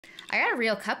I got a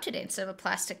real cup today instead of a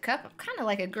plastic cup. I'm kind of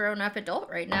like a grown-up adult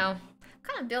right now.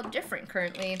 Kind of built different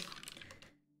currently.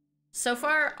 So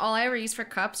far, all I ever use for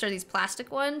cups are these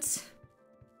plastic ones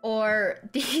or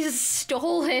these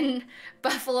stolen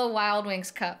Buffalo Wild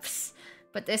Wings cups.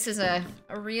 But this is a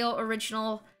real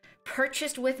original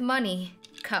purchased with money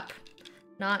cup.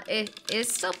 It is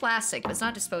still plastic, but it's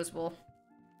not disposable.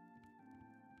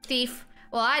 Thief.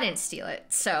 Well, I didn't steal it,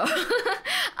 so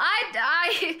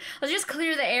let's just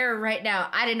clear the air right now.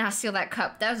 I did not steal that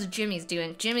cup. That was Jimmy's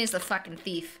doing. Jimmy's the fucking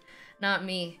thief, not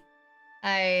me.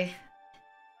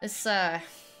 This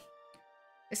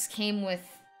came with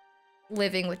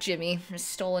living with Jimmy.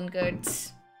 Stolen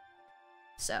goods.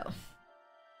 So.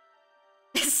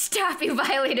 Stop, you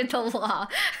violated the law.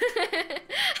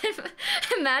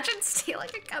 Imagine stealing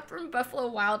a cup from Buffalo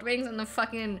Wild Wings and the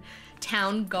fucking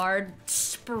town guard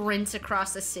sprints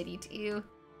across the city to you.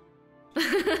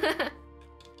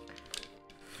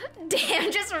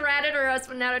 Damn, just ratted her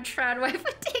husband out a trad wife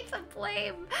and take the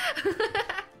blame.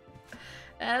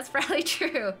 That's probably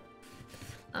true.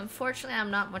 Unfortunately, I'm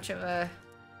not much of a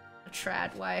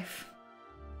trad wife.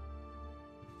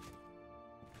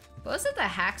 What was it the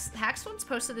Hacks once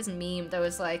posted this meme that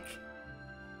was like,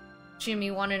 Jimmy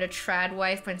wanted a trad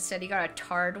wife, but instead he got a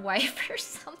tard wife or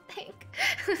something.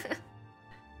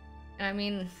 I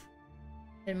mean,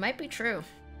 it might be true.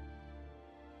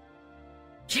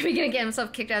 Jimmy gonna get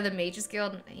himself kicked out of the Mages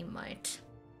Guild? He might.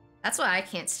 That's why I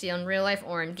can't steal in real life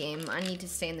or in game. I need to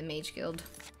stay in the Mage Guild.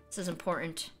 This is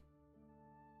important.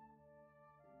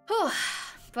 Whew.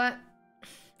 But,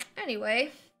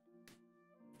 anyway.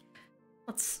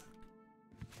 Let's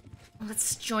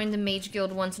join the Mage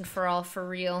Guild once and for all, for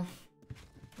real.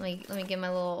 Let me get my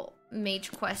little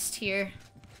mage quest here.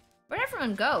 Where'd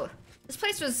everyone go? This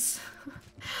place was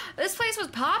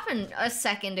popping a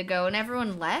second ago and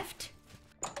everyone left?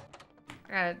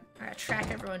 I gotta track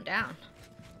everyone down.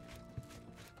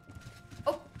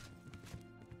 Oh!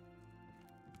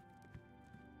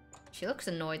 She looks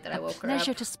annoyed that I woke her up.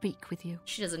 Pleasure to speak with you.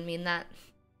 She doesn't mean that.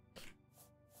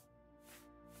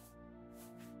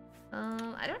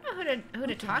 I don't know who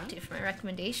to talk to for my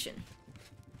recommendation.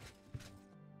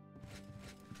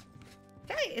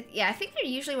 I think they're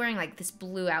usually wearing like this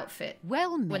blue outfit.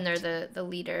 Well met. When they're the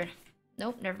leader.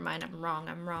 Nope, never mind.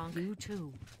 I'm wrong. You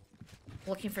too.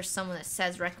 Looking for someone that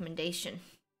says recommendation.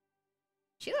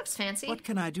 She looks fancy. What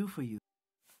can I do for you?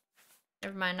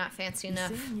 Never mind, not fancy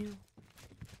enough. You.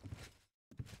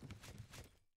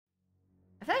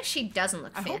 I feel like she doesn't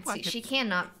look fancy. She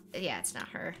cannot. Yeah, it's not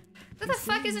her. Who the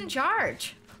fuck is in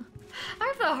charge? I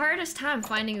have the hardest time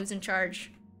finding who's in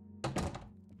charge.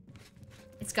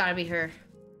 It's gotta be her.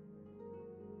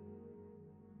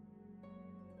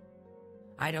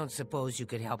 I don't suppose you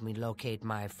could help me locate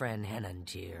my friend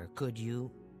Henantier, could you?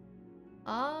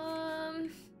 I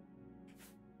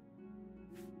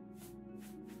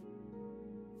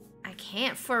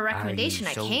can't. For a recommendation,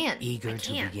 I can't. Eager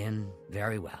to begin?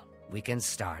 Very well. We can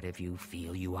start if you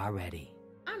feel you are ready.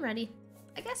 I'm ready.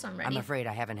 I guess I'm ready. I'm afraid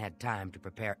I haven't had time to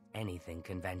prepare anything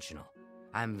conventional.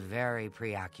 I'm very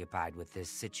preoccupied with this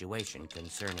situation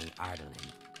concerning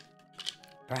Ardaline.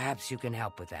 Perhaps you can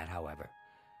help with that, however.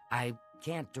 I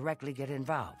can't directly get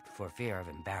involved for fear of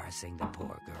embarrassing the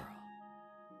poor girl.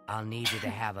 I'll need you to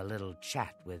have a little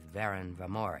chat with Varen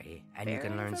Vamori, and you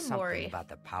can learn something about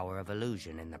the power of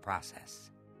illusion in the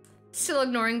process. Still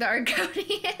ignoring the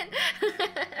Argonian.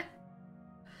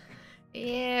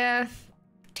 Yeah.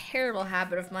 Terrible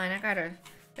habit of mine. I gotta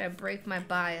break my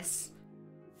bias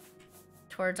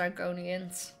towards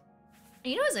Argonians.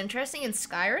 You know what's interesting in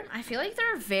Skyrim? I feel like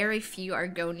there are very few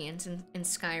Argonians in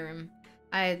Skyrim.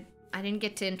 I didn't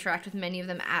get to interact with many of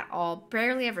them at all.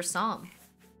 Barely ever saw them,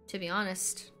 to be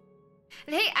honest.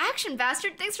 And hey, Action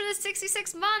Bastard, thanks for the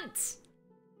 66 months!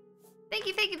 Thank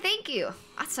you.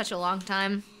 That's such a long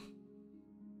time.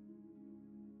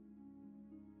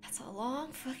 That's a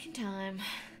long fucking time.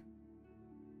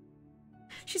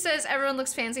 She says everyone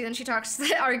looks fancy, then she talks to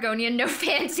the Argonian, no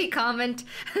fancy comment.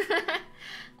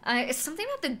 It's something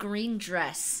about the green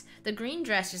dress. The green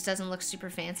dress just doesn't look super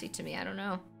fancy to me, I don't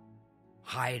know.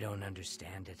 I don't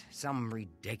understand it. Some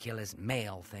ridiculous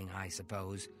male thing, I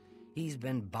suppose. He's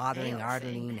been bothering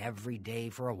Ardaline every day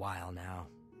for a while now.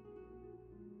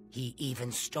 He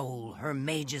even stole her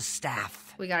mage's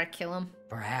staff. We gotta kill him.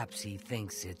 Perhaps he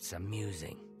thinks it's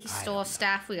amusing. He stole a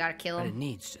staff, we gotta kill him. But it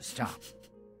needs to stop.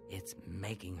 It's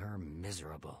making her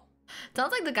miserable.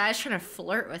 Sounds like the guy's trying to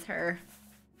flirt with her.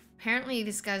 Apparently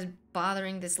this guy's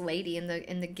bothering this lady in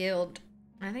the guild.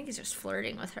 I think he's just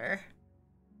flirting with her.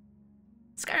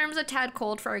 Skyrim's a tad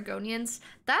cold for Argonians.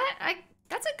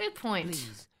 That's a good point.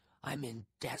 Please, I'm in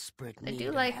desperate They need do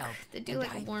of like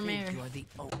help. warm air. You're the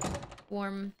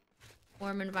Warm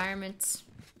environments.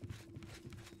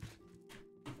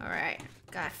 Alright.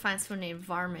 Gotta find someone named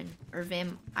Varmin. Or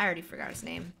Vim. I already forgot his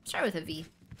name. Start with a V.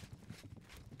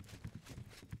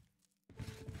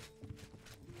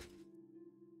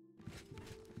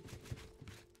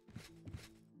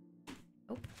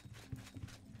 Oh.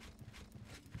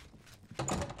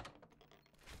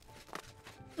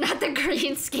 Not the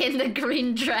green skin, the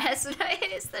green dress.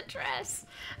 It is the dress.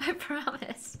 I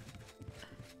promise.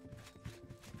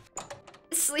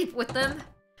 Sleep with them.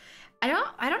 I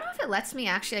don't know if it lets me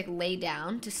actually like lay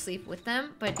down to sleep with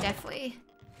them, but definitely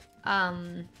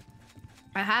I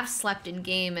have slept in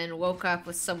game and woke up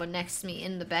with someone next to me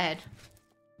in the bed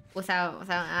without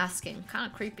asking.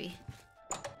 Kind of creepy.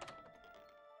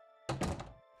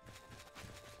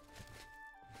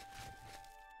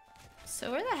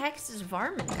 So where the heck is this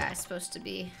Varmin guy supposed to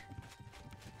be?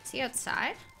 Is he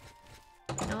outside?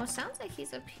 No, it sounds like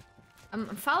he's up here.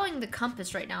 I'm following the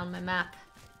compass right now on my map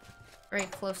very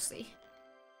closely.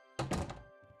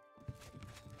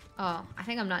 Oh, I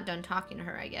think I'm not done talking to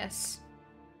her, I guess.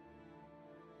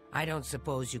 I don't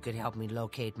suppose you could help me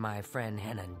locate my friend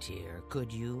Henantir,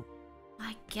 could you?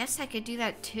 I guess I could do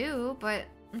that too, but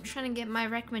I'm trying to get my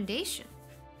recommendation.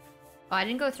 Oh, I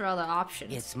didn't go through all the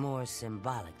options. It's more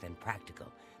symbolic than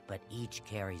practical, but each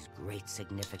carries great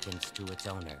significance to its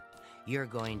owner. You're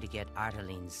going to get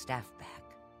Arteline's staff back.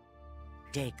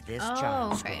 Take this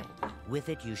charm scroll. With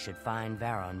it, you should find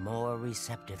Varon more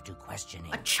receptive to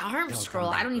questioning. A charm scroll?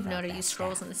 I don't even know how to use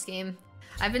scrolls in this game.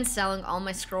 I've been selling all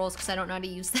my scrolls because I don't know how to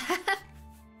use that.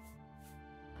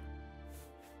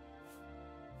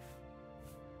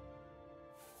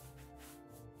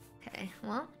 Okay,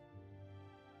 well,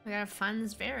 we gotta find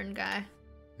this Varon guy.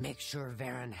 Make sure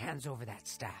Varon hands over that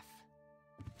staff.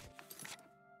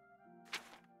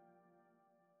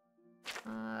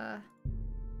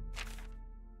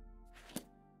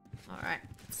 Alright,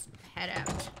 let's head out.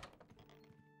 Did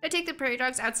I take the prairie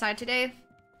dogs outside today?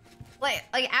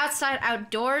 Like outside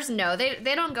outdoors? No, they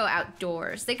don't go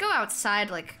outdoors. They go outside,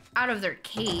 like, out of their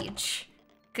cage.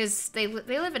 Because they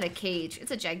live in a cage.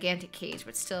 It's a gigantic cage,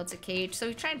 but still it's a cage. So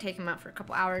we try and take them out for a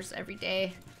couple hours every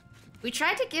day. We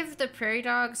tried to give the prairie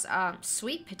dogs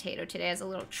sweet potato today as a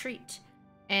little treat.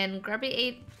 And Grubby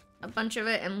ate a bunch of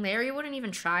it, and Larry wouldn't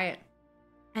even try it.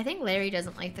 I think Larry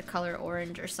doesn't like the color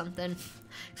orange or something.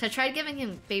 So I tried giving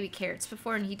him baby carrots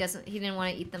before, and he didn't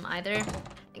want to eat them either. I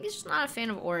think he's just not a fan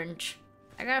of orange.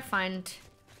 I gotta find...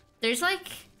 There's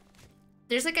like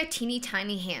a teeny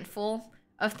tiny handful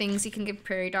of things you can give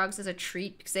prairie dogs as a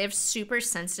treat because they have super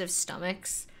sensitive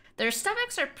stomachs. Their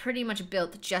stomachs are pretty much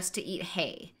built just to eat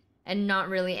hay and not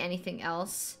really anything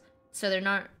else. So they're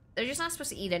just not supposed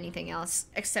to eat anything else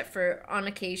except for on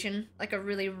occasion, like a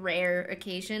really rare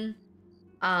occasion.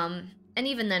 And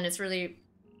even then it's really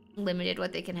limited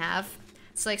what they can have.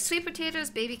 So like sweet potatoes,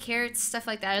 baby carrots, stuff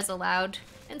like that is allowed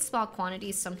in small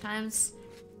quantities sometimes.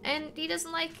 And he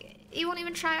won't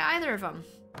even try either of them.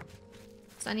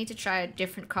 So I need to try a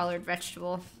different colored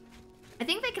vegetable. I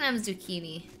think they can have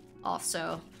zucchini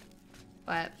also,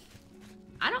 but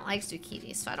I don't like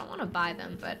zucchini, so I don't want to buy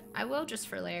them, but I will just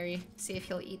for Larry, see if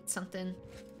he'll eat something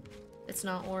that's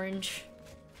not orange.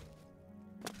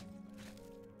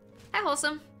 Hi,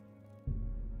 Wholesome.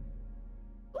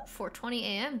 Ooh, 4:20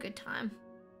 a.m., good time.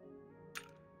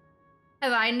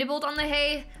 Have I nibbled on the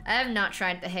hay? I have not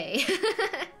tried the hay.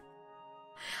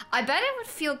 I bet it would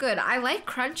feel good. I like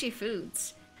crunchy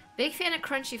foods. Big fan of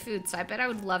crunchy foods, so I bet I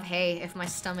would love hay if my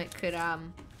stomach could,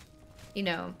 you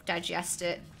know, digest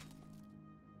it.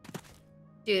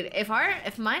 Dude, if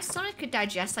my stomach could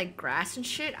digest, like, grass and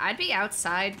shit, I'd be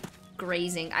outside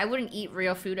grazing. I wouldn't eat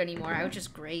real food anymore. I would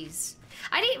just graze.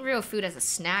 I'd eat real food as a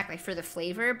snack, like, for the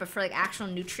flavor, but for, like, actual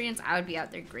nutrients, I would be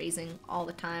out there grazing all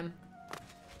the time.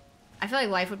 I feel like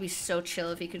life would be so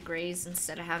chill if you could graze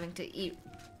instead of having to eat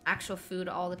actual food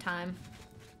all the time.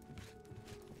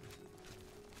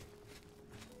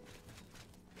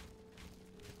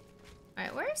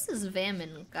 Alright, where is this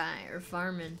Vamin guy, or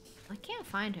Varmin? I can't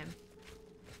find him.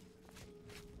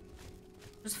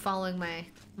 Just following my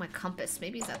compass.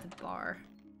 Maybe he's at the bar.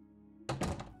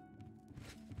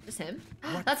 Is him?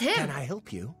 That's him! Can I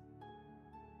help you?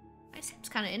 He seems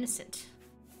kind of innocent.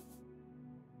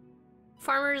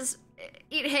 Farmers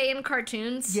eat hay in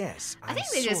cartoons. Yes, I think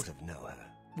they sort of know her.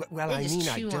 Well, I mean,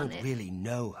 I don't really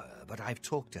know her, but I've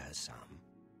talked to her some.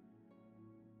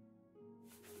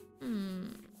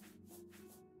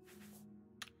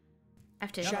 I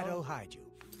have to Shadow hide you.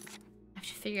 I have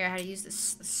to figure out how to use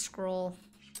this scroll.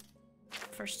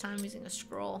 First time using a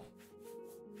scroll.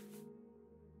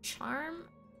 Charm?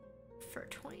 for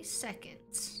 20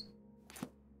 seconds.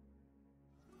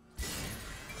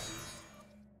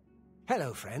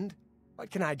 Hello, friend.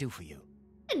 What can I do for you?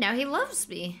 And now he loves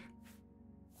me.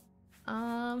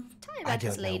 Tell me about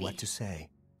this lady. I don't know what to say.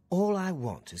 All I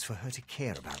want is for her to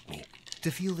care about me, to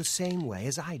feel the same way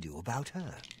as I do about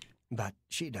her. But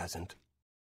she doesn't.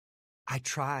 I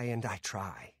try,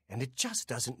 and it just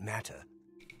doesn't matter.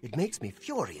 It makes me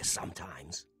furious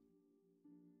sometimes.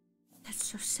 That's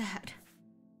so sad.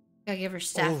 Gotta give her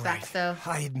staff back, though.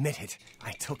 I admit it.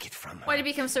 I took it from her. Why did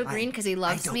he become so green? Because he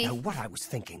loves me? I don't know what I was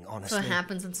thinking, honestly. That's what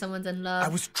happens when someone's in love. I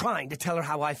was trying to tell her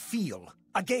how I feel.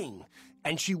 Again.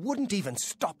 And she wouldn't even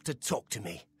stop to talk to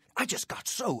me. I just got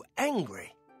so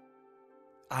angry.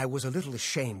 I was a little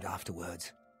ashamed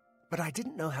afterwards. But I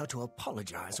didn't know how to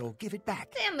apologize or give it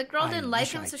back. Damn, the girl didn't like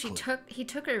him, so he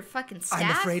took her fucking staff?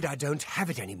 I'm afraid I don't have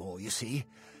it anymore, you see.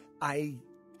 I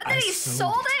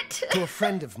sold it? To a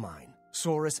friend of mine,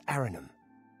 Saurus Aranum.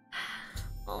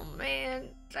 Oh man,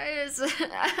 that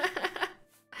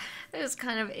is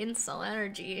kind of incel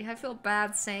energy. I feel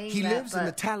bad saying he lives in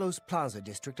the Talos Plaza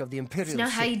district of the Imperial City. Know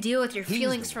how you deal with your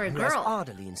feelings for a girl. He's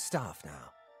Ardalian staff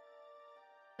now.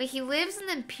 But he lives in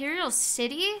the Imperial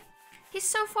City? He's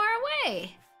so far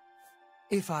away.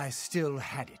 If I still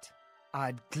had it,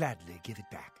 I'd gladly give it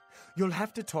back. You'll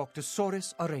have to talk to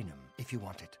Saurus Aranum if you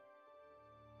want it.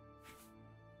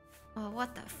 Oh,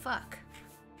 what the fuck?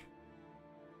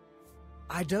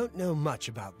 I don't know much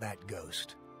about that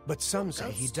ghost, but some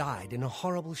say he died in a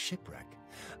horrible shipwreck.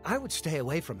 I would stay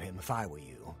away from him if I were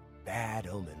you. Bad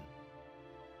omen.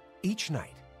 Each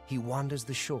night, he wanders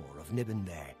the shore of Nibbin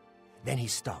Bay. Then he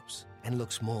stops and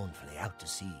looks mournfully out to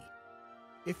sea.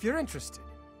 If you're interested,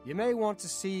 you may want to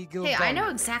see Gilgalad. Hey, I know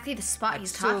exactly the spot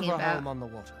he's talking about. Silverholm on the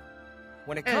water.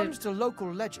 When it comes to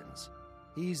local legends,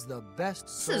 he's the best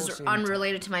source. This is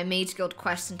unrelated to my Mage Guild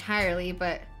quest entirely,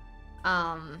 but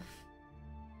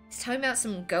he's talking about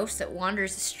some ghost that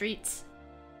wanders the streets,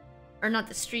 or not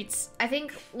the streets. I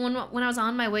think when I was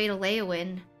on my way to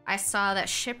Leowyn, I saw a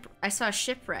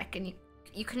shipwreck, and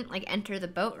you couldn't like enter the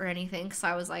boat or anything. So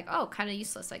I was like, oh, kind of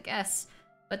useless, I guess.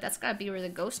 But that's gotta be where the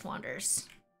ghost wanders.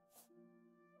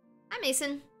 Hi,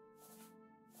 Mason.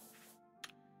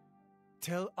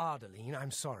 Tell Ardaline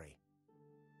I'm sorry.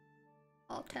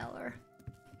 I'll tell her.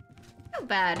 Not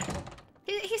bad.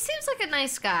 He seems like a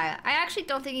nice guy. I actually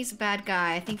don't think he's a bad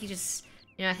guy. I think he just,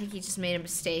 I think he just made a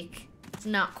mistake. It's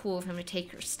not cool of him to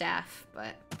take her staff,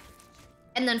 but...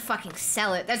 And then fucking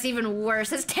sell it. That's even worse.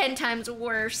 That's 10 times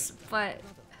worse, but...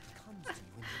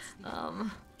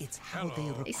 It's how they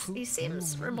recruit. He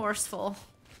seems remorseful.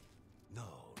 No.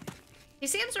 He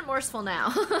seems remorseful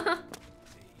now.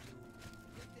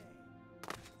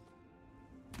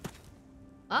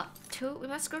 We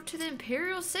must go to the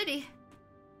Imperial City.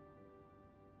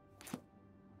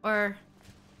 Or,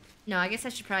 no, I guess I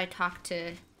should probably talk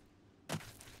to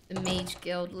the Mage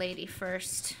Guild lady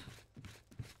first.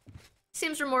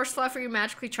 Seems remorseful after you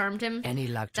magically charmed him. Any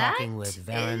luck talking with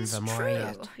Varen Vamori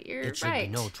yet? You're it should right.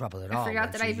 be no trouble at all. I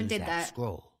forgot that I even did that.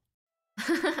 Scroll.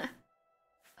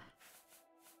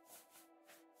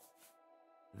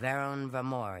 Varen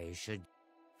Vamori should...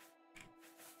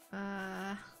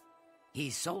 He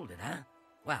sold it, huh?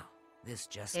 Well, this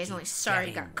just he's only keeps sorry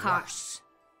he getting got caught. worse.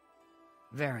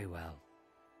 Very well.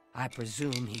 I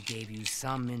presume he gave you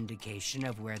some indication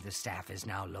of where the staff is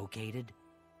now located?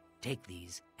 Take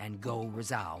these and go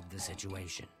resolve the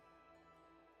situation.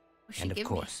 And of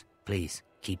course, please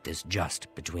keep this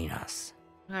just between us.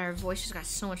 Her voice just got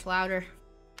so much louder.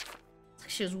 It's like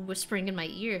she was whispering in my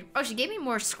ear. Oh, she gave me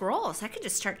more scrolls. I could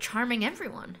just start charming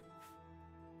everyone.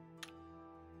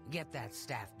 Get that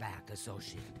staff back,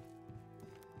 associate.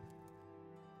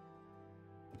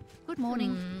 Good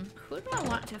morning. Who do I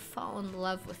want to fall in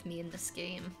love with me in this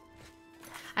game?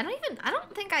 I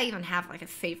don't think I even have like a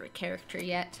favorite character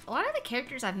yet. A lot of the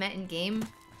characters I've met in game,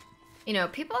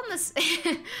 people in this,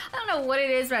 I don't know what it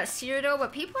is about Cyrodiil,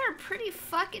 but people are pretty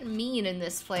fucking mean in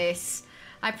this place.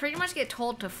 I pretty much get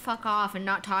told to fuck off and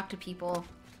not talk to people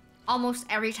almost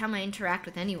every time I interact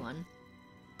with anyone.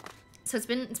 So it's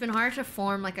been hard to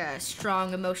form like a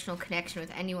strong emotional connection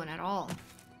with anyone at all.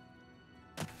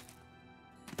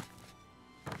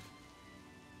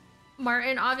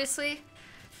 Martin, obviously.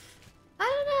 I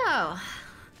don't know.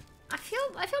 I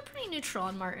feel pretty neutral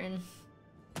on Martin.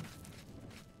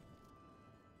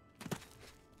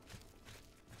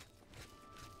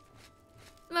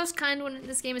 The most kind one in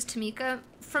this game is Tamika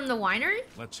from the winery.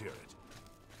 Let's hear it.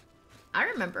 I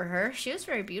remember her. She was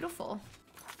very beautiful.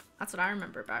 That's what I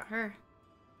remember about her.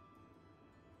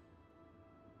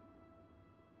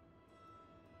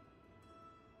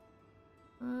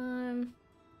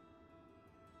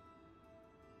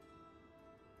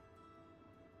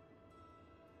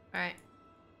 Alright.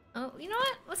 Oh, you know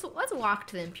what? Let's walk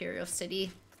to the Imperial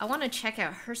City. I want to check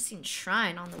out Hircine's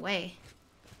Shrine on the way.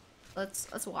 Let's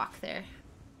walk there.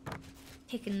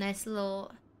 Take a nice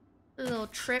little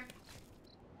trip.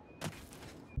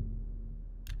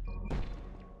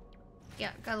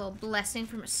 Yeah, got a little blessing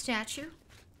from a statue.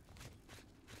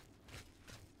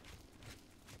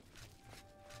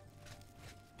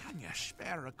 Can you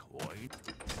spare a coin?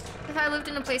 If I lived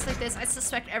in a place like this, I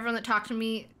suspect everyone that talked to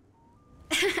me,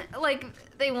 like,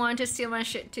 they wanted to steal my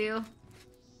shit too.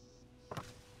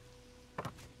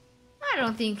 I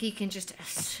don't think you can just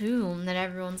assume that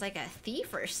everyone's like a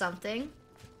thief or something.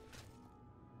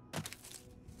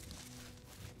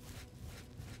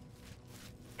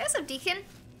 What's up, Deacon?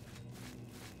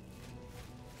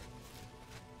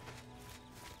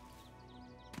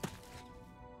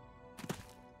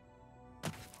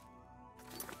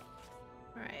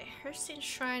 Alright, Hircine's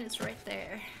Shrine is right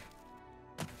there.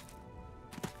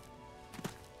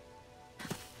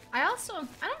 I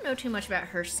don't know too much about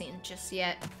Hircine just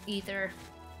yet, either.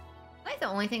 Like, the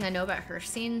only thing I know about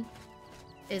Hircine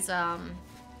is, that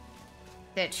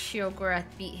Sheogorath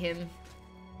beat him.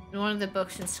 In one of the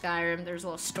books in Skyrim, there's a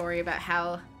little story about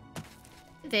how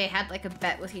they had, like, a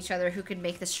bet with each other who could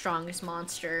make the strongest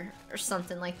monster, or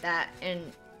something like that,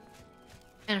 and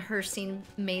Hircine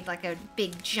made, like, a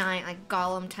big, giant, like,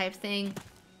 golem type thing,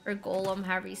 or golem,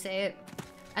 however you say it.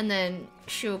 And then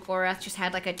Sheogorath just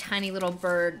had like a tiny little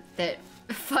bird that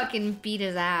fucking beat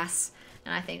his ass.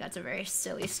 And I think that's a very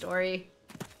silly story.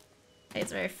 I think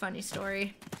it's a very funny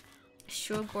story.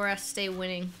 Sheogorath stay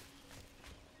winning.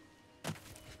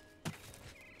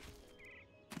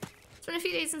 It's been a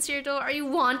few days since Cyrodiil. Are you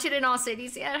wanted in all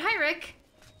cities yet? Hi, Rick.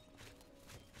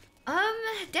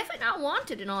 Definitely not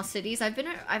wanted in all cities. I've been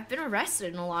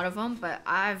arrested in a lot of them, but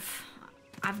I've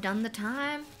done the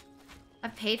time.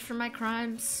 I've paid for my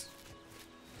crimes.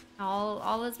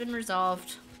 All has been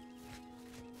resolved.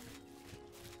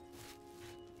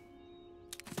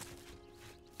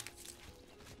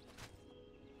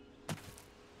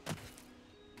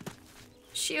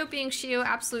 Shio being Shio,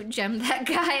 absolute gem, that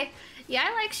guy. Yeah,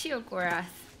 I like Sheogorath.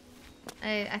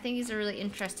 I think he's a really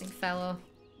interesting fellow.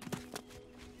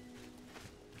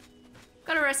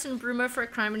 Got arrested in Bruma for a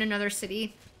crime in another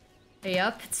city.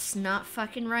 Yup, it's not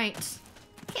fucking right.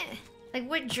 Can't... Like,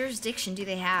 what jurisdiction do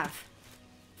they have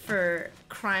for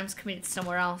crimes committed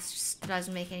somewhere else? Just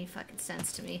doesn't make any fucking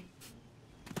sense to me.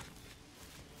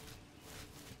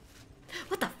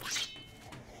 What the fuck?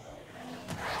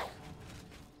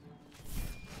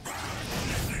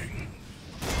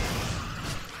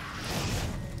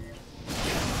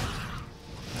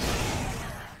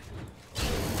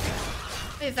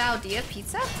 Wait, Valdia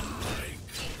pizza?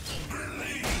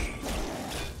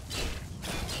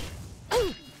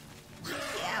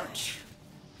 Ouch.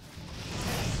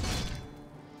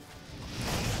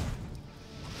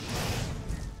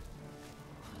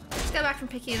 Just got back from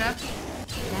picking it up.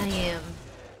 Damn.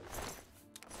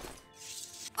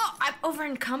 Oh, I'm over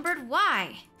encumbered?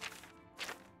 Why?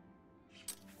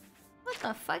 What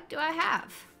the fuck do I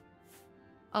have?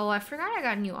 Oh, I forgot I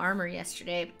got new armor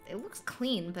yesterday. It looks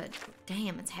clean, but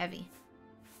damn, it's heavy.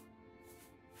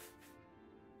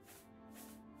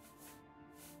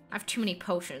 I have too many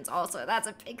potions also. That's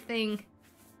a big thing.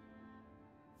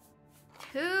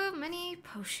 Too many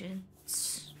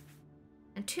potions.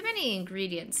 And too many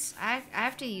ingredients. I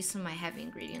have to use some of my heavy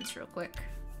ingredients real quick.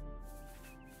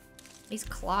 These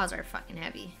claws are fucking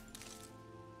heavy.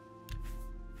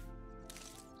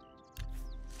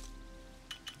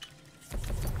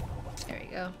 There we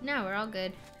go. Now we're all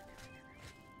good.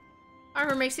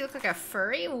 Armor makes you look like a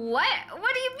furry? What?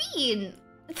 What do you mean?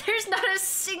 There's not a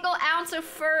single ounce of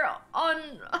fur on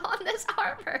this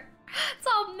armor. It's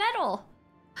all metal.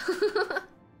 How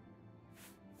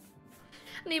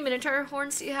many Minotaur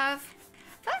horns do you have?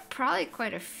 I have probably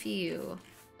quite a few.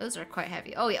 Those are quite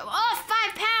heavy. Oh yeah. Oh,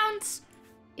 5 pounds!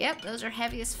 Yep, those are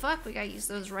heavy as fuck. We gotta use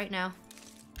those right now.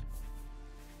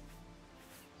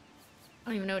 I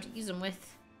don't even know what to use them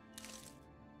with.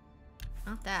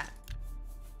 Not that.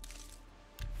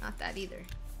 Not that either.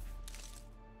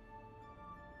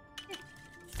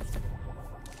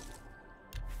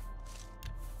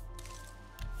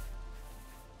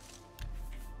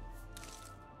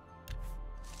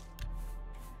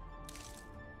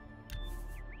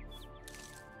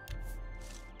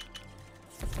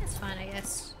 That's fine, I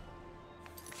guess.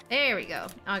 There we go.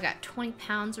 Now I got 20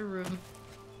 pounds of room.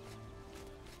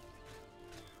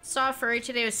 Saw a furry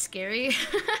today, was scary.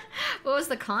 What was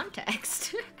the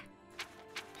context?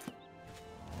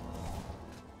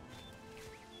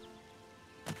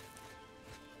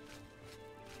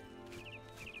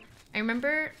 I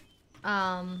remember,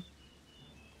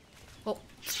 Oh,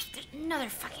 there's another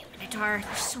fucking Minotaur.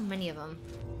 There's so many of them.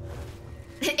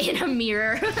 In a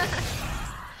mirror.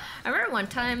 I remember one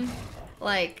time,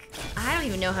 like, I don't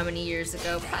even know how many years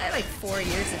ago, probably like 4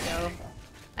 years ago,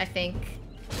 I think.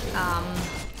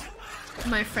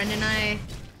 My friend and I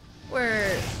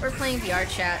were playing VR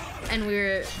chat, and we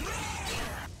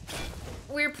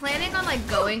were planning on like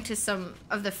going to some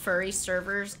of the furry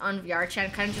servers on VR chat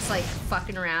and kind of just like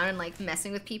fucking around and like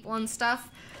messing with people and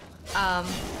stuff. Not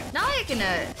like in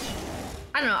a,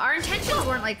 I don't know, our intentions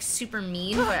weren't like super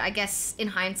mean, but I guess in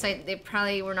hindsight they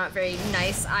probably were not very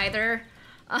nice either.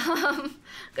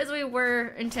 Because we were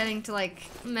intending to like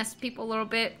mess with people a little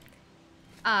bit.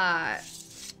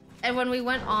 And when we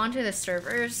went on to the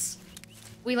servers,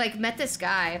 we like met this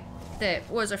guy that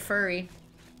was a furry,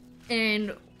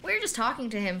 and we were just talking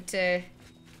to him to,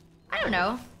 I don't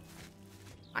know,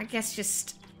 I guess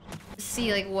just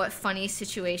see like what funny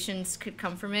situations could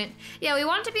come from it. Yeah, we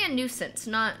wanted to be a nuisance,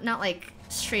 not like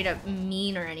straight up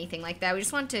mean or anything like that. We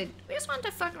just wanted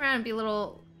to fuck around and be a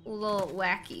little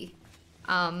wacky.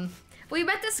 We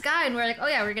met this guy and we're like, oh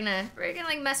yeah, we're gonna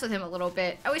like mess with him a little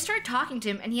bit. And we started talking to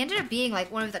him, and he ended up being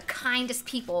like one of the kindest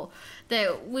people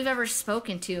that we've ever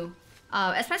spoken to,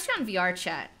 especially on VR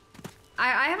chat.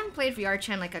 I haven't played VR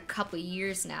chat in like a couple of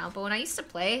years now, but when I used to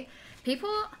play, people,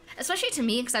 especially to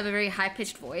me, because I have a very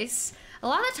high-pitched voice, a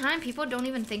lot of the time people don't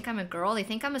even think I'm a girl. They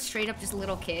think I'm a straight up just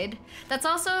little kid. That's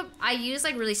also, I use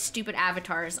like really stupid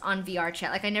avatars on VR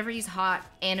chat. Like I never use hot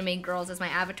anime girls as my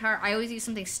avatar. I always use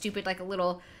something stupid like a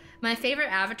little, my favorite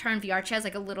avatar in VR chat is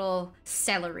like a little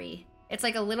celery. It's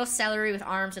like a little celery with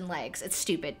arms and legs. It's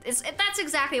stupid. That's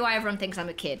exactly why everyone thinks I'm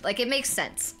a kid. Like, it makes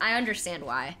sense. I understand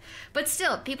why. But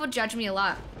still, people judge me a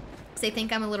lot. They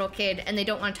think I'm a little kid and they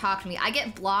don't want to talk to me. I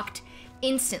get blocked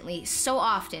instantly so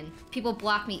often. People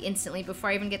block me instantly before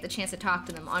I even get the chance to talk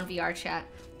to them on VR chat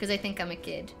because they think I'm a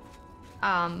kid.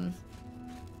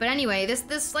 But anyway,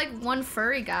 this like one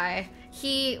furry guy,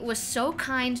 he was so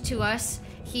kind to us.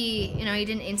 He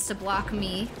didn't insta-block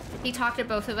me. He talked to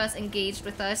both of us, engaged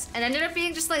with us, and ended up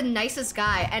being just like the nicest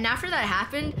guy. And after that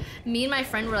happened, me and my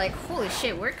friend were like, holy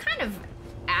shit, we're kind of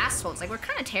assholes. Like, we're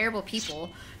kind of terrible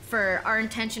people. For our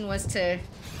intention was to,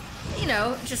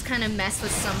 just kind of mess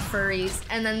with some furries.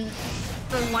 And then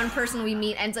the one person we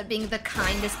meet ends up being the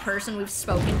kindest person we've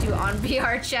spoken to on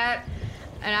VR chat.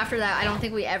 And after that, I don't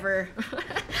think we ever,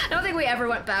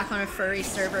 went back on a furry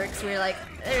server because we were like,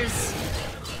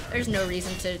 there's no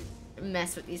reason to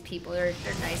mess with these people. They're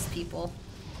nice people.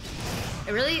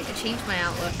 It changed my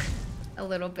outlook a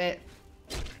little bit.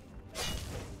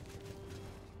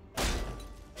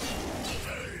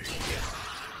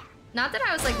 Not that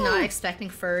I was like not expecting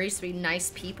furries to be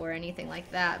nice people or anything like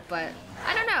that, but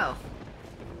I don't know.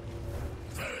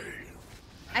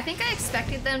 I think I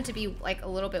expected them to be like a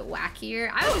little bit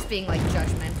wackier. I was being like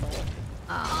judgmental,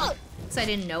 so I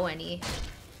didn't know any.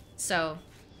 So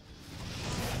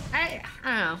I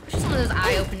don't know. It's just one of those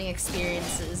eye-opening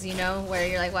experiences, where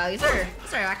you're like, wow, these are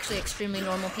actually extremely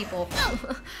normal people.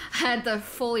 I had the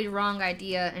fully wrong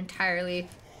idea entirely.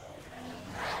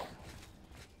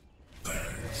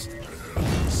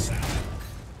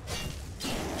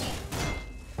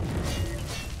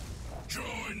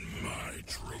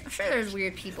 I'm sure there's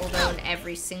weird people though in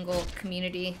every single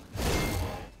community.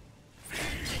 I'm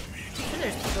sure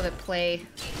there's people that play.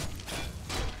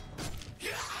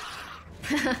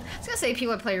 I was gonna say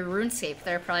people that play RuneScape,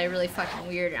 they're probably really fucking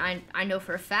weird. I know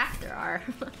for a fact there are.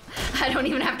 I don't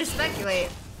even have to speculate.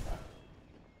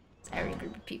 It's every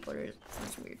group of people,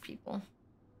 there's weird people.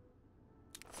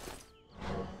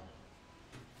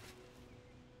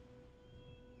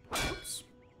 Oops.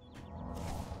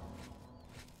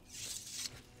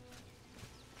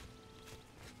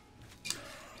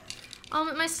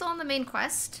 Am I still on the main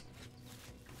quest?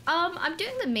 I'm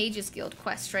doing the Mages Guild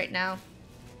quest right now.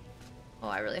 Oh,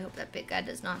 I really hope that big guy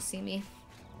does not see me.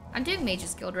 I'm doing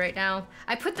Mages Guild right now.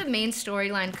 I put the main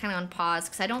storyline kind of on pause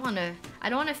because I don't want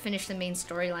to finish the main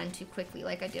storyline too quickly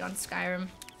like I did on Skyrim.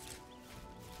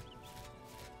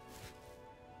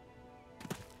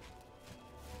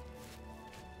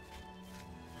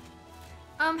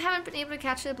 Haven't been able to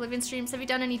catch the Oblivion streams. Have you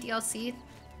done any DLC?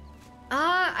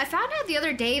 I found out the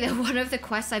other day that one of the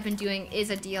quests I've been doing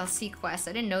is a DLC quest.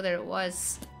 I didn't know that it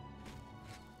was.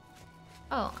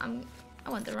 Oh, I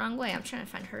went the wrong way. I'm trying to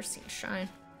find Herstine Shrine.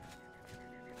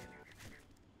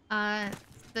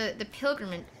 The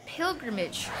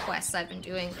pilgrimage quest I've been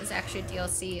doing is actually a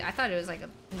DLC. I thought it was like a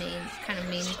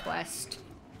main quest.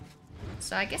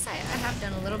 So I guess I have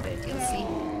done a little bit of DLC.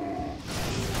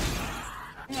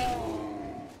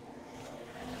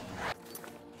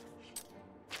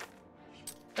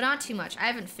 But not too much. I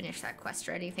haven't finished that quest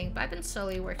or anything, but I've been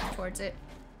slowly working towards it.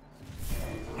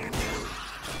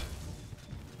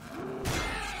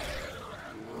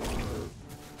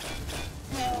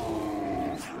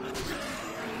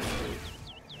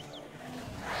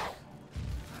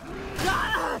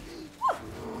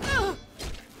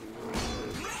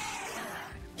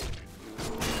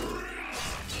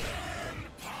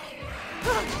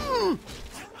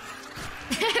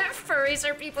 Furries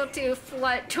are people too.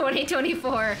 Flut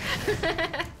 2024.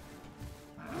 It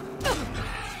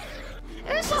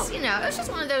was just, you know, it was just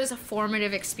one of those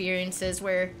formative experiences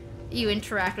where you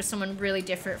interact with someone really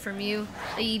different from you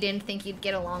that you didn't think you'd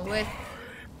get along with.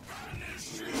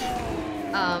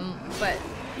 But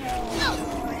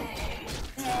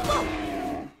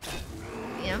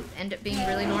you know, end up being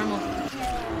really normal.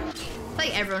 I feel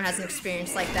like everyone has an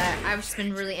experience like that. I've just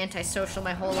been really antisocial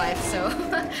my whole life, so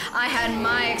I had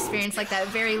my experience like that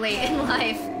very late in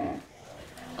life.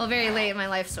 Well, very late in my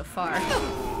life so far.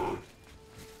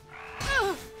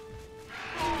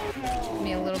 Took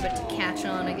me a little bit to catch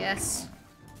on, I guess.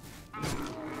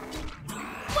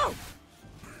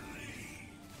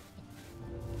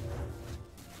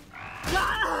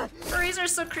 Furries are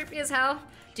so creepy as hell.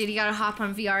 Dude, you gotta hop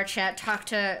on VR chat, talk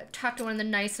to one of the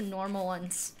nice and normal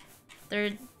ones.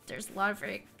 There's a lot of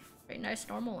very nice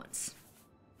normal ones.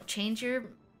 Will change your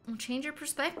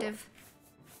perspective.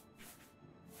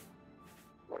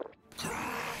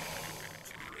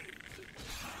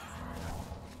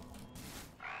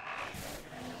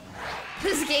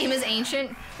 This game is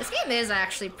ancient. This game is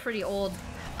actually pretty old.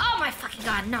 Oh my fucking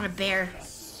god, not a bear.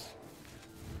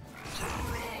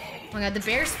 Oh my god, the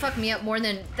bears fuck me up more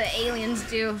than the aliens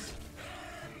do.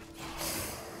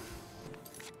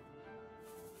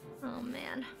 Oh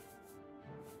man.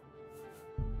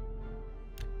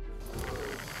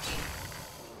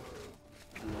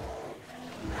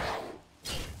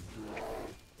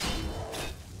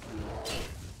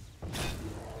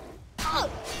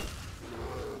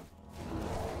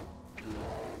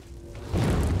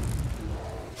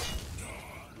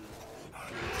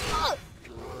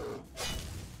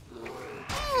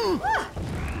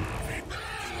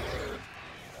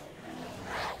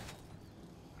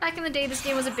 Back in the day, this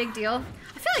game was a big deal.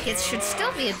 I feel like it should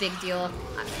still be a big deal.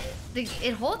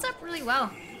 It holds up really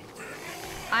well.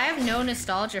 I have no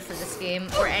nostalgia for this game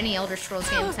or any Elder Scrolls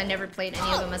game because I never played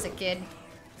any of them as a kid.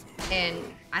 And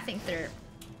I think they're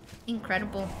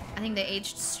incredible. I think they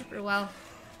aged super well.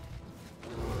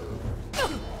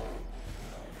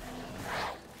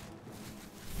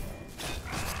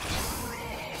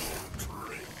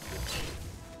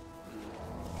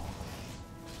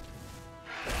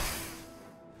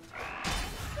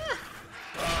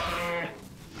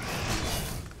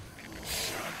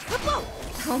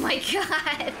 Oh my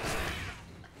god.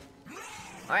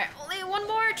 Alright, only one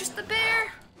more, just the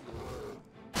bear.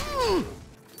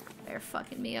 They're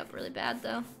fucking me up really bad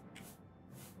though.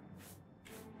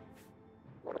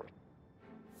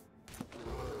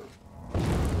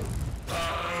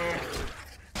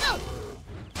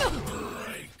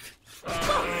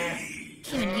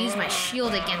 Can't even use my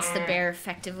shield against the bear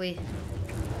effectively.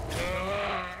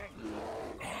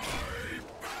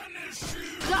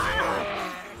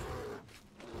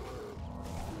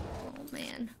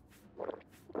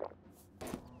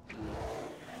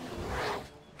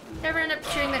 Never end up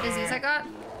curing that disease I got?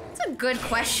 That's a good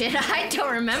question. I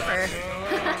don't remember.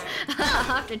 I'll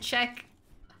have to check.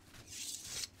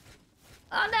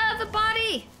 Oh no, the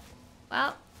body!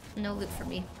 Well, no loot for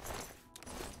me.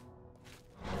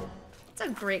 That's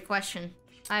a great question.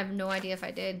 I have no idea if I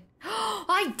did.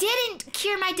 I didn't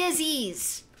cure my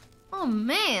disease! Oh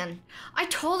man. I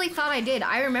totally thought I did.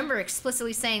 I remember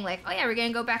explicitly saying like, oh yeah, we're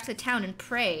gonna go back to the town and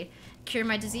pray. Cure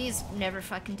my disease. Never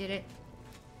fucking did it.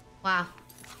 Wow.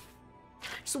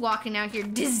 Just walking out here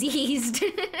diseased.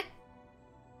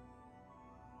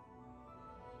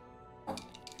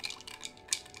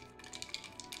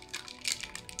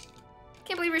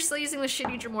 Can't believe you're still using the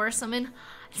shitty Dremora summon.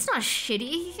 It's not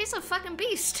shitty, he's a fucking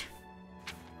beast.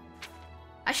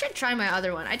 I should try my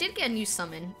other one. I did get a new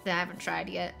summon that I haven't tried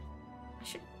yet. I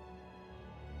should,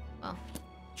 well,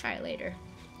 try it later.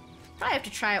 Probably have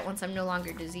to try it once I'm no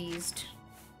longer diseased.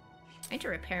 I need to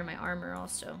repair my armor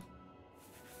also.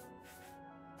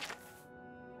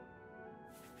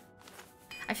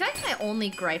 I feel like my only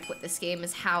gripe with this game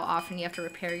is how often you have to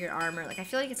repair your armor. Like, I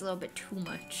feel like it's a little bit too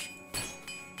much.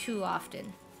 Too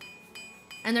often.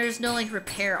 And there's no, like,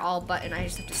 repair all button. I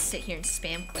just have to sit here and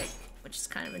spam click, which is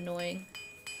kind of annoying.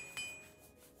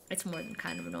 It's more than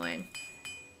kind of annoying.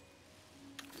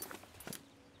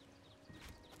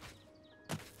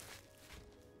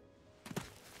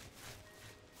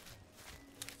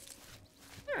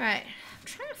 Alright, I'm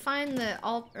trying to find the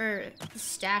the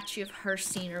statue of her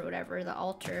scene or whatever, the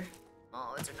altar.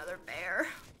 Oh, it's another bear.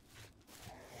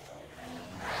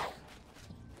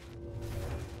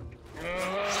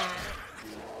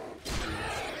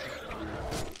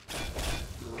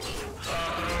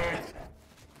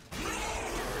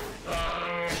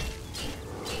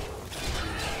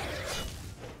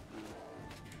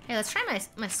 Hey, let's try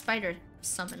my spider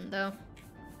summon though.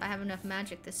 If I have enough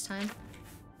magic this time.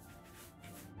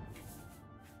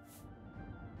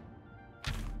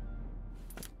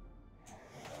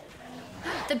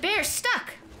 The bear's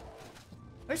stuck!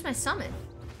 Where's my summon?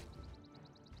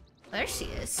 There she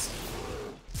is.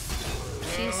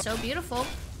 She is so beautiful.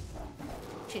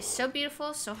 She's so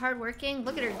beautiful, so hardworking.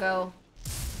 Look at her go.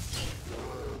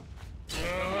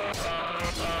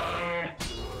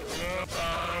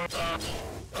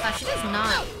 She does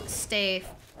not stay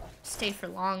for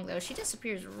long though. She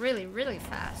disappears really, really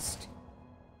fast.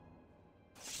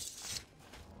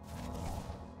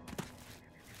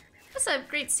 What's up,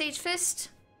 Great Sage Fist?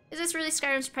 Is this really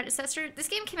Skyrim's predecessor? This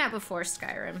game came out before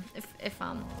Skyrim, if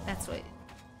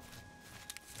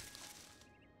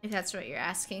that's what you're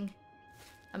asking.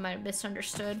 I might have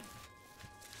misunderstood.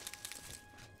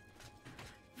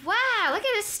 Wow, look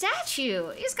at his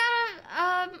statue! He's got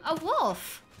a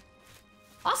wolf.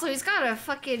 Also, he's got a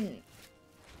fucking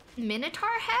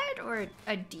minotaur head or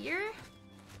a deer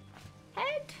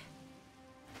head?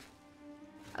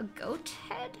 A goat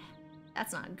head?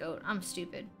 That's not a goat. I'm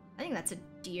stupid. I think that's a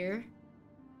deer.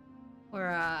 Or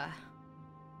a...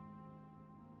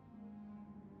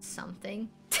 something.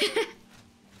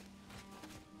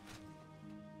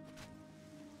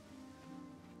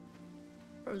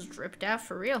 Bro's dripped out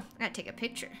for real. I gotta take a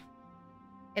picture.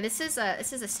 Yeah, this is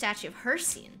a statue of her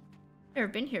scene. Never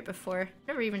been here before.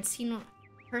 Never even seen what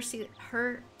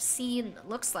her scene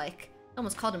looks like.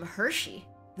 Almost called him Hershey.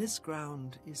 This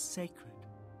ground is sacred.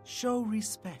 Show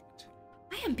respect.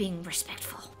 I am being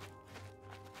respectful.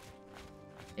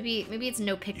 Maybe it's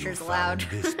no pictures You allowed.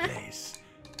 found this place.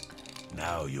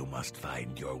 Now you must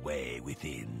find your way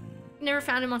within. Never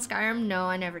found him on Skyrim? No,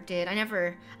 I never did. I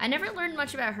never learned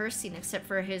much about her scene except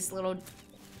for his little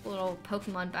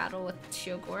Pokemon battle with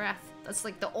Sheogorath. That's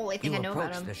like the only thing I know about You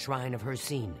him. approach the shrine of her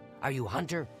scene. Are you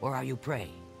hunter or are you prey?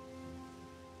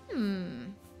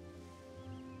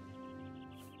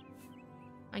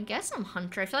 I guess I'm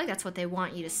hunter. I feel like that's what they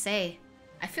want you to say.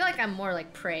 I feel like I'm more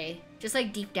like prey. Just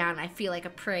like deep down, I feel like a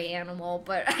prey animal,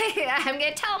 but I'm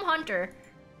gonna tell him hunter.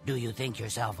 Do you think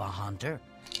yourself a hunter?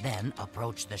 Then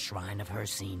approach the shrine of her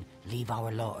scene. Leave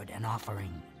our lord an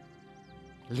offering.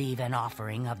 Leave an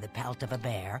offering of the pelt of a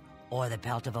bear or the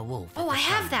pelt of a wolf. Oh, I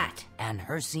have that. And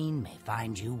her scene may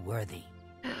find you worthy.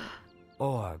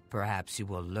 Or perhaps you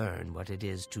will learn what it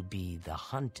is to be the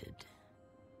hunted.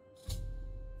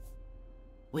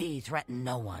 We threaten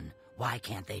no one. Why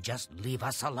can't they just leave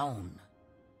us alone?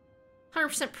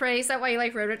 100% prey. Is that why you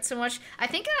like rodents so much? I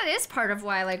think that is part of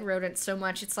why I like rodents so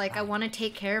much. It's like I want to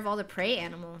take care of all the prey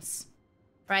animals.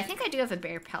 Or I think I do have a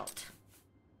bear pelt.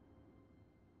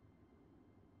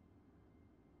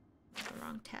 The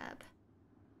wrong tab.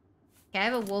 Okay, I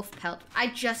have a wolf pelt. I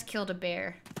just killed a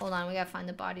bear. Hold on, we gotta find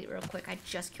the body real quick. I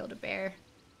just killed a bear.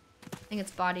 I think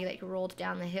its body like rolled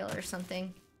down the hill or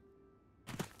something.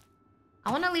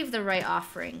 I want to leave the right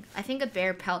offering. I think a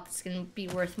bear pelt is gonna be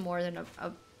worth more than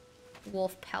a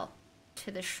wolf pelt to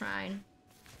the shrine.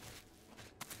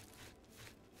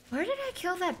 Where did I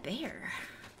kill that bear?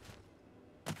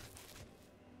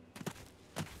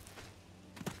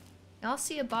 Y'all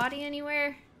see a body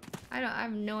anywhere? I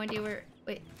have no idea where.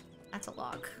 Wait, that's a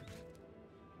log.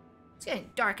 It's getting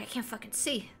dark. I can't fucking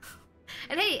see.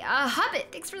 And hey,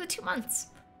 Hubbit, thanks for the 2 months.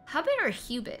 Hubbit or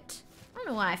Hubit? I don't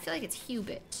know why. I feel like it's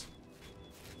Hubit.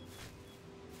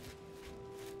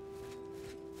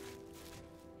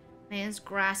 Man, this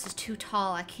grass is too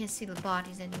tall. I can't see the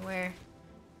bodies anywhere.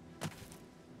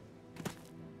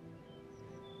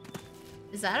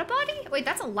 Is that a body? Wait,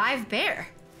 that's a live bear.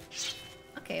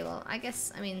 Okay, well, I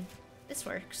guess, I mean, this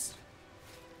works.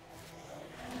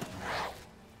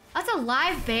 That's a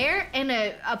live bear and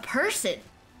a person.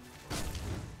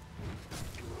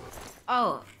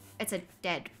 Oh, it's a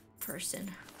dead person.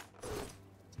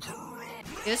 Dude,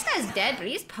 this guy's dead, but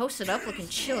he's posted up looking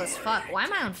chill as fuck. Why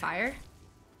am I on fire?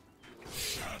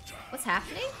 What's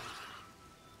happening?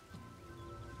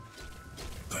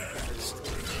 What's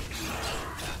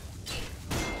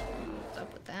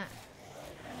up with that?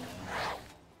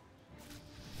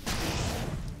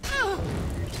 Oh!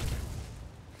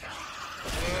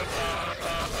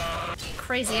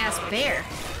 Crazy ass bear.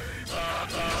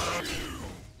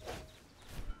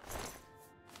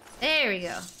 There we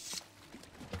go.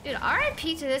 Dude,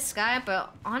 RIP to this guy,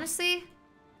 but honestly,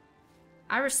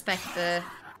 I respect that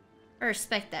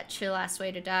chill ass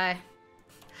way to die.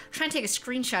 I'm trying to take a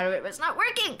screenshot of it, but it's not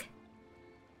working!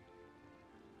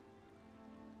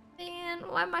 Man,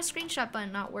 why my screenshot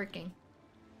button not working?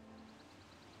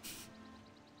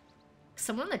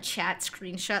 Someone in the chat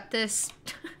screenshot this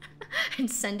and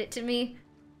send it to me.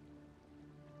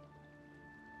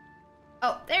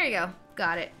 Oh, there you go.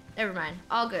 Got it. Never mind.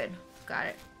 All good. Got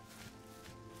it.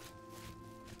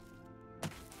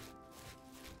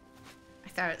 I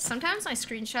thought it. Sometimes my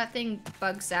screenshot thing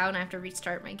bugs out and I have to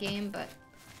restart my game, but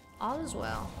all is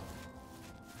well.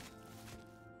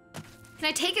 Can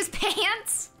I take his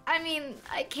pants? I mean,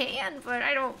 I can, but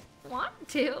I don't want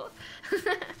to.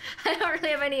 I don't really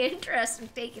have any interest in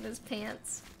taking his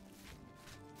pants.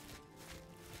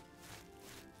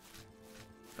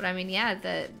 But I mean, yeah,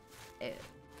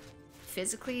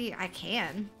 physically, I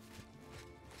can.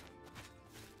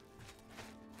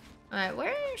 Alright,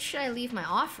 where should I leave my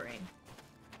offering?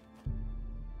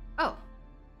 Oh.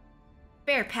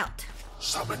 Bear pelt.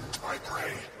 Summoned my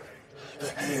prey. The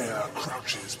hare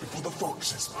crouches before the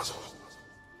fox's muzzle.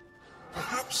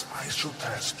 Perhaps I shall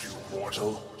test you,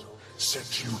 mortal.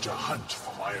 Set you to hunt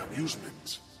for my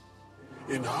amusement.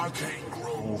 In Arcane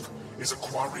Grove is a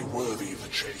quarry worthy the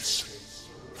chase.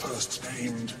 First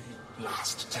named,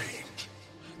 last tamed.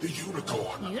 The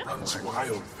unicorn runs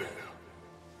wild there.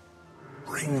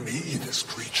 Bring me this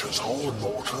creature's horn,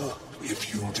 mortal,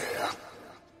 if you dare.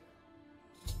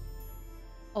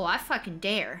 Oh, I fucking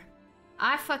dare.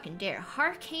 I fucking dare.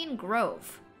 Arcane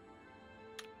Grove.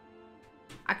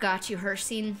 I got you,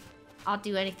 Hercene. I'll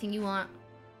do anything you want.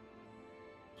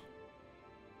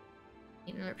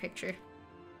 Need another picture.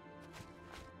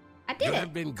 I did You it.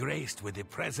 have been graced with the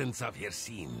presence of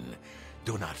Hircine.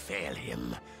 Do not fail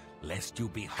him, lest you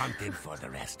be hunted for the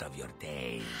rest of your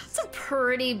days. It's a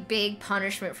pretty big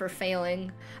punishment for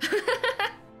failing.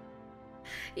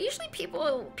 Usually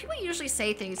people usually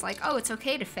say things like, oh, it's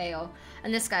okay to fail.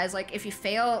 And this guy's like, if you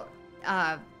fail,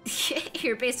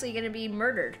 you're basically gonna be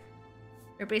murdered.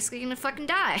 You're basically gonna fucking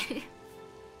die.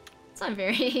 It's not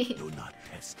very, Do not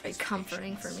test very his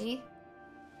comforting patience. for me.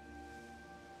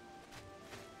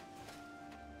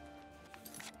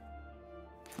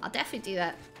 I'll definitely do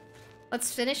that.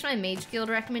 Let's finish my Mage Guild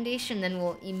recommendation, then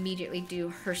we'll immediately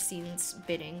do Hercine's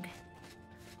bidding.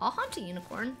 I'll hunt a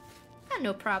unicorn. I got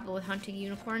no problem with hunting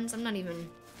unicorns. I'm not even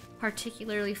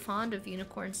particularly fond of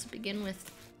unicorns to begin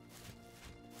with.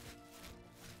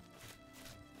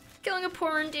 Killing a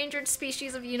poor endangered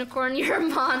species of unicorn, you're a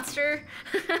monster.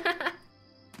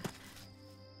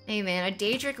 Hey man, a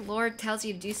Daedric Lord tells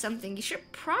you to do something, you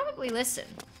should probably listen.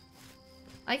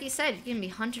 Like you said, you're gonna be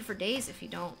hunted for days if you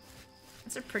don't.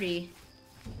 It's a pretty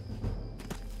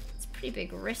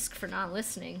big risk for not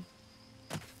listening.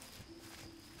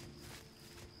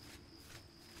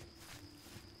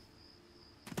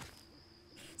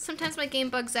 Sometimes my game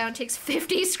bugs out and takes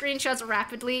 50 screenshots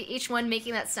rapidly, each one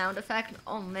making that sound effect.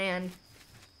 Oh man,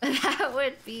 that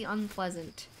would be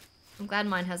unpleasant. I'm glad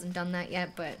mine hasn't done that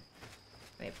yet, but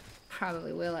it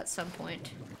probably will at some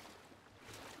point.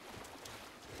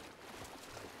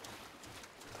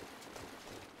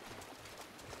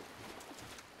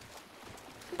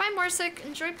 Bye, Morsic.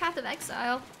 Enjoy Path of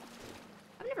Exile.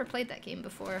 I've never played that game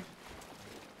before.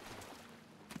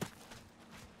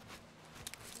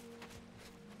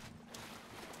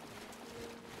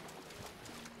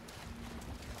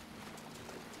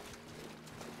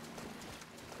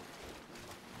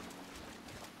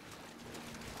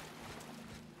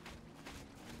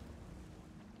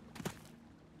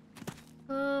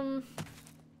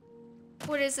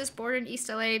 What is this? Born in East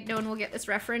LA? No one will get this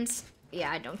reference. Yeah,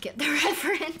 I don't get the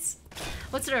reference.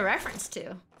 What's it a reference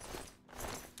to?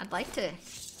 I'd like to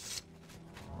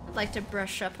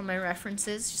brush up on my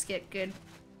references, just get good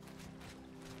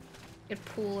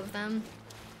pool of them.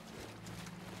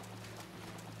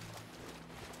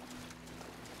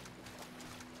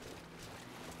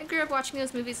 I grew up watching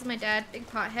those movies with my dad, big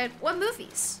pothead. What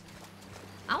movies?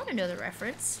 I want to know the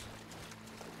reference.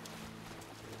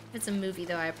 If it's a movie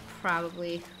though, I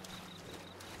probably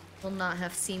will not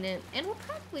have seen it, and will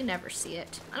probably never see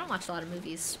it. I don't watch a lot of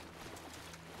movies.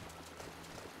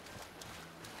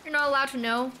 You're not allowed to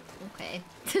know? Okay.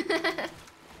 Guess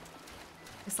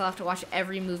I'll have to watch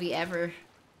every movie ever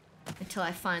until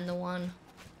I find the one.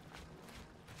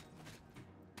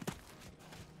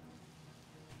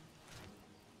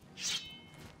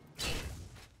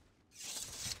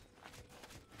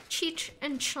 Cheech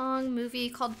and Chong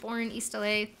movie called Born in East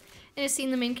LA. In a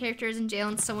scene, the main character is in jail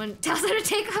and someone tells him to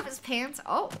take off his pants.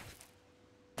 Oh.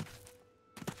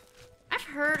 I've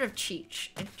heard of Cheech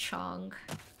and Chong.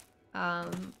 I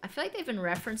feel like they've been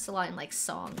referenced a lot in like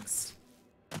songs,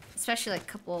 especially like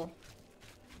couple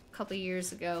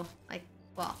years ago, like,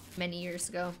 well, many years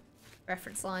ago.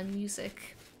 Reference line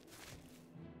music.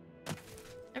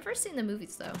 Never seen the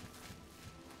movies though.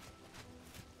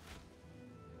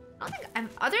 I don't think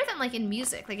other than like in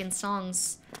music, like in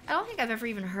songs, I don't think I've ever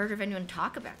even heard of anyone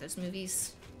talk about those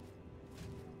movies.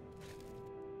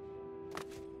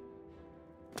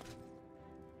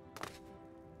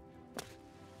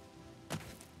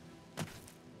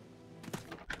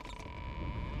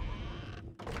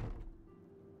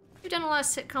 You've done a lot of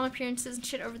sitcom appearances and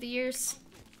shit over the years.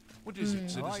 What is it,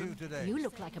 citizen? You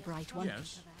look like a bright one.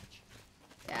 Yes.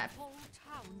 Yeah. Whole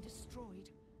town destroyed.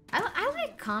 I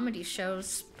like comedy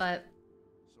shows, but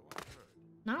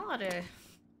not a lot of...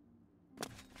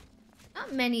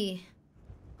 Not many...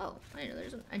 Oh, I know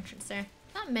there's an entrance there.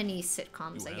 Not many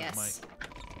sitcoms, I guess.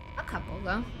 A couple,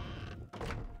 though.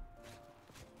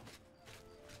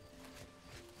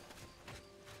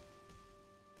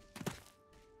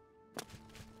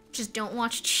 Just don't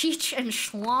watch Cheech and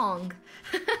Schlong.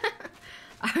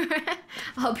 Alright,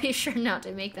 I'll be sure not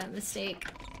to make that mistake.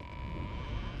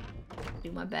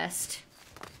 Do my best.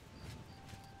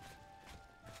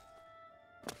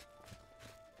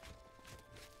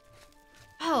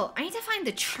 Oh, I need to find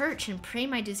the church and pray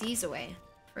my disease away.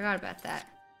 Forgot about that.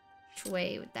 Which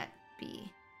way would that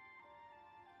be?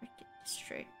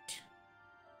 District.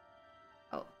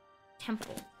 Oh,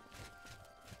 Temple.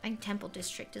 I think Temple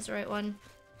District is the right one.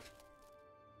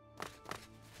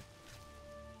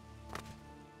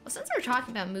 Well, since we're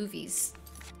talking about movies,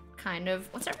 kind of,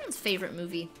 what's everyone's favorite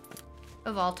movie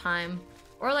of all time?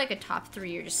 Or like a top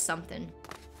 3 or just something.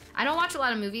 I don't watch a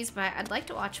lot of movies, but I'd like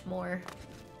to watch more.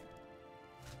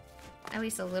 At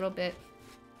least a little bit.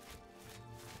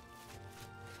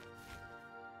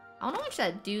 I want to watch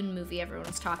that Dune movie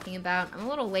everyone's talking about. I'm a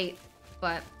little late,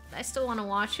 but I still want to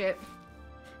watch it.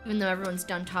 Even though everyone's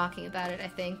done talking about it, I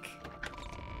think.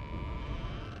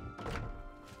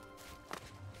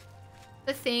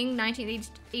 The Thing,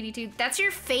 1982. That's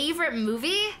your favorite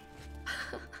movie?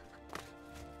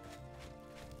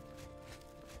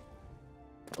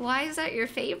 Why is that your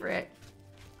favorite?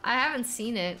 I haven't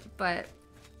seen it, but...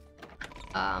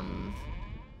 I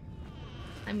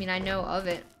mean, I know of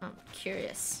it. I'm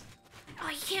curious. Oh,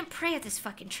 you can't pray at this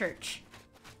fucking church.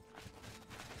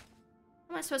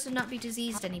 How am I supposed to not be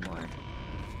diseased anymore?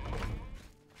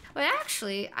 Wait,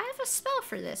 actually, I have a spell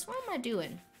for this. What am I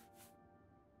doing?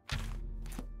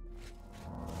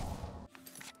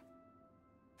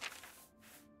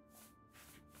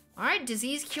 Alright,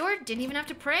 disease cured. Didn't even have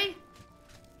to pray.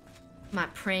 My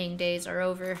praying days are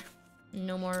over.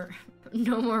 No more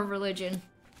religion.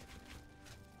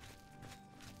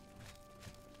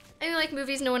 I like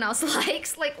movies no one else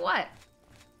likes. Like what?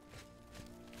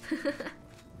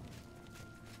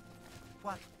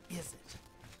 What is it?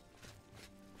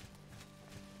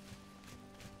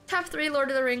 Top 3 Lord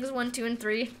of the Rings, 1, 2, and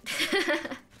 3.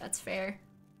 That's fair.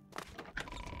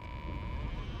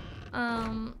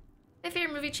 My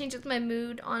favorite movie changes with my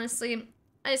mood, honestly.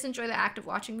 I just enjoy the act of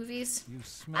watching movies.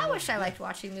 I wish I liked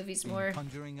watching movies more.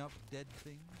 Conjuring up dead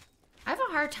things? I have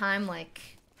a hard time,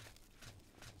 like,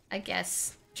 I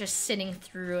guess, just sitting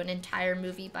through an entire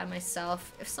movie by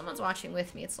myself. If someone's watching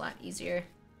with me, it's a lot easier.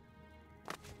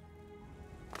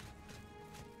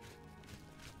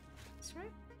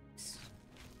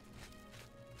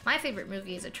 My favorite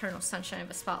movie is Eternal Sunshine of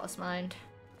a Spotless Mind.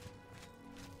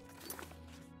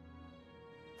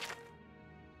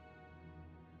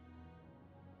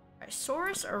 Alright,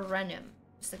 Saurus or Renim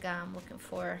is the guy I'm looking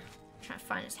for. I'm trying to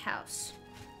find his house.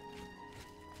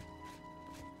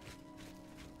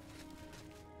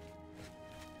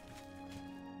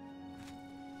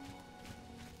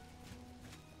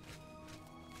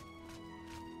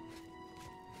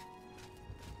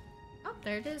 Oh,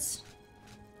 there it is.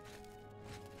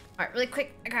 Alright, really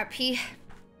quick, I gotta pee.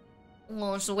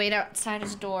 We'll just wait outside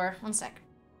his door. 1 sec.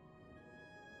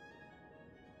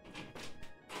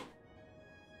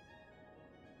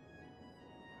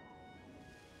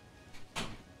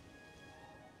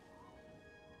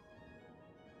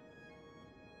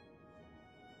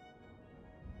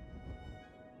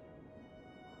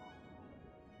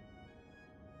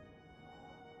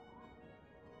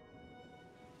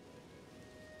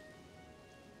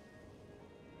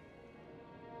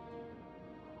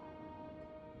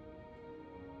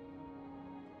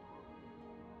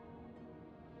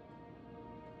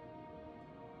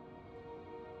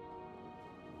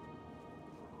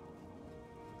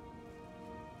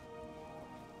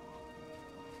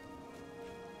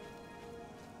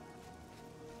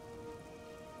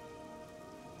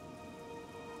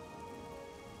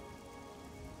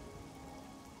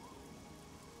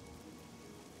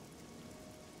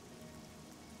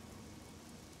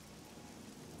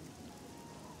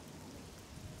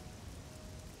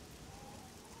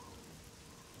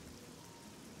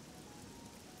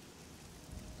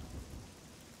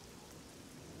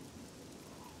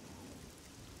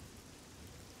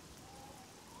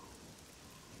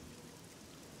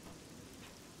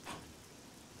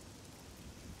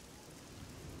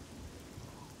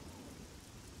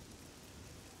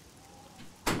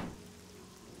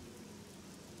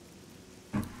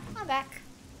 I'm back.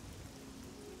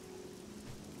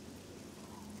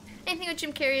 Anything with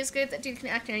Jim Carrey is good. That dude can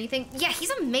act in anything. Yeah, he's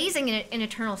amazing in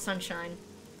Eternal Sunshine.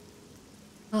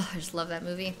 Oh, I just love that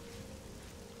movie.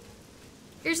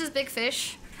 Here's his Big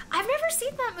Fish. I've never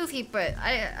seen that movie, but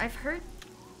I've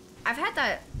had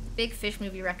that Big Fish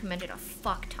movie recommended a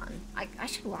fuck ton. I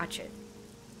should watch it.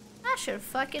 I should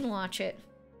fucking watch it.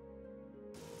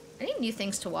 I need new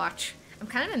things to watch. I'm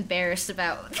kind of embarrassed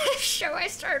about the show I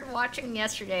started watching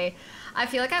yesterday. I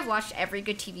feel like I've watched every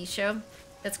good TV show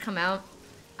that's come out.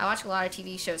 I watch a lot of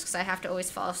TV shows because I have to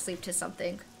always fall asleep to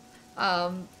something.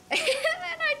 And then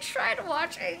I tried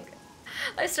watching.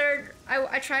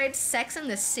 I tried Sex and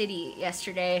the City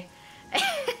yesterday.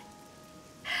 I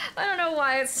don't know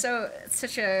why it's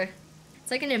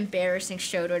like an embarrassing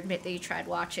show to admit that you tried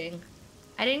watching.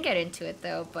 I didn't get into it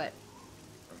though, but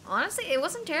honestly, it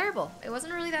wasn't terrible. It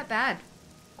wasn't really that bad.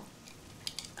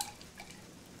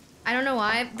 I don't know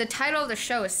why. The title of the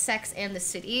show is Sex and the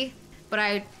City, but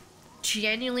I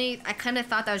kind of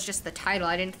thought that was just the title.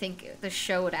 I didn't think the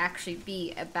show would actually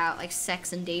be about like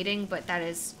sex and dating, but that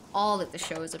is all that the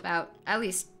show is about, at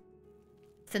least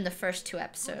within the first 2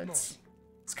 episodes.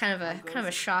 It's kind of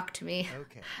a shock to me.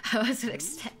 Okay. I wasn't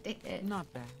expecting it.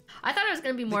 Not bad. I thought it was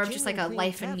going to be more of just like a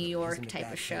life in New York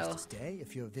type of show. Stay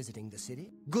if you're visiting the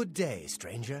city. Good day,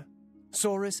 stranger.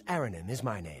 Saurus Aranim is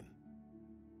my name.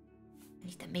 I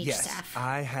need the mage yes, staff.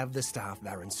 I have the staff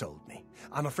Baron sold me.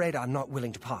 I'm afraid I'm not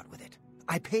willing to part with it.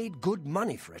 I paid good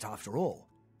money for it after all.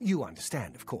 You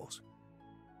understand, of course.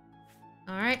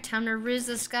 Alright, time to riz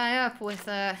this guy up with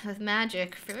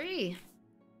magic.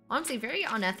 Honestly, very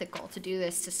unethical to do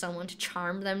this to someone, to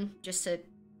charm them just to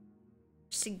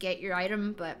get your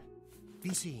item, but...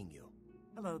 Be seeing you.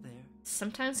 Hello there.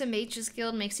 Sometimes a mage's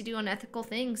guild makes you do unethical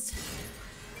things.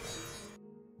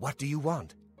 What do you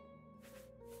want?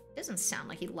 Doesn't sound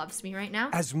like he loves me right now.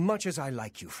 As much as I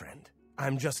like you, friend,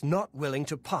 I'm just not willing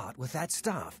to part with that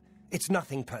staff. It's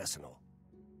nothing personal.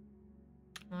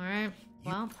 Alright,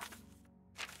 well...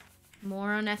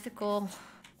 More unethical...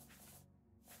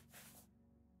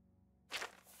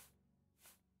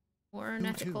 More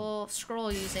unethical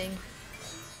scroll using.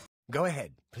 Go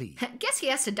ahead, please. Guess he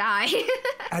has to die.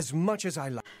 As much as I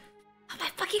like... Oh my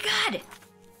fucking god!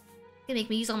 Gonna make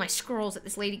me use all my scrolls that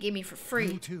this lady gave me for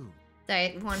free. You too. That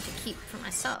I wanted to keep for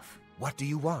myself. What do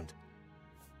you want?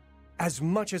 As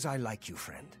much as I like you,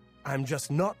 friend, I'm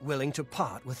just not willing to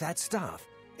part with that staff.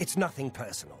 It's nothing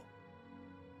personal.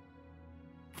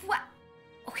 What?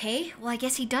 Okay, well I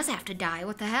guess he does have to die.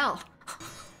 What the hell?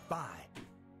 Bye.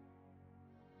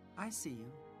 I see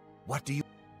you. What do you...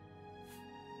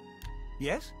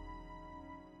 Yes?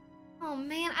 Oh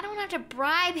man, I don't have to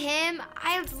bribe him.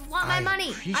 I want my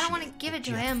money. I don't want to give it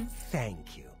to him.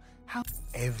 Thank you. How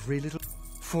every little...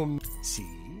 For me.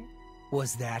 See?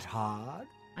 Was that hard?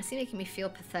 I see making me feel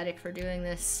pathetic for doing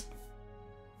this.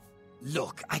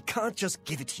 Look, I can't just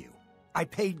give it to you. I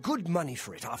paid good money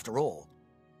for it after all.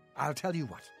 I'll tell you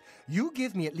what. You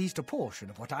give me at least a portion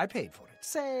of what I paid for it.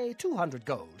 Say 200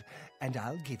 gold, and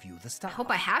I'll give you the stuff. I hope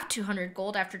I have 200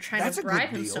 gold after trying That's to bribe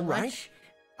a good him deal, so right? much.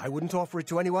 I wouldn't offer it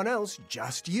to anyone else,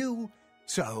 just you.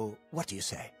 So, what do you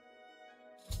say?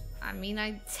 I mean,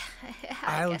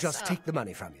 I'll guess just so. take the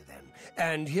money from you then.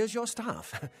 And here's your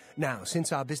staff. Now,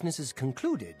 since our business is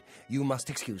concluded, you must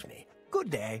excuse me. Good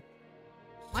day.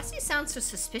 Why does he sound so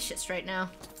suspicious right now?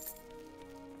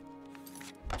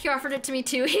 He offered it to me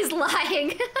too. He's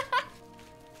lying.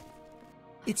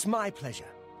 It's my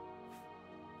pleasure.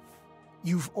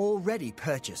 You've already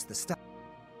purchased the stuff.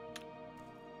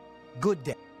 Good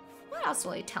day. What else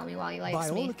will he tell me while he likes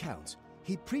By me? all accounts,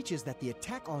 he preaches that the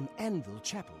attack on Anvil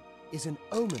Chapel is an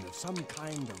omen of some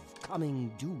kind of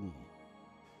coming doom.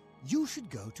 You should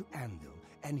go to Anvil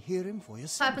and hear him for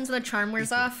yourself. What happens when the charm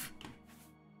wears off?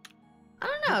 I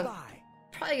don't know. Goodbye.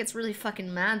 Probably gets really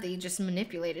fucking mad that you just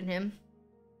manipulated him.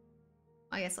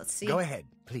 I guess let's see. Go ahead,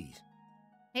 please.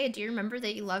 Hey, do you remember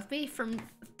that you loved me from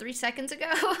 3 seconds ago?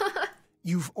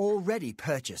 You've already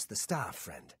purchased the staff,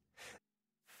 friend.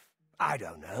 I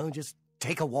don't know, just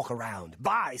take a walk around,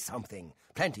 buy something.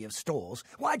 Plenty of stores.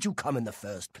 Why'd you come in the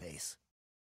first place?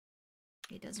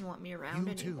 He doesn't want me around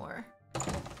anymore.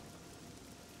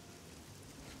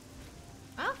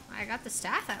 Well, I got the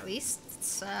staff at least.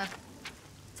 It's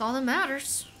all that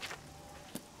matters.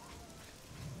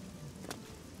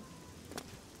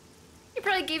 He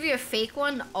probably gave you a fake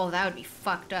one. Oh, that would be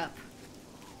fucked up.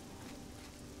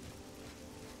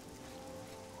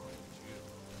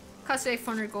 Cost like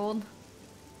 400 gold.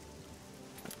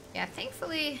 Yeah,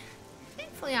 thankfully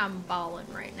I'm balling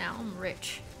right now. I'm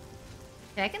rich.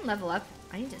 Okay, I can level up.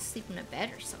 I need to sleep in a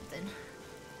bed or something.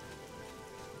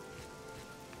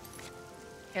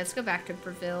 Yeah, let's go back to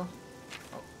Breville.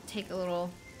 I'll take a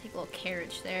little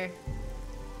carriage there.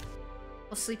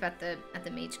 We'll sleep at the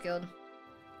Mage Guild.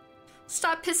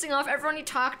 Stop pissing off everyone you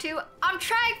talk to. I'm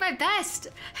trying my best.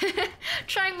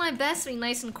 Trying my best to be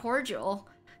nice and cordial.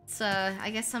 It's I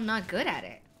guess I'm not good at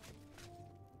it.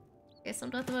 Guess I'm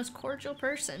not the most cordial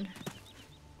person.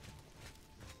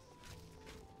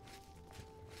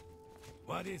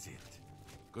 What is it?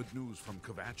 Good news from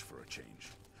Kvatch for a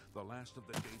change. The last of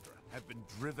the Daedra have been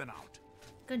driven out.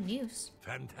 Good news.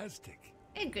 Fantastic.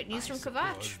 Hey, good news from Suppose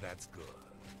Kvatch. that's good.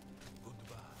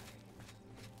 Goodbye.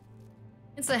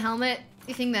 It's the helmet.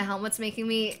 You think the helmet's making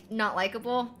me not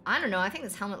likable? I don't know. I think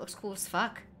this helmet looks cool as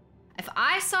fuck. If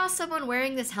I saw someone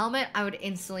wearing this helmet, I would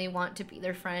instantly want to be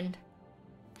their friend.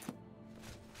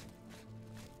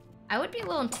 I would be a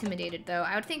little intimidated, though.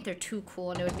 I would think they're too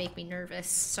cool and it would make me nervous.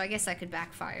 So I guess I could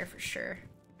backfire for sure.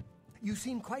 You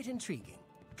seem quite intriguing.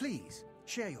 Please,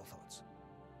 share your thoughts.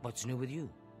 What's new with you?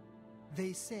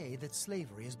 They say that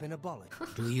slavery has been abolished.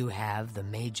 Do you have the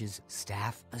mage's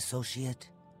staff associate?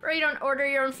 Bro, you don't order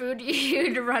your own food,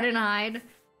 you'd run and hide.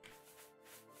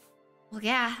 Well,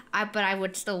 yeah, but I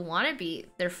would still want to be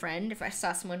their friend if I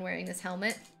saw someone wearing this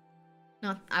helmet.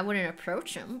 No, I wouldn't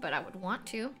approach them, but I would want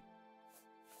to.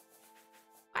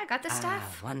 I got the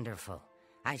staff. Ah, wonderful.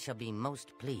 I shall be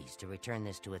most pleased to return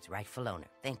this to its rightful owner.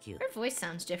 Thank you. Her voice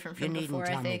sounds different You from needn't before,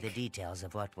 tell I me think. the details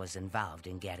of what was involved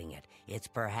in getting it. It's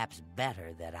perhaps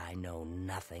better that I know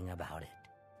nothing about it.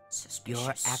 Suspicious.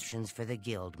 Your actions for the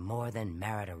guild more than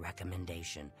merit a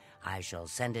recommendation. I shall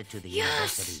send it to the Yes!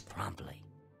 university promptly.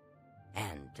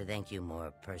 And to thank you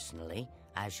more personally,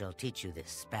 I shall teach you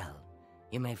this spell.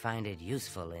 You may find it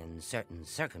useful in certain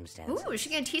circumstances. Ooh, is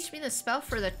she gonna teach me the spell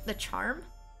for the charm?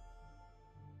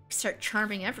 Start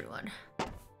charming everyone.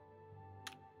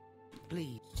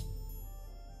 Please.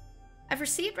 I've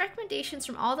received recommendations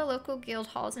from all the local guild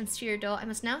halls in Cyrodiil. I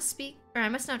must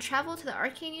now travel to the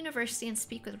Arcane University and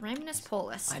speak with Raminus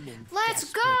Polus. I'm in Let's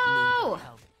desperate go! need of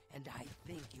help, and I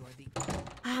think you're the...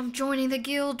 I'm joining the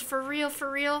guild for real, for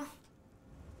real.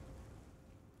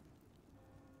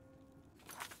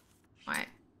 Alright,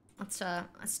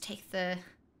 let's take the...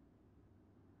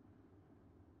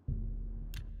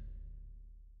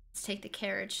 Let's take the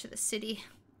carriage to the city.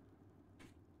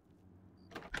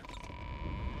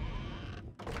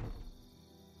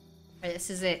 Alright,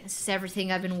 this is it. This is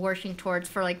everything I've been working towards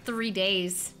for like 3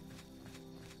 days.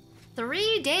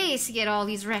 3 days to get all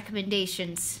these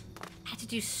recommendations. I had to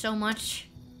do so much.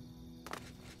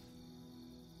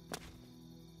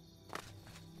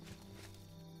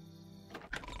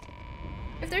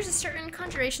 If there's a certain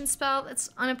conjuration spell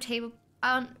that's unobtainable,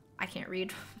 I can't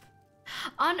read.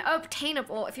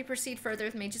 Unobtainable. If you proceed further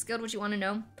with Mage's Guild, would you want to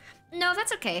know? No,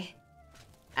 that's okay.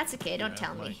 That's okay. Don't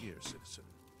tell me. Right here, citizen.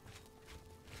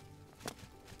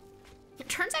 It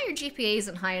turns out your GPA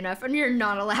isn't high enough, and you're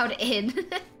not allowed in.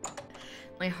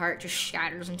 My heart just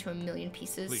shatters into a million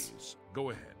pieces. Please,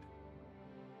 go ahead.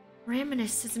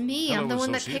 Raminus, it's me. Hello, I'm the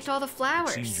one that associate. picked all the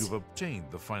flowers. Seems you've obtained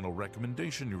the final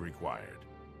recommendation you required.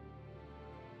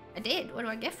 I did. What do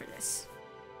I get for this?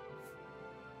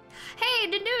 Hey,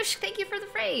 Danoosh, thank you for the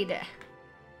raid.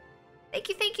 Thank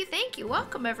you, thank you, thank you.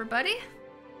 Welcome, everybody.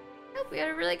 Hope we had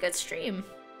a really good stream.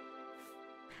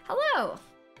 Hello.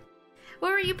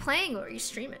 What were you playing? What were you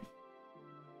streaming?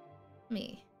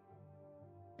 Let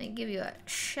me give you a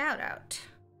shout out.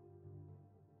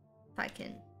 If I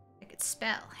could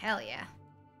spell. Hell yeah.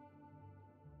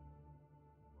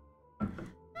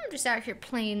 I'm just out here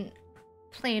playing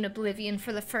Oblivion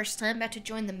for the first time. About to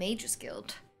join the Mages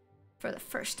Guild for the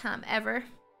first time ever.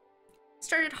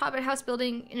 Started Hobbit house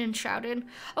building in Enshrouded.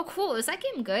 Oh, cool. Is that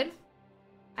game good?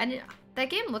 That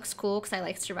game looks cool because I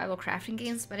like survival crafting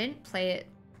games, but I didn't play it.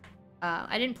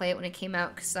 I didn't play it when it came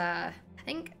out because I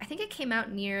think it came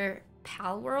out near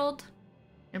Palworld,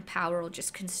 and Palworld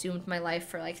just consumed my life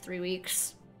for like 3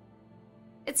 weeks.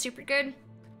 It's super good.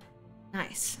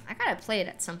 Nice. I gotta play it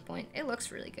at some point. It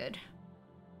looks really good.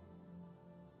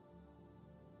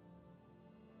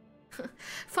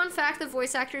 Fun fact, the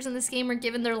voice actors in this game are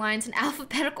given their lines in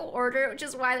alphabetical order, which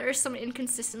is why there are some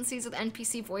inconsistencies with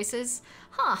NPC voices.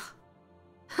 Huh.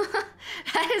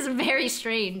 That is very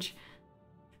strange.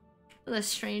 What a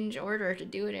strange order to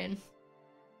do it in.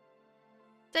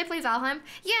 Did I play Valheim?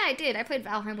 Yeah, I did. I played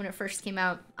Valheim when it first came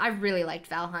out. I really liked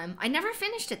Valheim. I never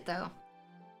finished it, though.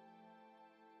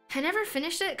 I never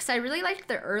finished it because I really liked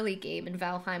the early game in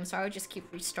Valheim, so I would just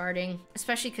keep restarting.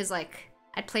 Especially because, like,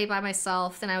 I'd play by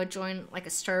myself, then I would join, like, a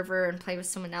server and play with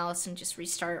someone else and just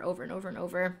restart over and over and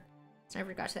over. So I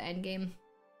never got to the end game.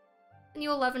 And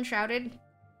you'll love Enshrouded?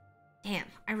 Damn,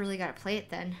 I really gotta play it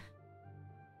then.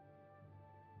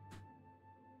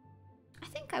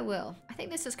 think I will. I think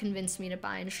this has convinced me to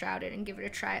buy Enshrouded and give it a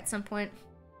try at some point.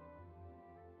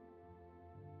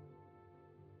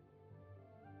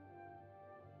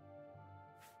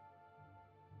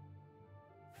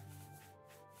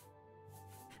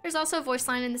 There's also a voice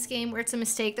line in this game where it's a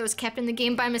mistake that was kept in the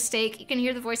game by mistake. You can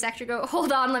hear the voice actor go,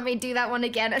 hold on, let me do that one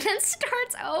again, and then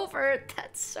starts over.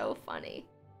 That's so funny.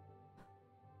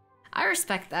 I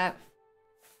respect that.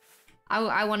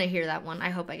 I want to hear that one. I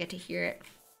hope I get to hear it.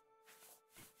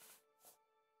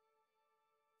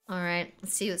 Alright,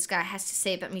 let's see what this guy has to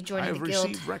say about me joining the guild.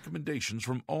 I've received recommendations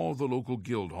from all the local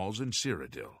guild halls in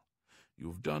Cyrodiil.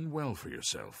 You've done well for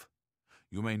yourself.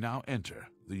 You may now enter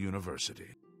the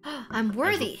university. I'm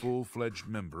worthy. As a full-fledged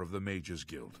member of the Mages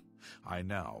Guild, I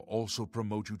now also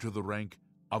promote you to the rank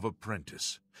of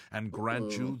apprentice and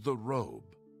grant you the robe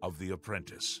of the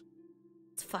apprentice.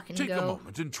 Let's fucking Take go. a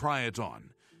moment and try it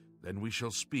on. Then we shall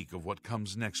speak of what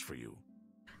comes next for you.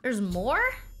 There's more?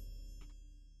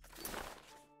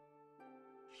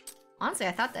 Honestly,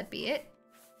 I thought that'd be it.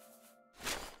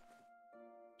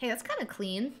 Hey, that's kind of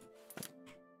clean.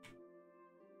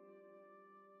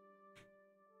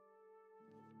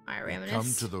 Alright,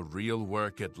 Come to the real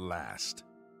work at last.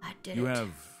 I did You it. have,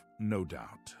 no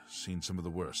doubt, seen some of the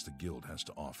worst the guild has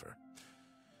to offer.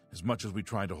 As much as we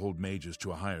try to hold mages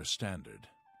to a higher standard,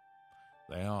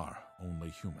 they are only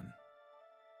human.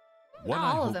 What Not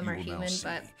I all of hope them you are will now human, see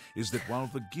but is that while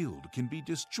the guild can be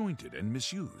disjointed and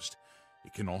misused,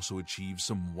 it can also achieve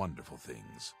some wonderful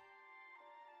things.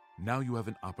 Now you have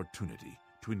an opportunity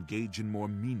to engage in more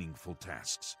meaningful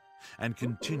tasks and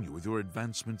continue with your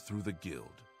advancement through the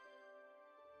guild.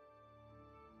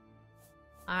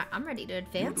 I'm ready to You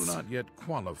advance. do not yet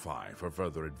qualify for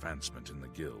further advancement in the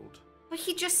guild. Well,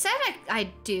 he just said I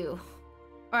do.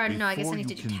 Or no, I guess I need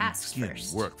to do tasks Before you can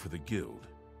first. begin work for the guild,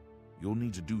 you'll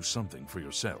need to do something for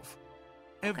yourself.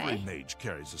 Every Okay. mage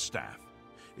carries a staff.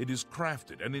 It is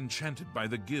crafted and enchanted by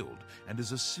the guild and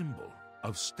is a symbol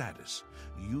of status.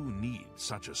 You need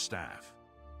such a staff.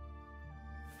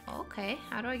 Okay,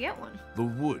 how do I get one? The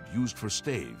wood used for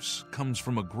staves comes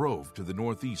from a grove to the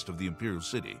northeast of the Imperial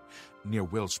City, near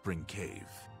Wellspring Cave.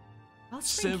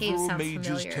 Wellspring Cave Several sounds mages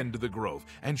familiar. tend to the grove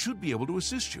and should be able to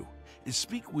assist you.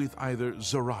 Speak with either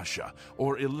Zarasha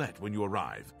or Ilette when you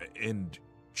arrive, and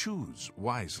choose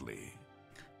wisely.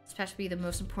 This has to be the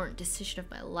most important decision of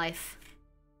my life.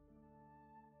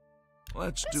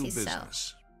 Let's What do does he sell?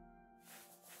 business.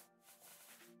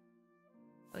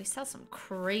 Oh, he sells some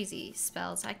crazy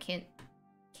spells. I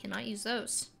cannot use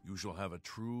those. You shall have a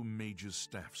true mage's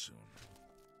staff soon.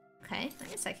 Okay, I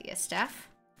guess I could get staff.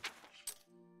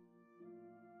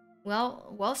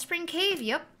 Well, Wellspring Cave,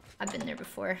 yep. I've been there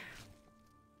before.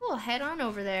 We'll head on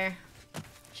over there.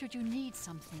 Should you need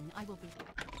something, I will be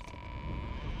there.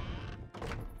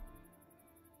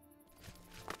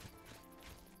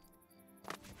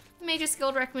 Mage's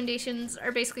Guild recommendations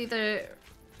are basically the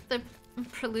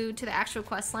prelude to the actual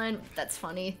quest line. That's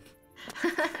funny.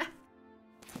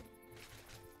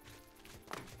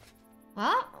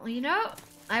 Well, you know,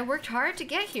 I worked hard to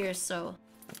get here, so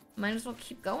might as well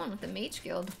keep going with the Mage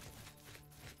Guild.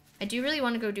 I do really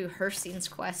want to go do Herstein's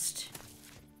quest,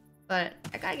 but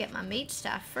I gotta get my mage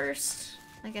staff first.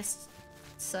 I guess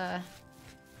it's an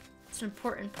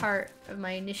important part of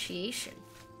my initiation.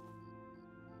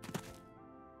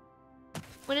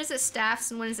 When is it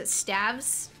staffs and when is it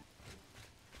stabs?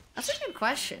 That's a good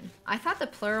question. I thought the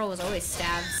plural was always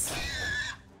stabs.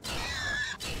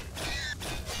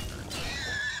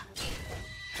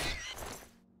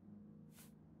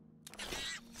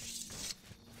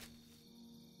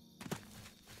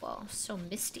 Whoa, so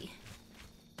misty.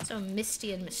 So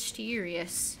misty and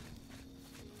mysterious.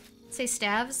 Say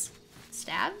stabs?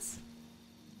 Stabs?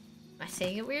 Am I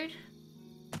saying it weird?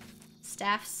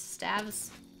 Staffs?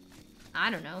 Stabs? I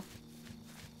don't know.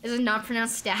 Is it not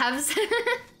pronounced stabs?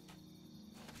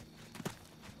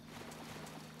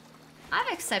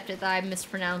 I've accepted that I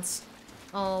mispronounced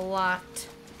a lot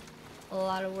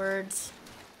of words.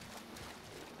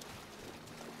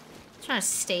 Trying to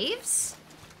staves?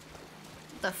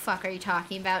 What the fuck are you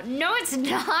talking about? No, it's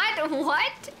not!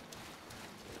 What?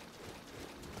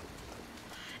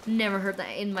 Never heard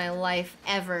that in my life,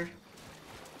 ever.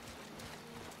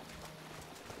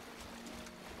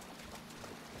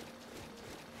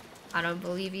 I don't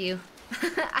believe you.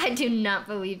 I do not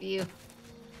believe you.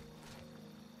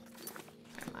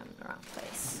 I'm in the wrong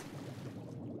place.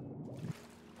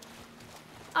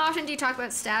 How often do you talk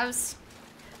about stabs?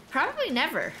 Probably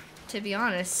never, to be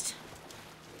honest.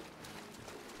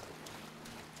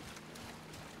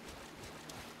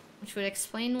 Which would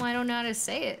explain why I don't know how to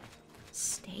say it.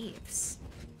 Staves.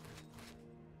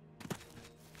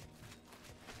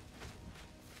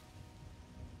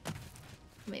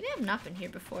 I've not been here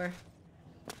before.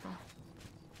 Oh.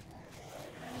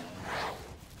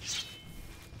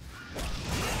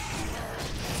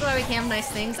 That's why we can have nice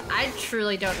things. I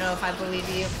truly don't know if I believe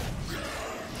you.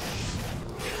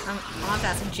 I'll have to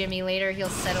ask Jimmy later. He'll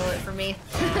settle it for me.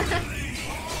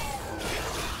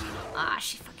 Ah,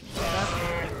 she fucking healed up.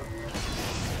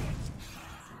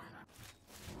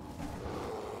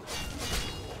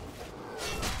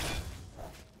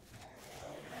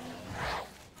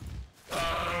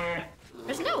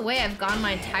 There's no way I've gone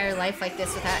my entire life like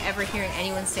this without ever hearing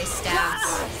anyone say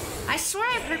stabs. I swear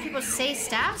I've heard people say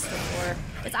stabs before.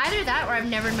 It's either that or I've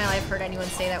never in my life heard anyone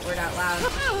say that word out loud.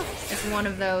 It's one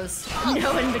of those.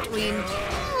 No in between.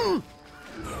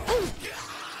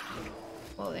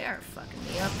 Well, they are fucking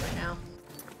me up right now.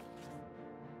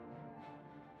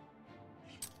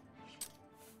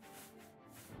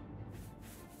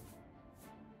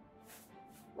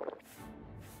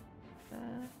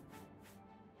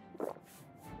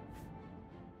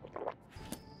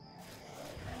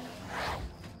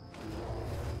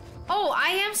 Oh, I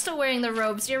am still wearing the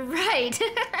robes, you're right.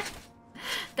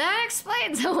 That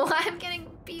explains why I'm getting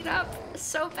beat up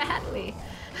so badly.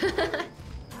 It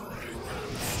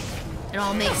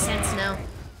all makes sense now.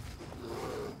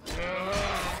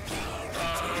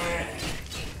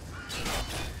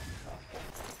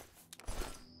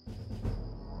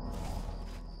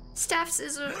 Staffs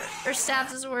is a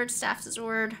word, staffs is a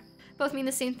word. Both mean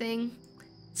the same thing.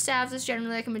 Staves is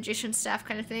generally like a magician's staff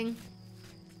kind of thing.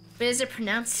 But is it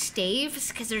pronounced staves?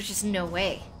 Because there's just no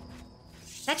way.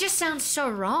 That just sounds so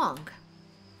wrong.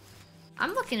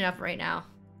 I'm looking it up right now.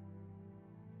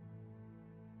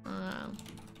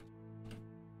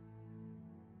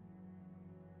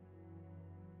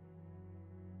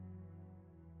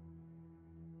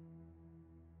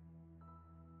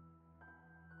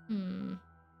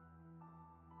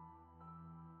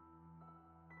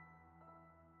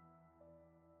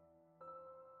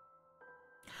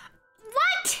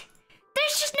 What?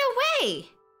 There's just no way.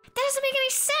 That doesn't make any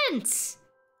sense.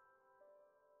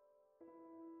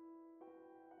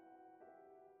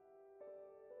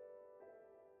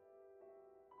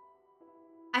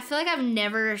 I feel like I've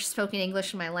never spoken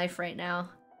English in my life right now.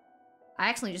 I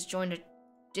accidentally just joined a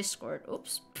Discord.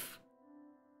 Oops.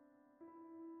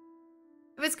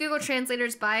 If it's Google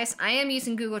Translator's bias, I am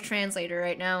using Google Translator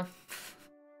right now.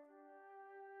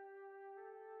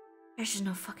 There's just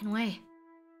no fucking way.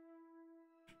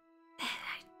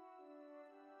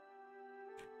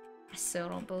 I still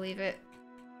don't believe it.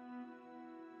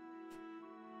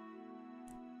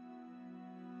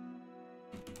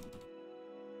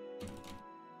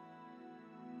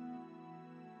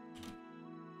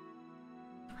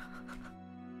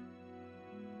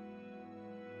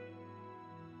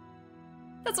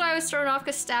 That's why I was thrown off,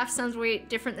 because staff sounds way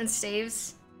different than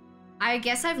staves. I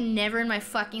guess I've never in my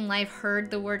fucking life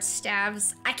heard the word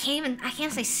stabs. I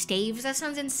can't say staves. That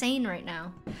sounds insane right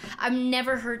now. I've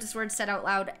never heard this word said out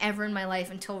loud ever in my life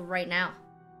until right now.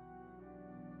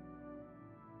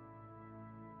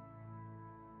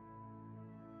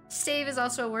 Stave is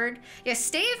also a word. Yeah,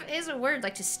 stave is a word,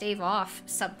 like to stave off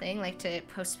something, like to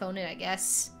postpone it, I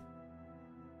guess.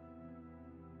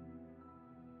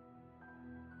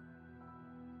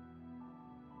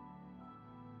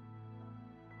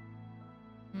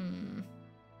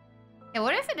 Yeah,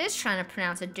 what if it is trying to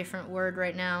pronounce a different word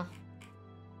right now?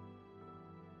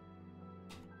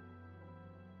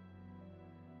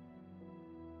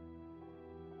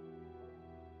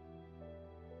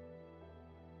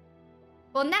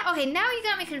 Well, now, okay, now you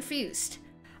got me confused.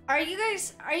 Are you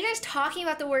guys talking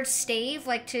about the word stave,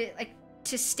 like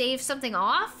to stave something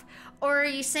off? Or are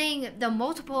you saying the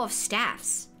multiple of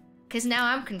staffs? Because now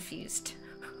I'm confused.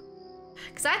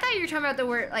 Because I thought you were talking about the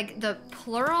word, like the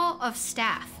plural of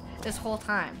staff this whole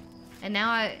time. And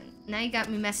now you got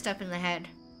me messed up in the head.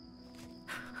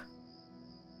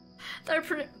 They're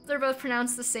both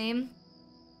pronounced the same.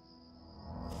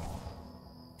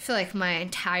 I feel like my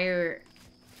entire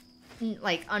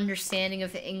understanding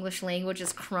of the English language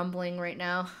is crumbling right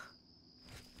now.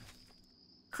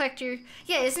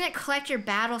 Yeah, isn't it collect your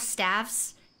battle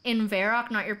staffs in Varrock,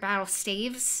 not your battle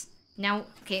staves? Now,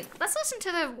 okay, let's listen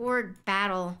to the word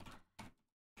battle.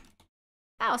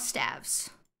 Battle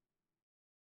staves.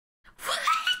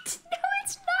 What? No,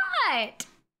 it's not.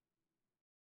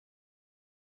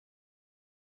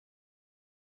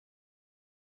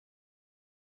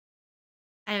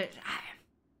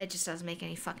 It just doesn't make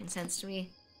any fucking sense to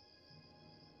me.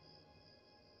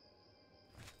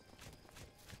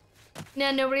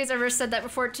 No, nobody's ever said that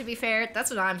before, to be fair. That's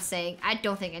what I'm saying. I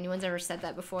don't think anyone's ever said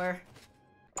that before.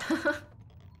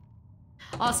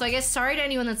 Also, I guess sorry to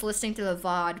anyone that's listening to the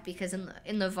VOD, because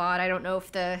in the VOD, I don't know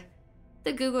if the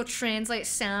Google Translate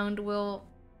sound will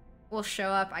show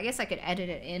up. I guess I could edit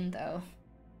it in, though.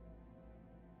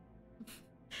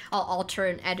 I'll alter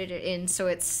and edit it in so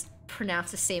it's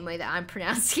pronounced the same way that I'm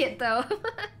pronouncing it, though.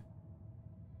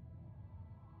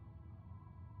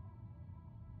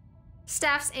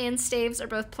 Staffs and staves are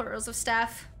both plurals of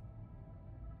staff.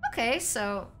 Okay,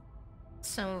 so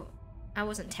I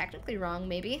wasn't technically wrong,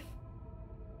 maybe.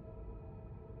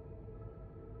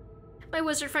 My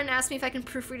wizard friend asked me if I can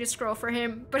proofread a scroll for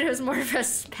him, but it was more of a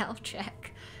spell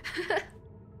check. I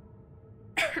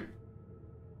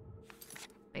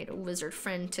need a wizard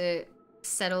friend to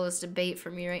settle this debate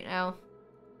for me right now.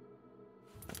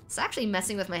 It's actually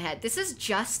messing with my head. This is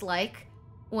just like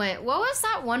when, what was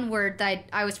that one word that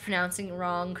I was pronouncing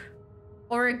wrong?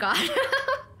 Oregano.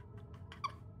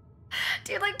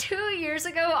 Dude, like 2 years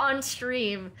ago on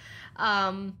stream,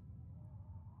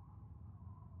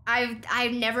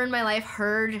 I've never in my life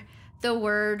heard the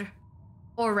word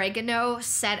oregano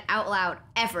said out loud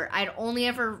ever. I'd only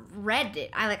ever read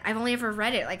it. I've only ever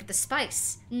read it like the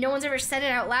spice. No one's ever said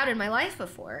it out loud in my life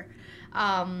before.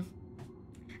 And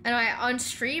on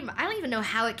stream, I don't even know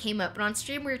how it came up, but on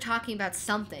stream we were talking about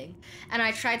something, and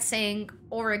I tried saying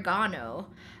oregano,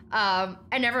 and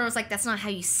everyone was like, "That's not how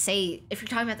you say. If you're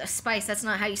talking about the spice, that's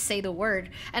not how you say the word."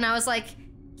 And I was like,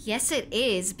 "Yes, it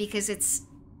is, because it's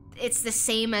the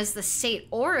same as the state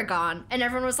Oregon." And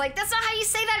everyone was like, "That's not how you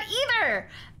say that either."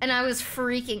 And I was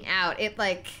freaking out. It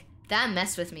like, that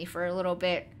messed with me for a little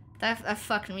bit. That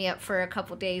fucked me up for a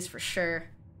couple days for sure.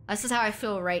 This is how I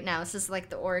feel right now. This is like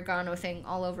the oregano thing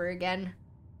all over again.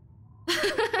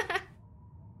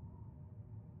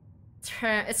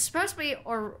 It's supposed to be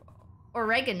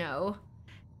oregano,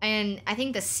 and I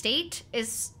think the state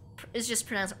is just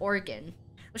pronounced Oregon,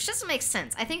 which doesn't make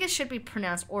sense. I think it should be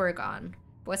pronounced Oregon.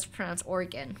 What's pronounced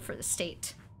Oregon for the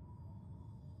state?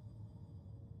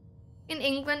 In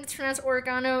England, it's pronounced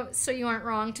oregano, so you aren't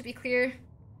wrong, to be clear.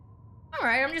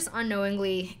 Alright, I'm just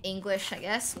unknowingly English, I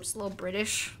guess. I'm just a little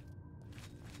British.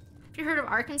 Have you heard of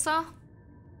Arkansas?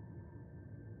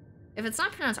 If it's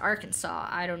not pronounced Arkansas,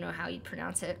 I don't know how you'd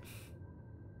pronounce it.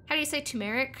 How do you say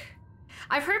turmeric?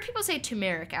 I've heard people say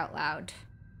turmeric out loud.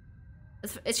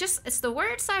 It's the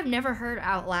words I've never heard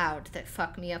out loud that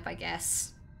fuck me up, I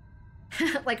guess.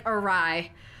 Like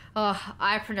awry. Oh,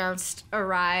 I pronounced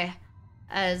awry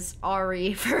as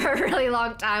Ari for a really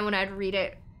long time when I'd read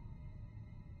it.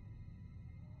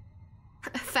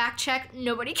 Fact check,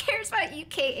 nobody cares about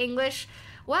UK English.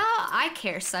 Well, I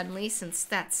care suddenly, since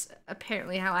that's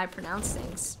apparently how I pronounce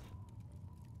things.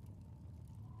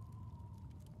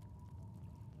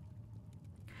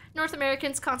 North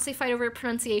Americans constantly fight over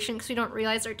pronunciation because we don't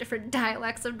realize there are different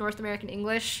dialects of North American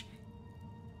English.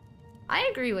 I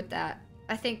agree with that.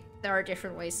 I think there are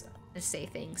different ways to say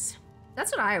things.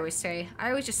 That's what I always say. I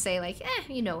always just say like,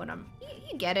 you know what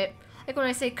you get it. Like when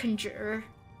I say conjure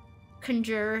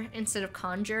instead of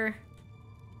conjure,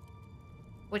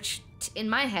 which in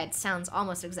my head sounds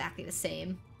almost exactly the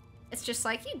same. It's just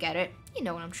like, you get it. You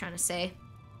know what I'm trying to say.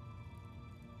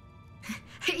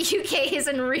 UK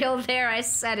isn't real there, I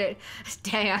said it.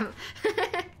 Damn.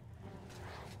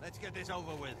 Let's get this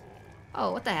over with.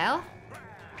 Oh, what the hell?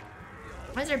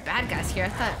 Why is there bad guys here? I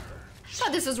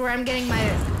thought this was where I'm getting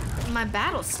my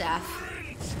battle staff.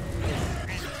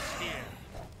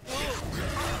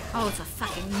 Oh, it's a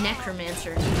fucking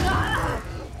necromancer.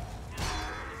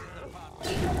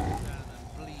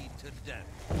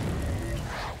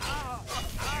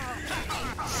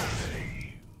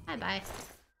 Bye-bye.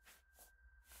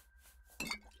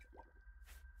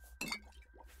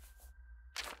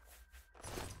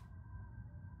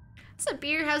 What's up,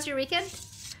 Beer? How's your weekend?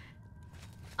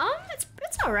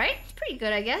 It's alright. It's pretty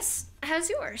good, I guess. How's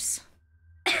yours?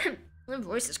 My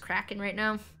voice is cracking right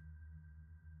now.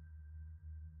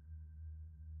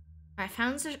 I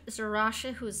found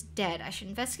Zarasha, who is dead. I should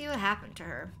investigate what happened to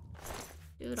her.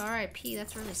 Dude, R.I.P.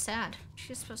 That's really sad.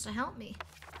 She's supposed to help me.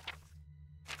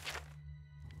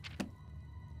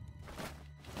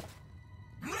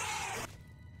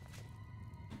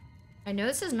 I know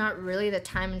this is not really the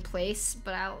time and place,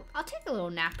 but I'll take a little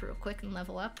nap real quick and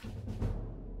level up.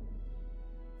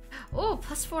 Oh,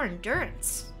 +4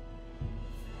 endurance.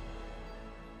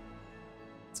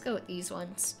 Let's go with these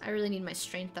ones. I really need my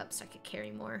strength up so I could carry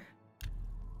more.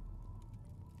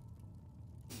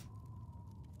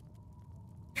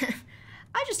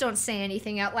 I just don't say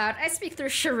anything out loud. I speak through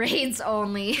charades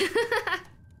only.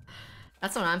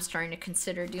 That's what I'm starting to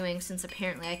consider doing, since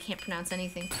apparently I can't pronounce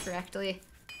anything correctly.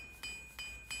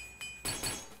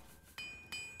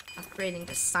 Upgrading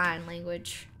to sign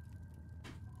language.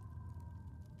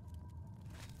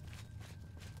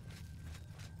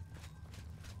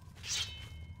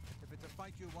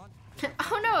 you want.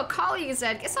 Oh no, a colleague is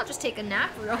dead. Guess I'll just take a nap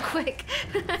real quick.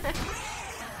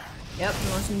 Yep, the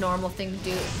most normal thing to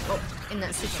do in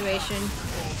that situation.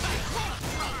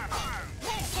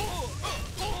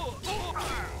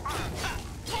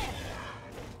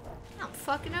 I'm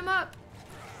fucking him up.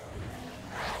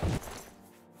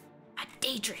 A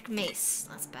Daedric mace.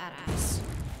 That's badass.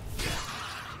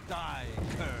 Die,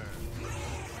 cur.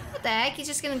 What the heck? He's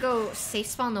just gonna go safe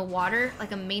spawn in the water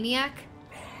like a maniac?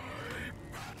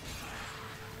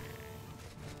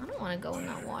 I don't want to go in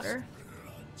that water.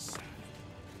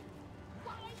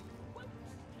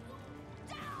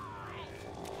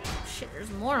 Shit, there's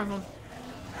more of them.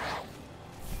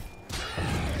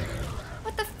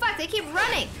 What the fuck? They keep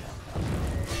running!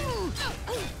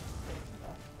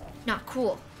 Not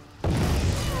cool.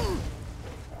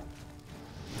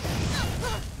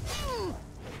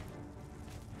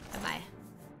 Bye-bye.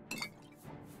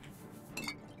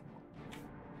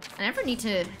 I never need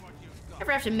to...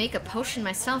 Never have to make a potion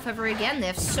myself ever again. They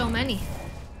have so many.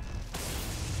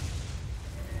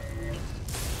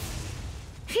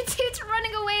 It's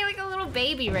running away like a little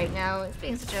baby right now. It's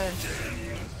being such a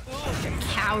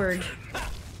coward.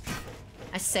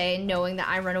 I say, knowing that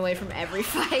I run away from every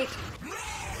fight.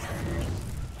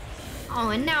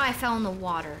 Oh, and now I fell in the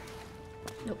water.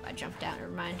 Nope, I jumped out.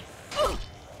 Never mind.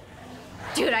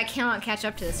 Dude, I cannot catch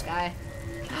up to this guy.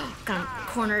 Got him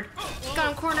cornered. Got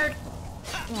him cornered.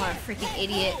 What a freaking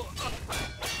idiot.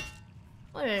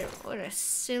 What a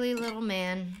silly little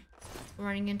man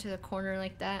running into the corner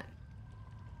like that.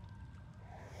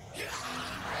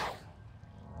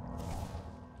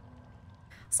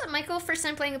 What's up, Michael? First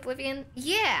time playing Oblivion?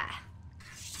 Yeah!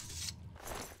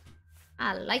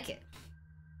 I like it.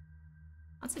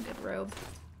 That's a good robe.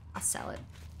 I'll sell it.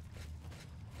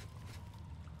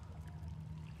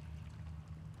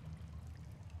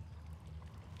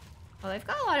 Well, they've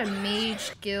got a lot of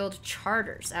Mage Guild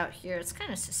charters out here. It's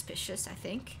kind of suspicious, I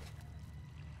think.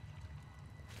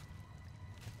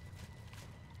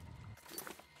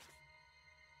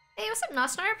 Hey, what's up,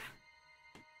 Nosnarp?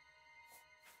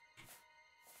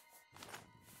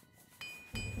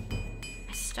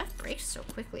 My stuff breaks so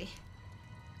quickly.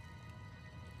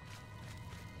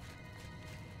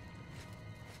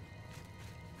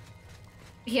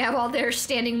 Yeah, while they're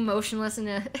standing motionless in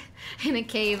a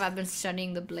cave, I've been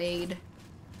studying the blade.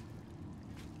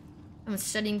 I'm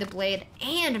studying the blade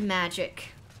and magic.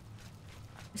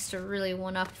 Just to really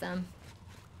one-up them.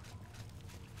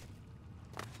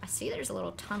 I see there's a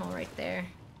little tunnel right there.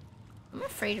 I'm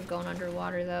afraid of going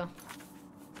underwater, though.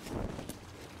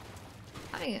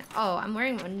 Oh, I'm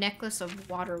wearing a necklace of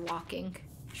water walking.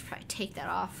 I should probably take that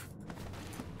off.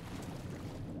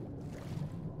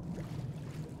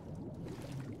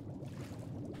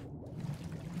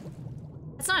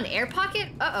 That's not an air pocket?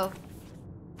 Uh-oh.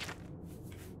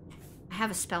 I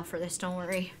have a spell for this, don't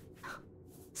worry.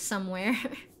 Somewhere.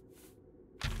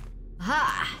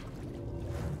 Ha!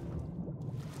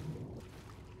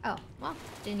 Oh, well,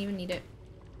 didn't even need it.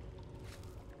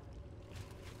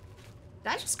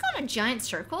 Did I just go in a giant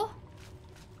circle?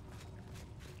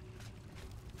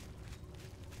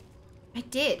 I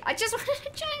did. I just went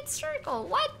in a giant circle.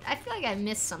 What? I feel like I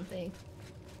missed something.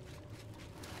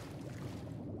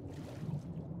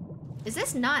 Is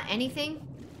this not anything?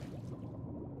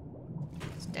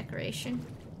 It's decoration.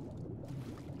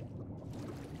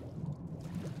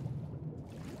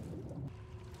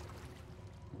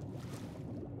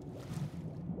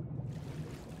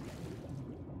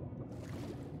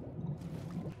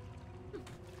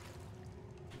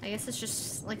 I guess it's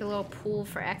just like a little pool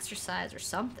for exercise or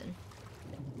something.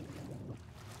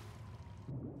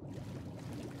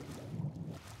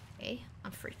 Okay,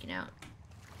 I'm freaking out.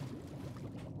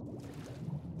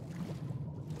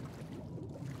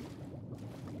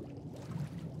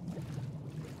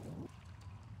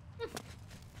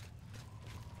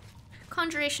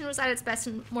 Conjuration was at its best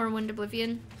in Morrowind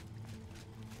Oblivion.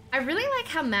 I really like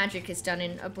how magic is done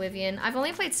in Oblivion. I've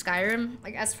only played Skyrim,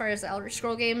 like as far as the Elder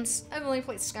Scroll games. I've only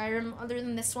played Skyrim other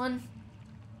than this one.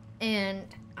 And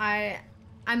I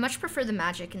much prefer the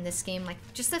magic in this game. Like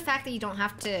just the fact that you don't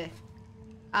have to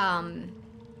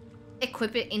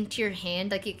equip it into your hand.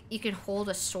 Like you can hold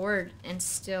a sword and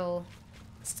still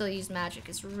use magic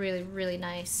is really, really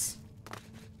nice.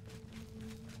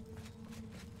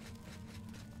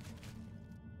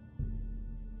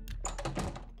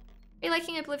 Are you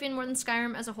liking Oblivion more than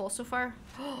Skyrim as a whole so far?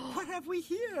 What have we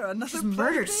here? Another Just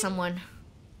murdered party? someone.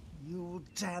 You'll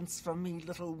dance for me,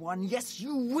 little one. Yes,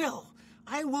 you will.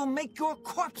 I will make your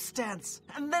corpse dance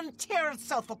and then tear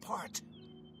itself apart.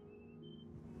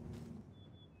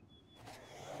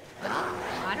 Well,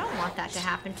 I don't want that to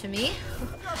happen to me.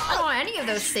 I don't want any of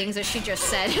those things that she just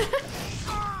said.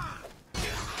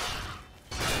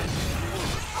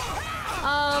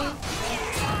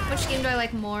 Which game do I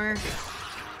like more?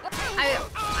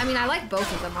 I mean, I like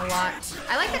both of them a lot.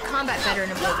 I like the combat better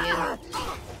in Oblivion.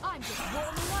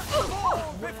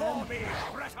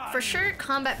 For sure,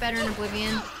 combat better in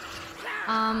Oblivion.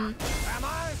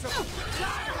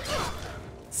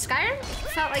 Skyrim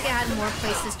felt like it had more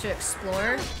places to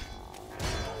explore.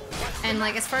 And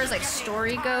like as far as like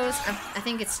story goes, I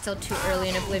think it's still too early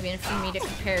in Oblivion for me to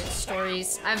compare the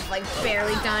stories. I've like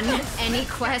barely done any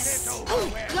quests.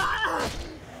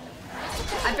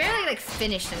 I barely like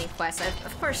finished any quests. I've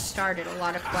of course started a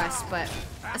lot of quests, but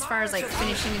as far as like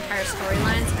finishing entire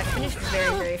storylines, I've finished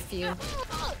very, very few.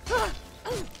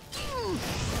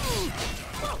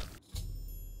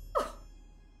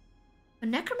 The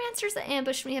necromancers that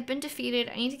ambushed me have been defeated.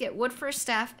 I need to get wood for a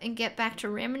staff and get back to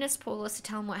Raminus Polis to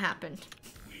tell him what happened.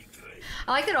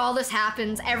 I like that all this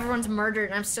happens, everyone's murdered,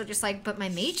 and I'm still just like, but my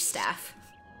mage staff.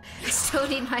 I still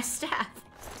need my staff.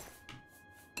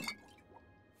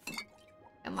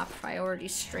 Got my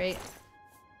priorities straight.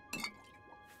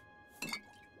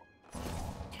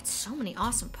 Got so many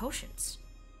awesome potions.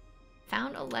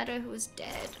 Found Aletta who was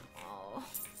dead. Oh.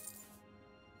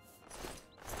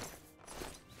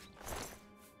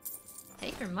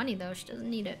 Take her money though, she doesn't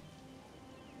need it.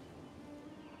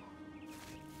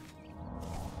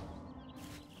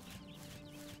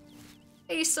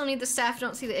 Hey, you still need the staff,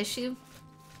 don't see the issue?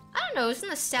 I don't know, isn't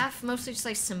the staff mostly just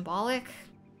like symbolic?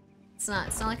 It's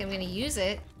not like I'm gonna use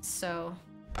it, so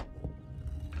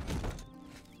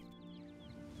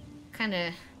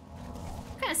kinda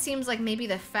seems like maybe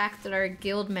the fact that our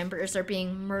guild members are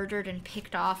being murdered and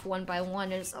picked off one by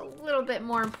one is a little bit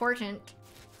more important.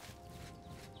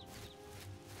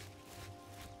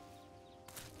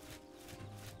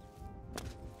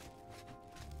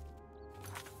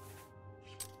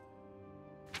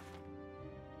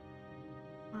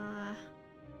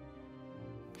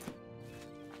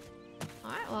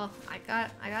 Alright, well,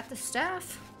 I got the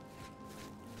staff.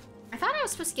 I thought I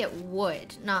was supposed to get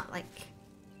wood, not like...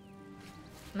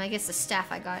 I guess the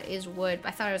staff I got is wood, but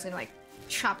I thought I was gonna like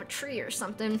chop a tree or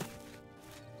something.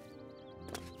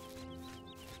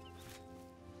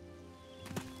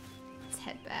 Let's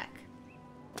head back.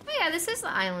 Oh yeah, this is the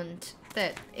island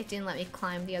that it didn't let me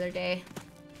climb the other day.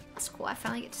 That's cool, I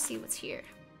finally get to see what's here.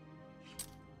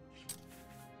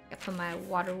 I put my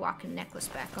water walking necklace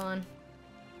back on.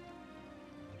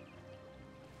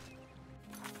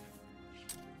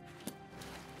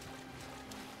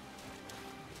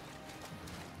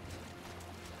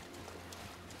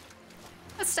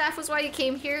 The staff was why you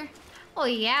came here? Well,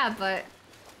 yeah, but I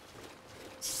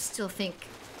still think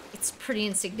it's pretty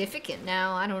insignificant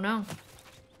now. I don't know.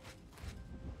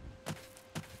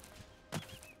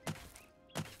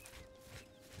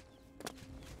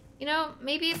 You know,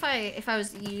 maybe if I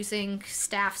was using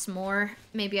staffs more,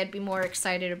 maybe I'd be more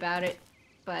excited about it.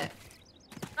 But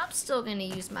I'm still gonna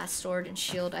use my sword and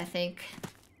shield, I think.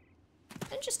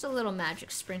 And just a little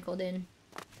magic sprinkled in.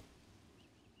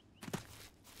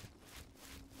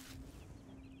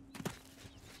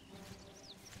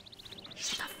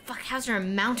 Fuck, how's there a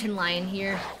mountain lion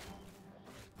here?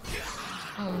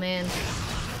 Oh man.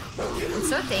 I'm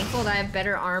so thankful that I have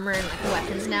better armor and like,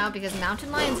 weapons now because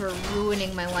mountain lions were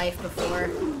ruining my life before.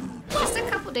 Just a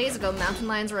couple days ago, mountain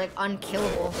lions were like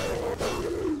unkillable.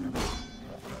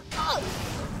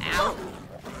 Ow.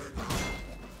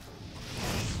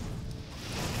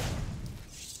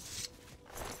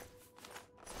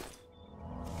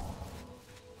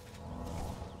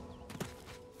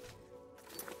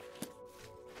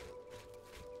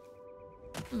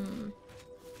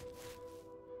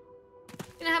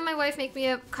 Gonna have my wife make me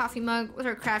a coffee mug with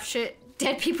her craft shit.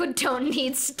 Dead people don't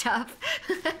need stuff.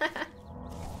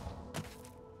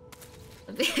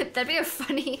 That'd be a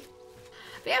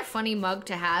funny mug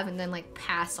to have and then like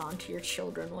pass on to your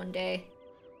children one day.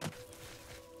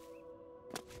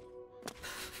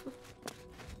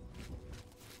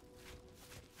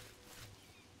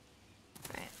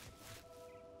 Alright.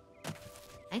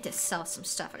 I need to sell some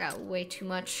stuff. I got way too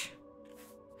much.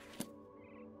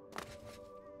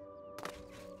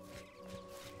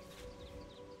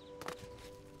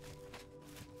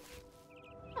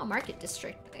 Oh, market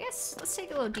district. I guess let's take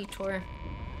a little detour.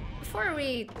 Before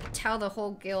we tell the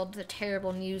whole guild the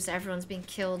terrible news that everyone's being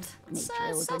killed, let's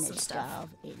sell some stuff.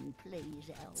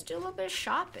 Let's do a little bit of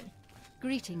shopping.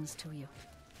 Greetings to you.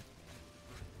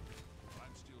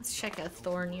 Let's check out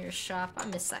Thornier's shop. I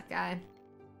miss that guy.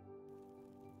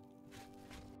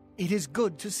 It is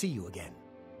good to see you again.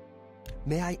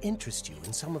 May I interest you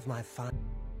in some of my fine...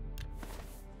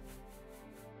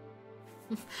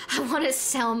 I want to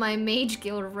sell my Mage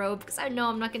Guild robe because I know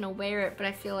I'm not going to wear it, but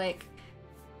I feel like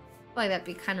that'd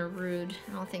be kind of rude.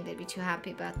 I don't think they'd be too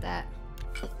happy about that.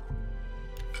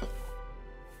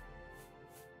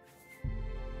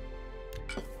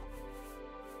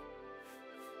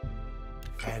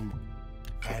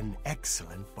 An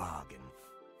excellent bargain.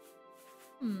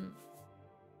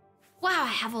 Wow, I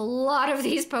have a lot of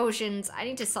these potions. I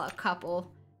need to sell a couple.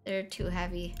 They're too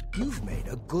heavy. You've made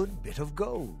a good bit of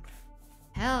gold.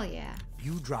 Hell yeah.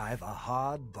 You drive a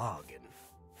hard bargain.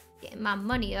 Getting my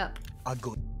money up. A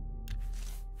good...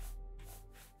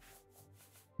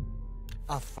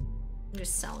 I'm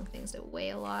just selling things that weigh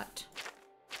a lot.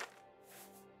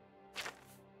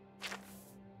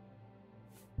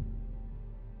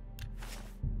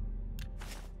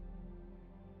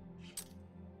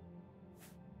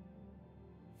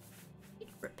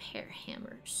 Repair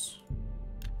hammers.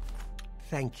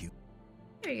 Thank you.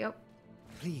 There you go.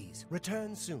 Please,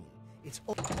 return soon. It's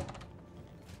all... What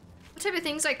type of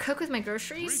things I cook with my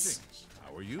groceries? Greetings.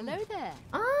 How are you? Hello there.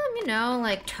 You know,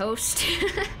 like toast.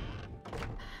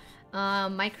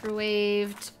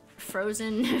 Microwaved,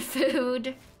 frozen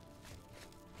food.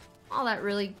 All that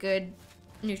really good,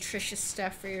 nutritious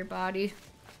stuff for your body.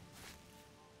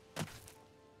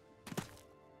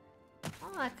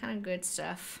 All that kind of good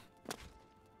stuff.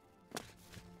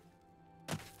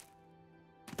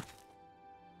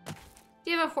 Do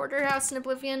you have a hoarder house in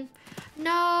Oblivion?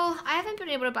 No, I haven't been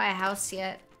able to buy a house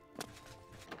yet.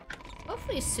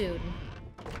 Hopefully soon.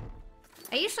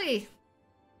 This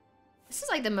is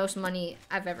like the most money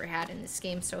I've ever had in this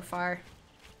game so far.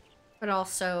 But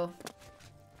also,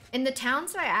 in the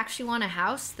towns that I actually want a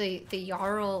house, the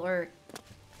Jarl or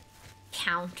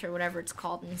Count or whatever it's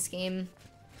called in this game.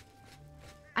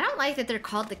 I don't like that they're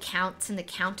called the Counts and the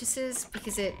Countesses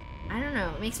because I don't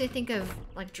know, it makes me think of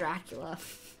like Dracula.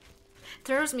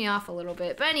 Throws me off a little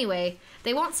bit. But anyway,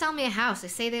 they won't sell me a house. They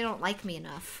say they don't like me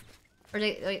enough. Or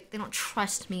they don't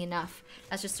trust me enough.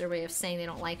 That's just their way of saying they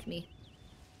don't like me.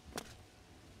 So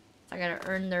I gotta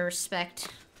earn their respect.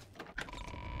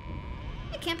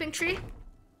 Hey, camping tree.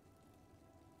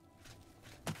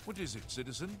 What is it,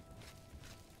 citizen?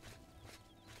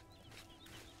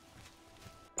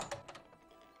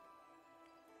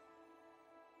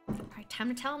 Alright,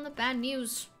 time to tell them the bad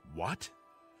news. What?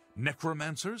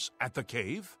 Necromancers at the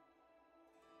cave?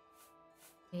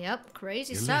 Yep,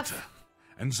 crazy Ileta stuff.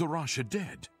 and Zarasha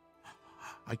dead.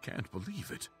 I can't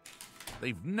believe it.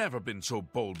 They've never been so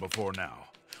bold before now.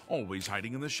 Always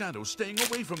hiding in the shadows, staying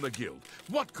away from the guild.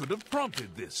 What could have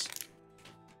prompted this?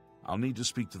 I'll need to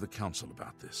speak to the council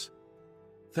about this.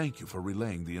 Thank you for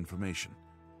relaying the information.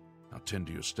 Now tend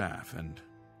to your staff and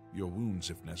your wounds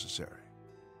if necessary.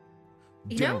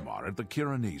 Delmar at the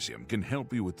Kiranesium can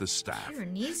help you with the staff.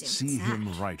 Kiranesium? See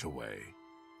him right away.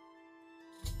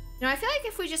 You know, I feel like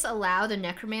if we just allow the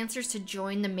necromancers to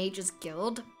join the Mages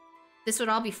Guild, this would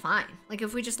all be fine. Like,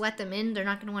 if we just let them in, they're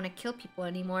not going to want to kill people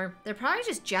anymore. They're probably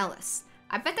just jealous.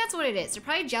 I bet that's what it is. They're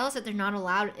probably jealous that they're not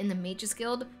allowed in the Mages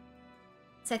Guild.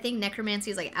 So I think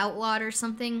necromancy is, like, outlawed or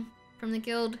something from the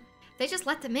guild. If they just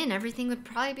let them in, everything would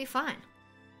probably be fine.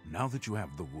 Now that you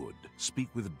have the wood, speak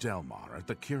with Delmar at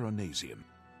the Kiranesium.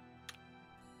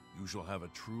 You shall have a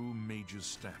true mage's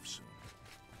staff soon.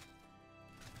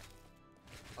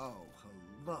 Oh,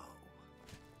 hello.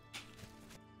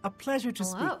 A pleasure to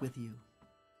Hello. speak with you.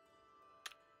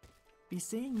 Be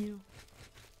seeing you.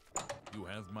 You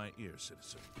have my ear,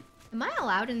 citizen. Am I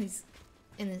allowed in this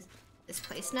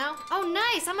place now? Oh,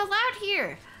 nice! I'm allowed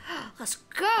here! Let's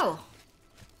go!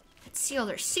 Let's see all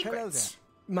their secrets. Hello there.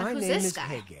 My Like, who's name this is guy?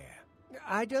 Hagar.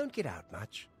 I don't get out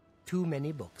much. Too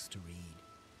many books to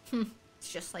read.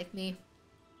 It's just like me.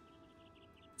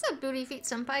 What's up, Booty Feet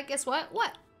Senpai? Guess what?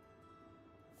 What?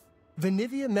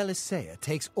 Vanivia Melisea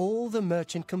takes all the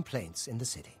merchant complaints in the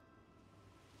city.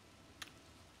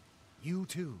 You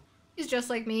too. He's just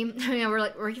like me. I mean,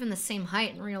 we're even the same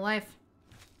height in real life.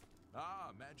 Ah,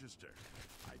 Magister.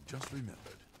 I just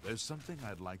remembered. There's something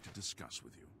I'd like to discuss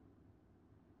with you.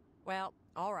 Well,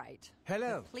 all right.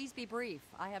 Hello. But please be brief.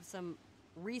 I have some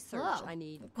research Hello. I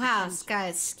need. Wow, this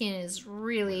guy's skin is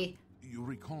really You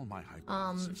recall my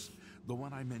hypothesis, the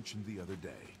one I mentioned the other day.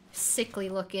 sickly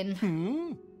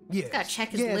looking. Yes. Gotta check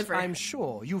his yes, liver. I'm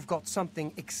sure you've got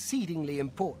something exceedingly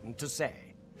important to say.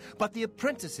 But the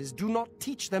apprentices do not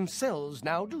teach themselves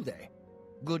now, do they?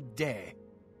 Good day.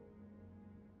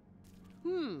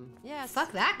 Yes.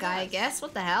 Fuck that guy, I yes. guess.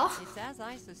 What the hell? It's as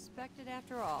I suspected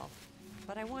after all.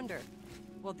 But I wonder,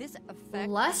 will this affect...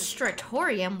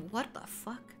 Lustratorium? What the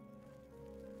fuck?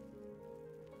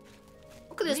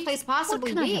 What could this place What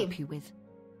possibly can I be? help you with?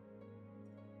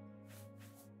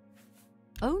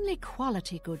 Only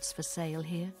quality goods for sale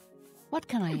here. What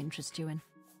can I interest you in?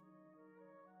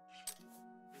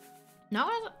 Not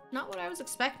what I was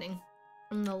expecting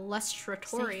from the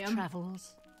Lustratorium. Safe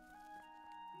travels.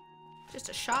 Just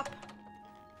a shop.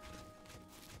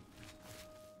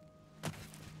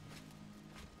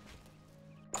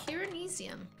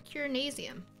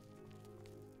 Curanesium.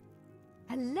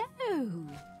 Hello.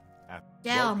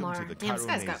 Delmar. Damn, this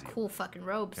guy's got cool fucking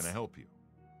robes. Can I help you?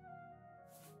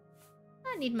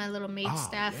 I need my little mage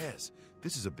staff. Yes.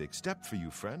 This is a big step for you,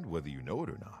 friend, whether you know it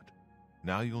or not.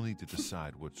 Now you'll need to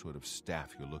decide what sort of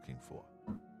staff you're looking for.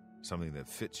 Something that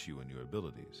fits you and your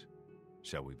abilities.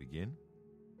 Shall we begin?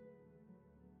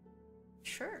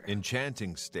 Sure.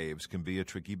 Enchanting staves can be a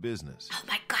tricky business. Oh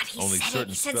my god, Only certain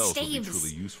He said spells staves. will be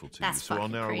truly useful to That's you, so I'll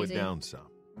fucking narrow crazy. it down some.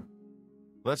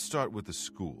 Let's start with the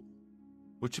school.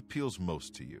 Which appeals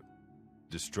most to you?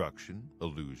 Destruction,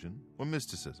 illusion, or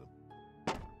mysticism?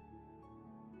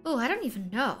 Oh, I don't even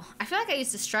know. I feel like I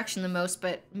use destruction the most,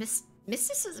 but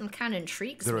mysticism kind of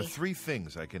intrigues There me. are 3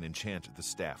 things I can enchant the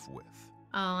staff with.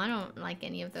 Oh, I don't like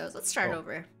any of those. Let's start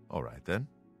over. All right, then.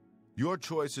 Your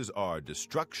choices are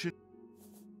destruction.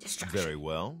 Very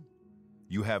well.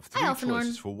 You have 3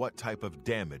 choices for what type of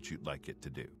damage you'd like it to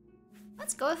do.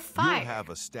 Let's go with fire. You'll have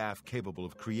a staff capable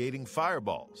of creating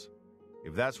fireballs.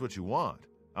 If that's what you want,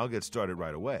 I'll get started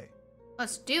right away.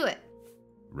 Let's do it.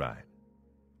 Right.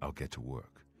 I'll get to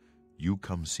work. You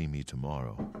come see me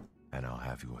tomorrow, and I'll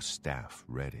have your staff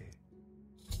ready.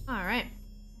 All right.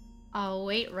 I'll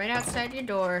wait right outside your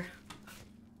door.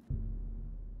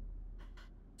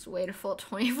 Just wait a full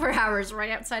 24 hours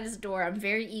right outside his door. I'm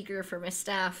very eager for my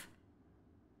staff.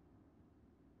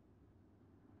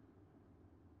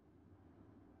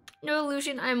 No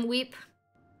illusion, I'm weep.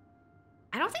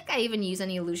 I don't think I even use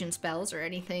any illusion spells or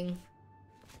anything.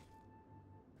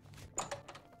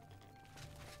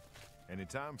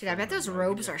 Anytime. Dude, I bet those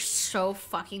robes are so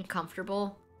fucking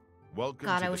comfortable. Welcome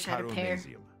God, to I the wish I had a pair.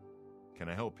 Chironasium. Can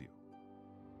I help you?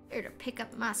 Here to pick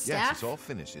up my Yes, staff. it's all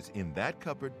finished. It's in that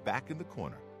cupboard back in the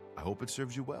corner. I hope it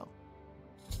serves you well.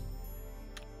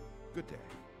 Good day.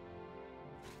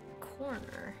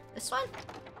 Corner. This one?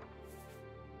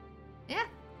 Yeah.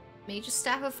 Mage's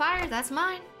Staff of Fire, that's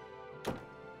mine.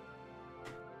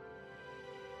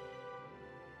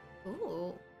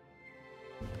 Ooh.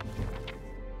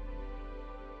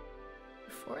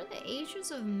 Before the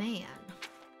Ages of Man.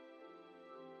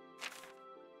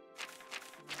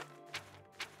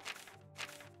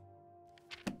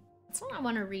 That's one I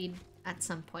want to read at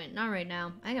some point. Not right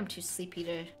now. I think I'm too sleepy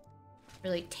to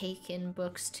really take in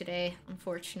books today,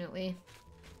 unfortunately.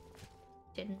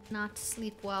 Did not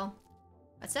sleep well.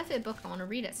 That's definitely a book I want to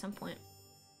read at some point.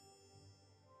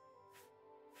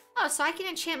 Oh, so I can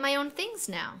enchant my own things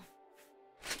now.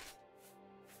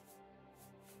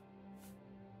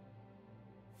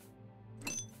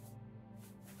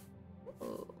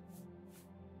 Ooh.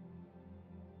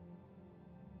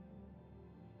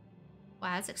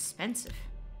 Wow, that's expensive.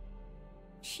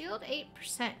 Shield 8%.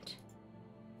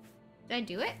 Did I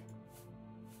do it?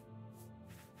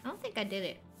 I don't think I did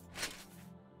it.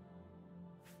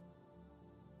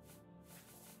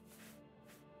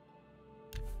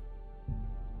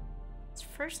 Let's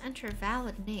first enter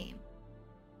valid name.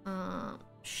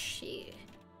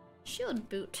 Shield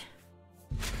boot.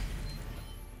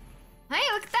 Hey,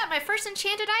 look at that! My first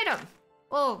enchanted item.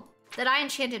 Well, that I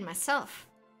enchanted myself.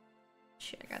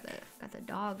 Shit, I got the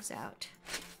dogs out.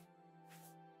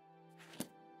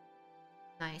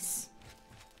 Nice.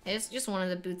 It's just one of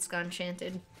the boots got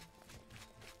enchanted.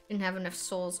 Didn't have enough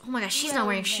souls. Oh my gosh, she's not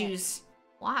wearing shoes.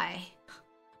 Why?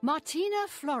 Martina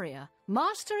Floria,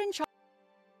 master in charge.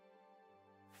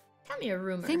 Tell me a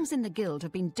rumor. Things in the guild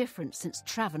have been different since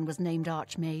Traven was named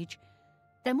Archmage.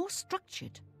 They're more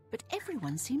structured, but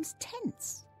everyone seems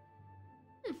tense.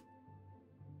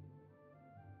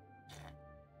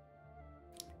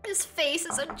 His face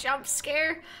is a jump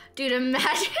scare. Dude,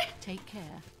 imagine. Take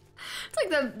care. It's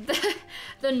like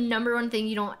the number one thing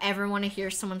you don't ever want to hear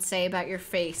someone say about your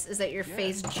face is that your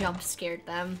face jump scared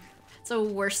them. It's the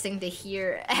worst thing to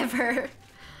hear ever.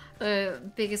 The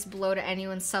biggest blow to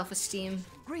anyone's self-esteem.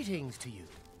 Greetings to you.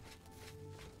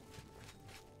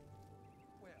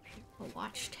 A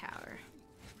watchtower.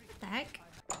 What the heck?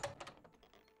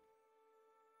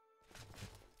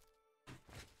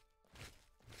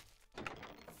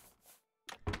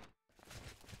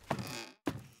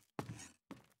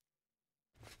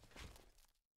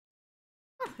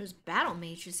 Oh, there's battle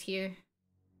mages here.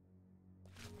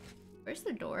 Where's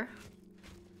the door?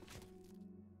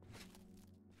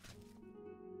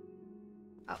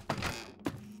 Oh.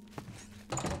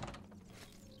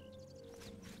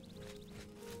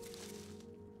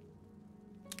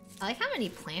 I like how many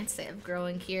plants they have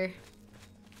growing here.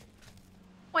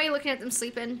 Why are you looking at them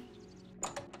sleeping?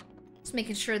 Just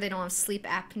making sure they don't have sleep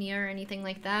apnea or anything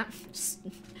like that. Just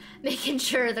making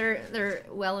sure they're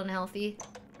well and healthy.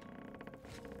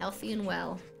 Healthy and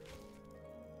well.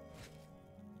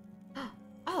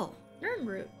 Oh, Nern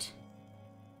root.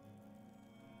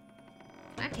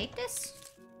 Can I take this?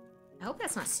 I hope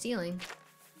that's not stealing.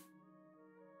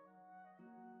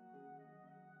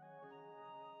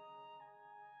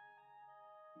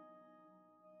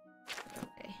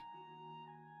 Okay.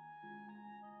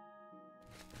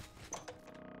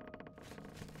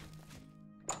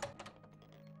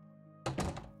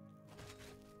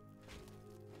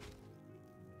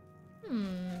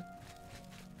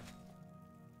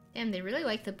 Damn, they really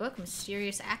like the book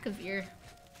Mysterious Akavir.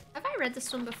 Have I read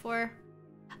this one before?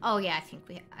 Oh yeah, I think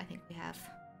we have.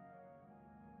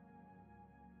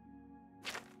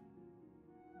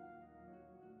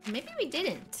 Maybe we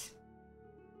didn't.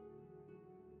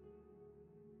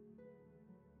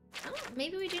 Oh,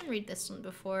 maybe we didn't read this one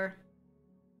before.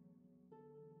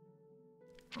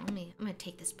 Oh, I'm gonna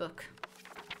take this book.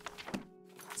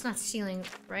 It's not stealing,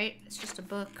 right? It's just a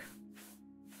book.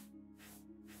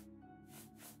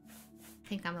 I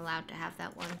think I'm allowed to have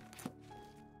that one.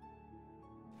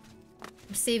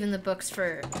 I'm saving the books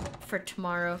for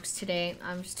tomorrow, because today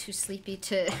I'm just too sleepy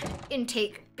to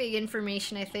intake big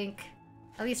information, I think.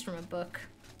 At least from a book.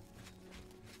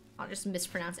 I'll just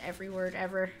mispronounce every word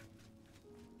ever.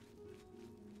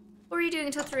 What were you doing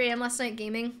until 3 AM last night,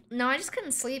 gaming? No, I just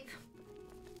couldn't sleep.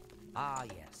 Ah,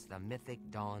 yes, the mythic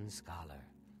Dawn Scholar.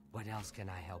 What else can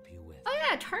I help you with? Oh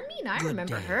yeah, Tarmina, I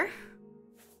remember her.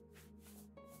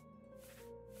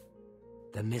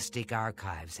 The Mystic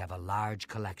Archives have a large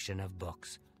collection of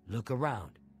books. Look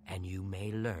around, and you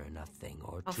may learn a thing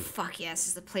or two. Oh fuck yeah, this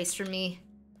is the place for me.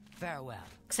 Farewell.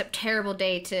 Except terrible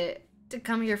day to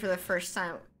come here for the first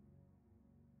time.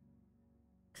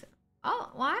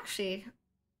 Oh, well actually...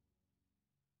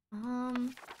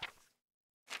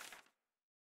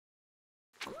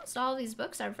 almost all of these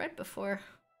books I've read before.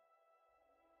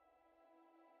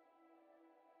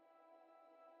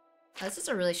 Oh, this is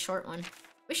a really short one.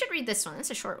 We should read this one.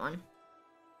 It's a short one.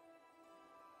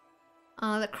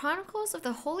 The Chronicles of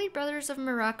the Holy Brothers of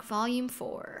Maruk, Volume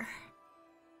 4.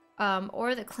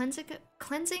 Or the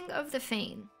Cleansing of the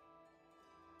Fane.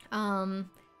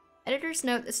 Editor's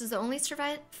note, this is the only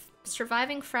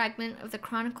surviving fragment of the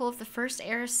Chronicle of the First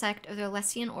Era sect of the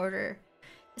Alessian Order.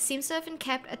 It seems to have been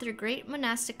kept at their great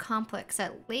monastic complex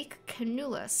at Lake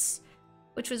Canulus,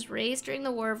 which was razed during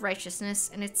the War of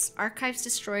Righteousness, and its archives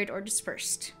destroyed or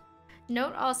dispersed.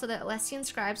 Note also that Alessian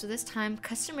scribes of this time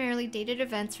customarily dated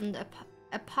events from the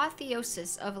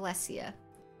apotheosis of Alessia.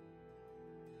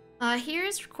 Here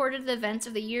is recorded the events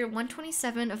of the year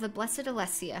 127 of the Blessed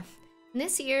Alessia. In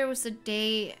this year was a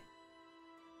day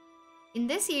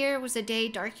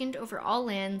darkened over all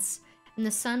lands, and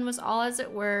the sun was all as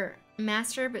it were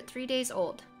master but 3 days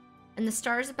old, and the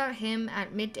stars about him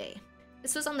at midday.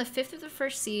 This was on the 5th of the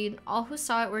first seed. All who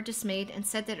saw it were dismayed, and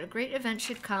said that a great event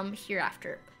should come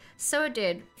hereafter. So it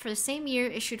did, for the same year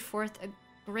issued forth a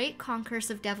great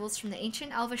concourse of devils from the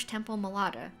ancient elvish temple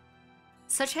Malada.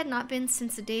 Such had not been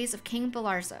since the days of King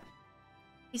Belarza.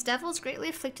 These devils greatly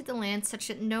afflicted the land, such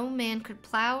that no man could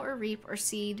plow or reap or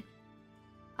seed,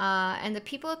 and the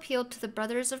people appealed to the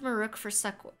brothers of Maruk for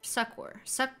succor.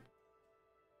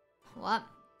 What?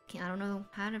 I don't know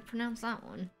how to pronounce that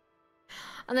one.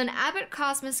 And then Abbot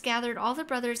Cosmas gathered all the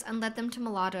brothers and led them to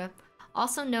Malada,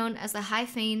 also known as the High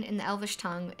Fane in the Elvish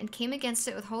tongue, and came against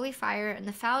it with holy fire, and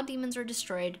the foul demons were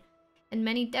destroyed, and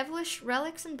many devilish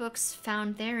relics and books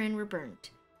found therein were burnt,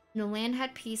 and the land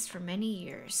had peace for many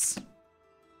years.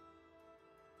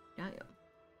 Yeah.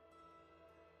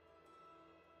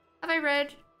 Have I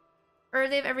read, or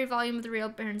they have every volume of the real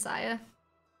Baron Zaya?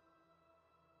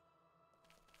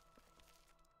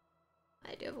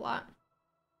 I do have a lot.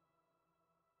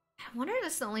 I wonder if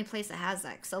that's the only place that has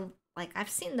that. So, like, I've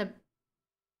seen the,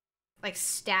 like,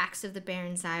 stacks of the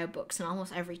Baron Zaya books in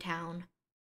almost every town.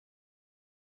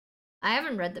 I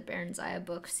haven't read the Baron Zaya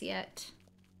books yet.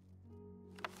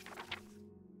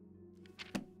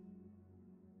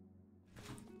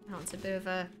 Oh, it's a bit of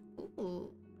a... Ooh.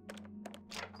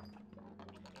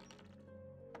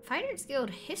 Fighters Guild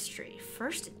History,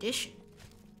 1st edition.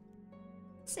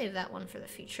 Save that one for the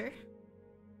future.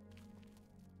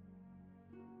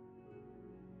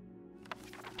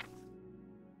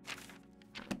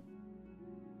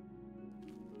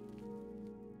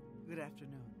 Good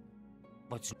afternoon.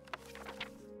 What's...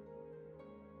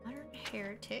 Modern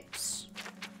Heretics.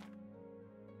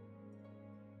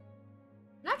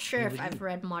 Not sure if I've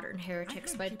read Modern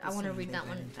Heretics, but I want to read that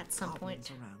one at some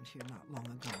point. Around here not long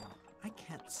ago. I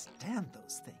can't stand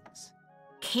those things.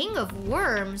 King of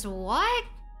Worms? What?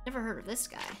 Never heard of this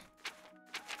guy.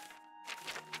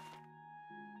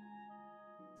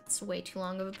 It's way too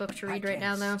long of a book to read right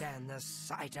now, though. Stand the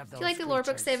sight of I feel like the lore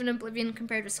books they have in Oblivion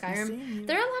compared to Skyrim,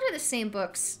 they're a lot of the same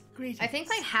books. I think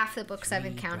like half the books I've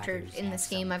encountered in this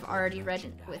game I've already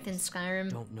read within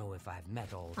Skyrim. Don't know if I've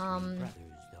met all three brothers,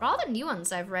 but all the new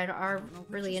ones I've read are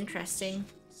really interesting.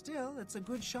 Still, it's a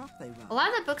good shop they run. A lot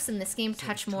of the books in this game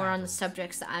touch more on the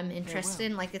subjects that I'm interested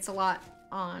in. Like, it's a lot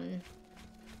on,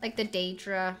 like, the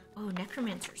Daedra. Oh,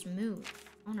 Necromancer's Moon.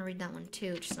 I want to read that one,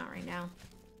 too, just not right now.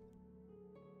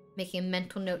 Making a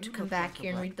mental note to come back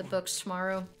here and read the books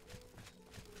tomorrow.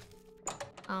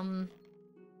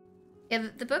 Yeah,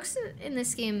 the books in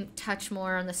this game touch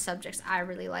more on the subjects I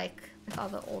really like, with all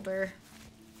the older,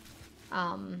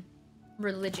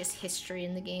 religious history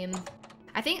in the game.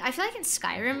 I feel like in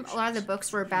Skyrim, a lot of the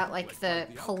books were about, like, the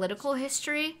political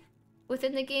history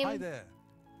within the game,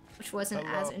 which wasn't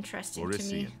as interesting to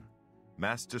me.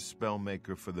 Master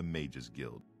Spellmaker for the Mages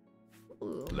Guild.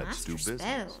 Ooh, Let's do business.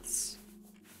 Spells.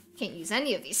 Can't use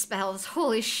any of these spells.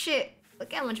 Holy shit.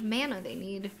 Look how much mana they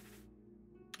need.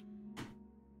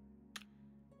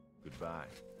 Goodbye.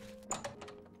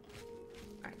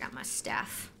 Alright, got my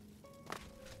staff.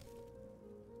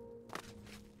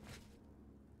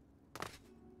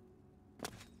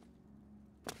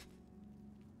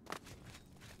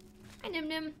 Hi, Nim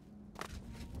Nim.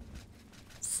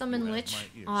 Summon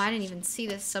Lich. Oh, I didn't even see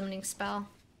this summoning spell.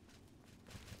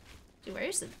 Dude,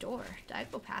 where's the door? Did I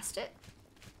go past it?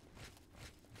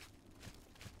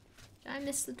 Did I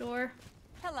miss the door?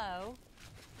 Hello.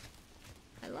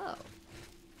 Hello.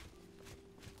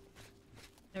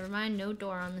 Never mind, no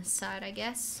door on this side, I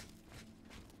guess.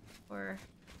 Or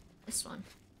this one.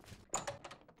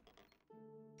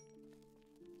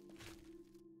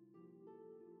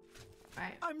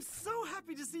 Alright. I'm so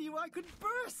happy to see you, I could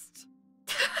burst!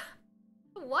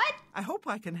 What? I hope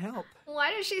I can help.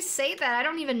 Why does she say that? I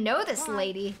don't even know this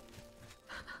lady.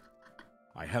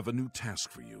 I have a new task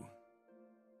for you.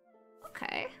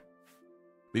 Okay.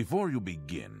 Before you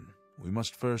begin, we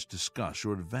must first discuss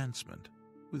your advancement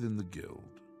within the guild.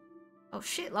 Oh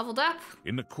shit, leveled up.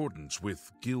 In accordance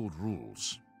with guild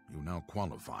rules, you now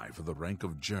qualify for the rank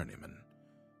of journeyman.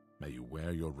 May you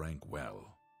wear your rank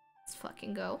well. Let's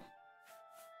fucking go.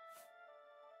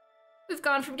 We've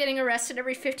gone from getting arrested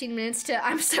every 15 minutes to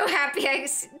I'm so happy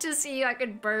to see you, I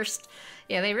could burst.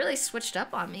 Yeah, they really switched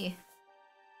up on me.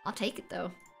 I'll take it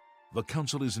though. The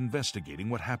council is investigating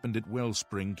what happened at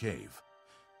Wellspring Cave.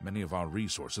 Many of our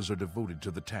resources are devoted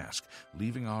to the task,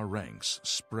 leaving our ranks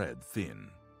spread thin.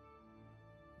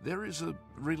 There is a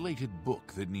related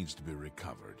book that needs to be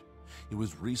recovered. It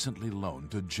was recently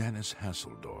loaned to Janice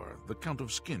Hasseldor, the Count of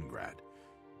Skingrad.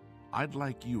 I'd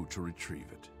like you to retrieve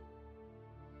it.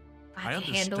 I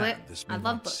can handle it. This may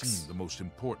not seem the most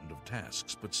important of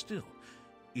tasks, but still,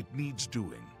 it needs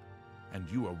doing, and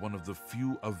you are one of the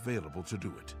few available to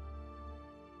do it.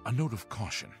 A note of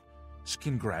caution.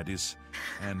 Skingrad is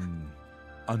an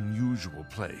unusual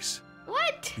place.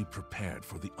 What? Be prepared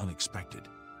for the unexpected.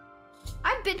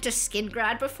 I've been to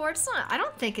Skingrad before. I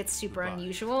don't think it's super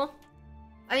unusual.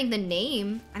 I think the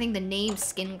name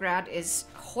Skingrad is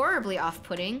horribly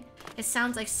off-putting. It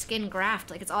sounds like skin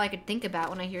graft. Like, it's all I could think about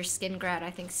when I hear Skingrad.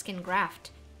 I think skin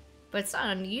graft. But it's not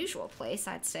an unusual place,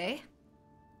 I'd say.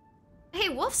 Hey,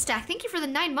 Wolfstack, thank you for the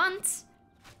 9 months.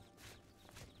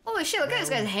 Holy shit, look at this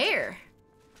guy's hair.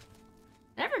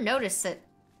 I never noticed it.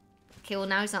 Okay, well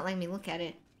now he's not letting me look at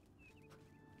it.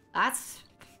 That's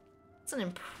an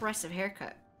impressive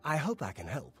haircut. I hope I can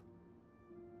help.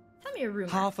 Tell me a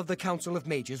rumor. Half of the Council of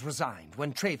Mages resigned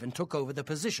when Traven took over the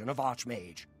position of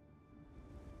Archmage.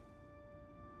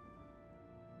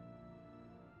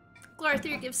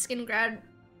 Glarthir gives Skingrad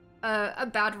a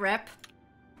bad rep.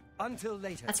 Until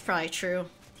later. That's probably true.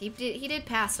 He did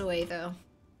pass away though.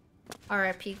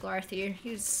 R.I.P. Glarthir.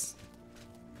 He was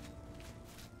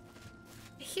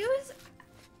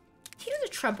a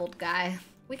troubled guy.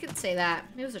 We could say that.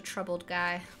 He was a troubled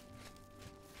guy.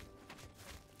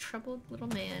 Troubled little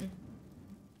man.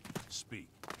 Speak.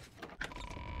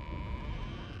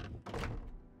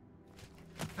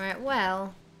 Alright,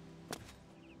 well.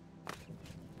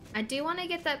 I do want to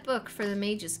get that book for the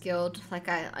Mages Guild. Like,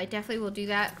 I definitely will do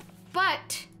that.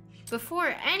 But,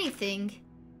 before anything,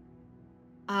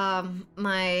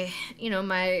 my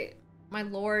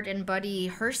lord and buddy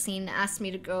Hersine asked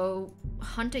me to go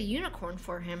hunt a unicorn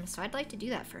for him, so I'd like to do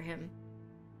that for him.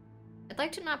 I'd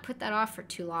like to not put that off for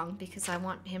too long, because I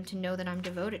want him to know that I'm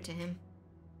devoted to him.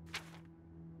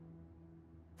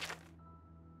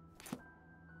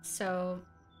 So,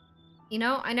 you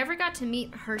know, I never got to meet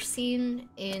Hercene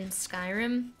in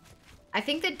Skyrim. I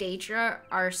think the Daedra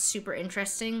are super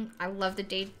interesting. I love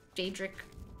the Daedric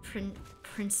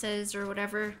princes or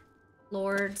whatever.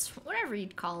 Lords, whatever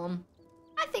you'd call them.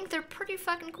 I think they're pretty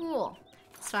fucking cool.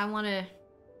 So I want to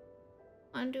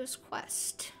do this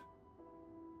quest.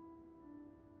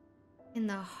 In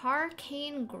the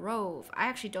Harcane Grove. I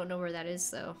actually don't know where that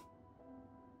is, though.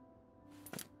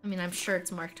 I mean, I'm sure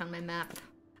it's marked on my map.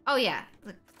 Oh, yeah.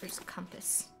 Look, there's a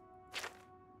compass.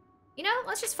 You know,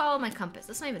 let's just follow my compass.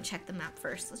 Let's not even check the map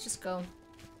first. Let's just go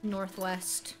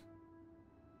northwest.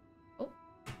 Oh.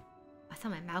 I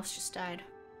thought my mouse just died.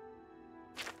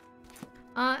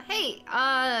 Hey,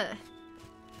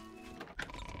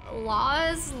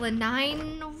 Laws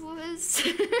Lenine was...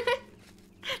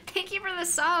 Thank you for the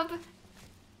sub.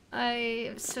 I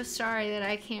am so sorry that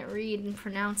I can't read and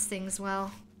pronounce things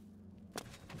well.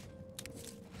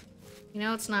 You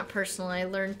know, it's not personal. I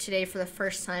learned today for the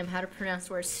first time how to pronounce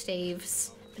the word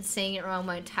staves. Been saying it wrong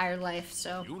my entire life,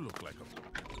 so... You look like a...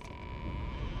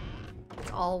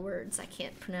 It's all words I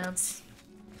can't pronounce.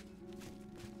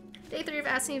 Day 3 of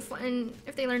asking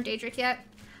if they learned Daedric yet.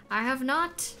 I have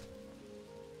not.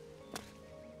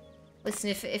 Listen,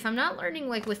 if I'm not learning,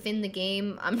 like, within the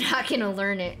game, I'm not gonna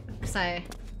learn it. Because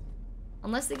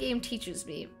unless the game teaches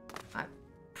me, I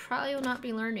probably will not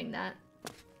be learning that.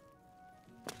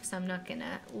 Because I'm not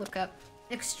gonna look up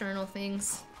external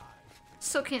things.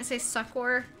 Still can't say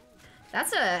succor.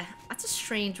 That's a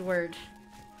strange word.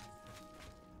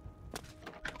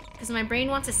 Because my brain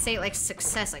wants to say it like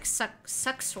success, like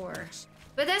succor.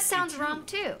 But that sounds wrong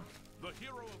too. The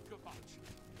hero of Kvatch.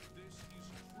 This is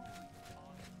truly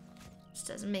Just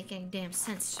doesn't make any damn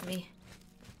sense to me.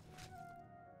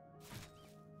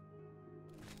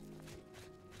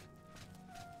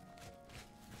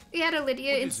 We had a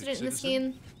Lydia incident in this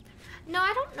game. No,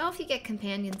 I don't know if you get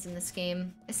companions in this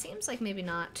game. It seems like maybe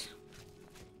not.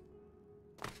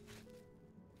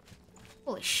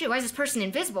 Holy shit, why is this person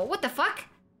invisible? What the fuck?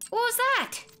 What was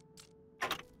that?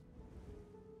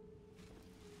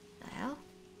 The hell?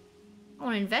 I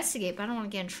want to investigate, but I don't want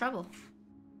to get in trouble.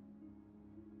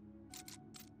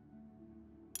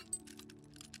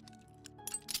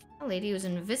 That lady was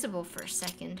invisible for a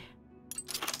second.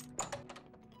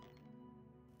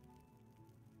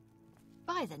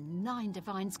 By the nine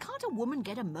divines, can't a woman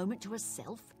get a moment to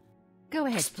herself? Go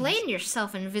ahead. Explain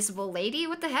yourself, invisible lady.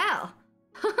 What the hell?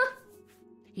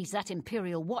 He's that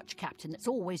Imperial Watch captain that's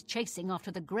always chasing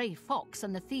after the Grey Fox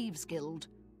and the Thieves Guild.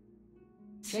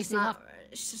 She's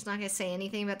just not gonna say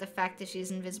anything about the fact that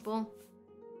she's invisible.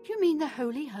 You mean the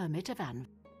Holy Hermit of Anvil?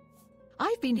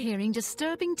 I've been hearing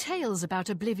disturbing tales about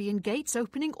Oblivion gates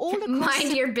opening all across...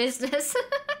 Mind your business.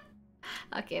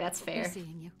 Okay, that's fair.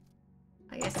 Seeing you.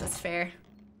 I guess that's fair.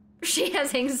 She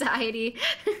has anxiety.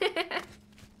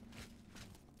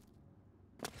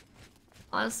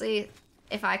 Honestly,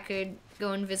 if I could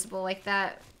go invisible like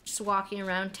that, just walking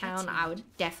around town, I would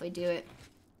definitely do it.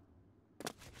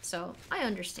 So, I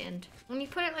understand. When you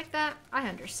put it like that, I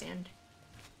understand.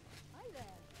 Hi there.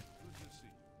 Good to see you.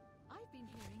 I've been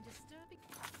hearing disturbing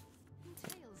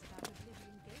tales about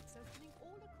Oblivion gates opening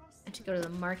all across... I have to go to the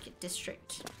market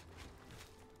district.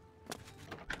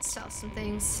 Sell some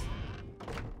things. I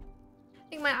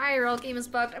think my IRL game is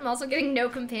bugged. I'm also getting no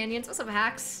companions. What's up,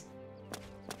 hacks?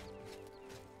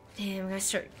 Damn, I'm gonna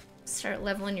start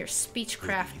leveling your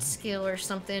speechcraft skill or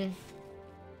something.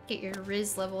 Get your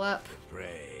Riz level up. The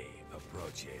prey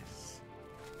approaches.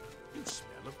 You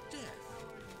smell of death.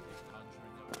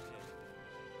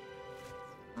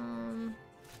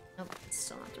 Nope, it's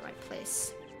still not the right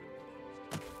place.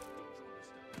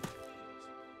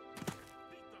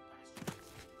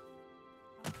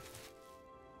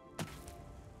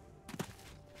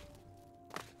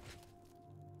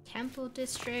 Temple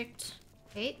district.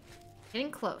 Wait, getting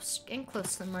close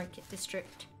to the market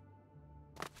district.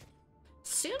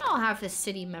 Soon I'll have this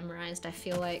city memorized, I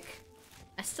feel like.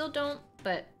 I still don't,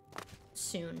 but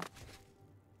soon.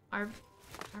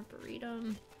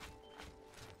 Arboretum.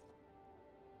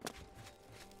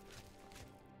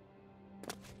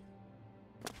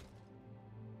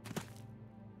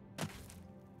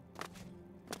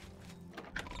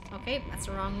 Okay, that's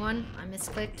the wrong one. I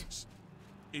misclicked.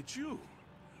 It's you,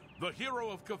 the hero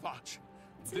of Kvatch.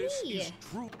 It's This me. is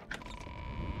true.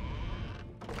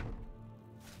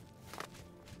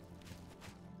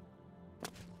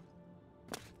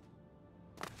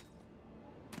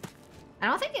 I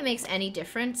don't think it makes any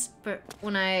difference, but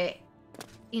when I,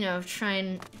 you know, try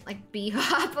and like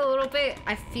bee-hop a little bit,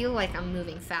 I feel like I'm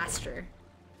moving faster.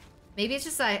 Maybe it's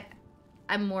just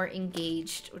I'm more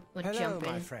engaged when Hello,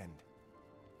 jumping. my friend.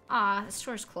 Ah, the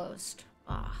store's closed.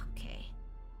 Ah, okay.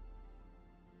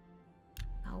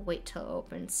 I'll wait till it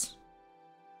opens.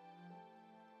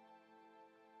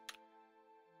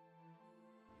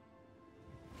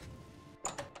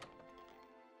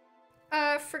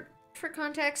 For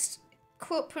context,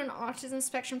 Quote put an autism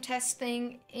spectrum test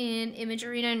thing in Image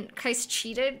Arena and Kais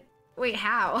cheated. Wait,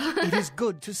 how? It is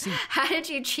good to see. How did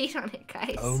you cheat on it,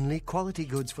 Kais? Only quality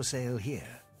goods for sale here.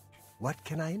 What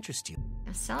can I interest you?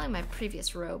 I'm selling my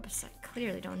previous robes. I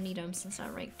clearly don't need them since I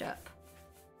ranked up.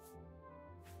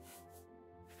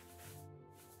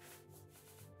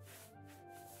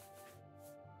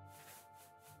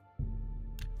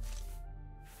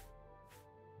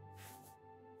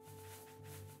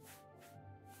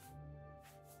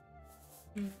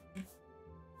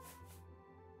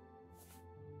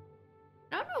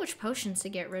 I don't know which potions to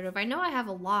get rid of. I know I have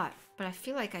a lot, but I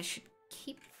feel like I should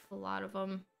keep a lot of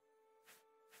them.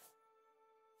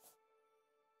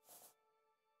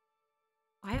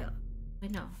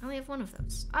 Wait, no. I only have one of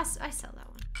those. I sell that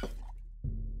one.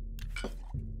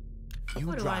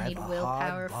 What do I need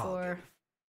willpower for?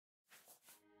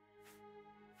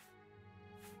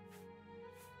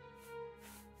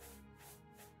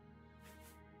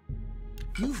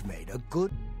 You've made a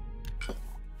good...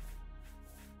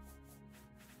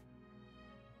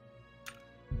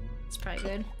 It's probably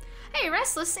good. Hey,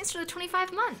 Restless, thanks for the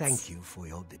 25 months. Thank you for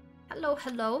your... Hello,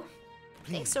 hello.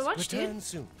 Please, thanks so much, return dude.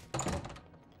 Soon.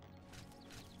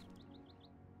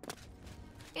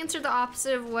 Answer the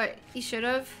opposite of what he should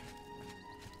have.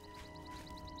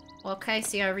 Well, okay,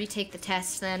 so you gotta retake the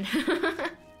test then.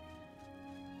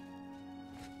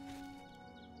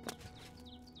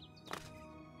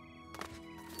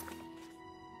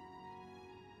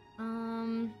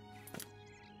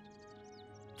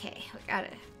 Okay, we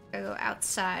gotta go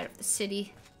outside of the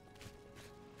city.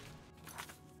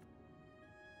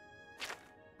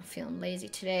 I'm feeling lazy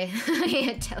today. I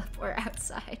can't teleport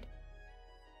outside.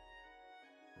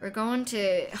 We're going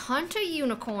to hunt a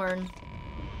unicorn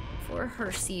for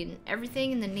Hercene.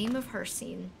 Everything in the name of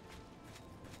Hercene.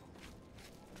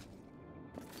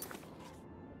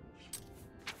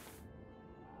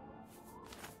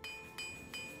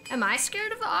 Am I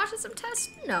scared of the autism test?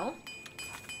 No.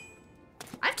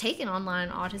 I've taken online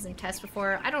autism tests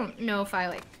before. I don't know if I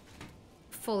like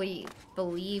fully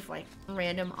believe like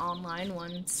random online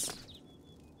ones.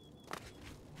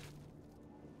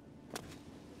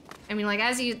 I mean, like,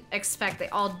 as you expect, they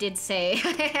all did say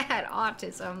I had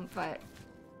autism, but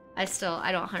I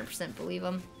don't 100% believe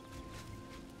them.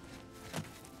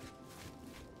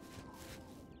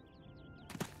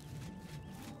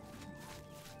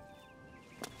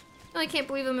 No, I can't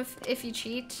believe them if you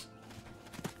cheat.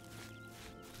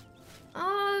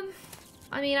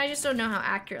 I mean, I just don't know how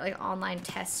accurate, like, online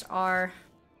tests are.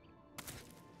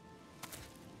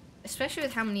 Especially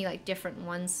with how many, like, different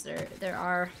ones there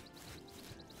are.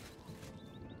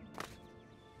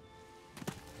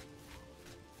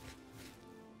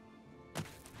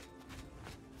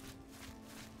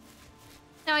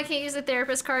 No, I can't use the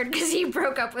therapist card because you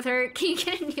broke up with her. Can you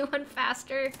get a new one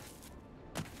faster?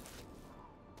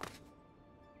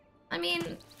 I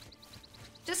mean,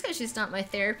 just because she's not my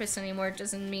therapist anymore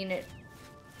doesn't mean it,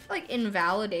 like,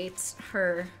 invalidates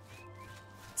her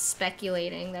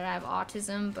speculating that I have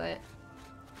autism, but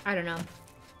I don't know.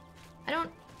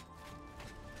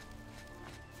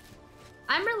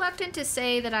 I'm reluctant to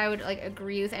say that I would, like,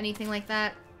 agree with anything like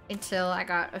that until I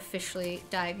got officially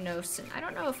diagnosed, and I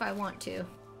don't know if I want to.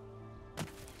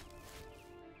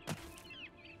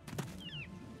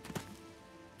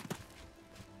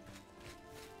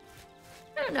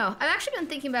 I don't know. I've actually been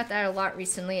thinking about that a lot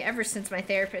recently, ever since my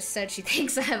therapist said she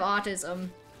thinks I have autism.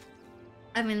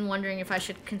 I've been wondering if I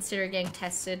should consider getting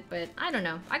tested, but I don't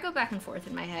know. I go back and forth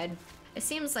in my head. It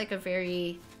seems like a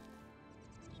very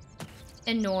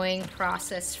annoying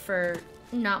process for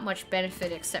not much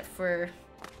benefit except for,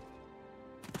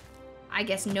 I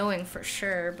guess, knowing for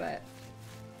sure, but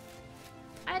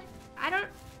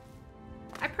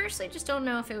I personally just don't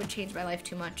know if it would change my life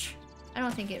too much. I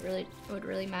don't think it would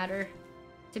really matter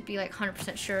to be like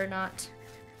 100% sure or not.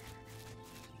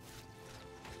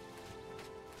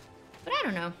 But I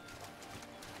don't know.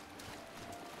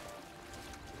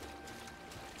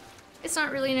 It's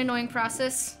not really an annoying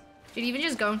process. Dude, even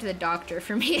just going to the doctor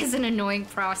for me is an annoying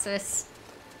process.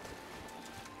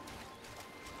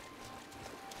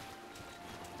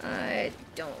 I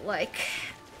don't like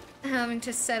having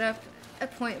to set up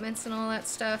appointments and all that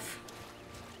stuff.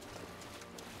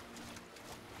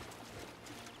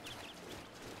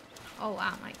 Oh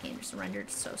wow, my game just rendered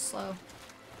so slow.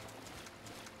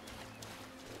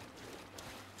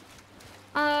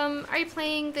 are you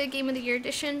playing the Game of the Year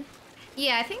edition?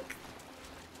 Yeah, I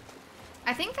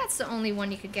think that's the only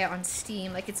one you could get on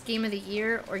Steam. Like, it's Game of the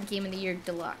Year or Game of the Year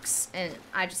Deluxe, and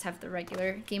I just have the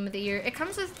regular Game of the Year. It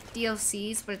comes with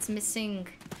DLCs, but it's missing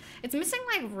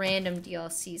like random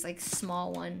DLCs, like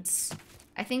small ones.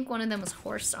 I think one of them was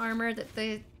horse armor that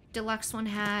the deluxe one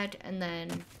had, and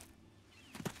then...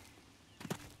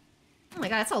 Oh my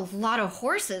god, that's a lot of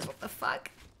horses. What the fuck?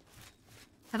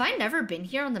 Have I never been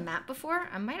here on the map before?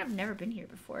 I might have never been here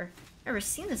before. Never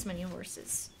seen this many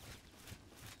horses.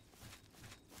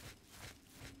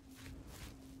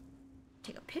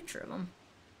 Take a picture of them.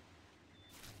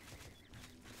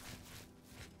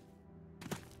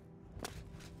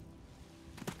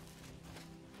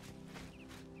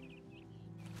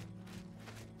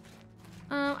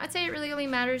 I'd say it really only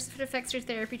matters if it affects your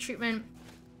therapy treatment.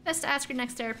 Best to ask your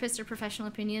next therapist or professional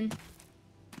opinion.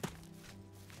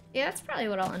 Yeah, that's probably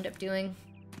what I'll end up doing.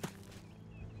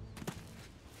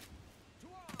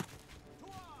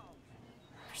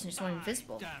 Person just went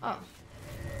invisible. Oh.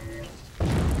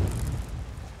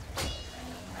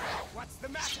 What's the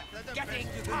matter? Getting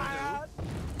tired?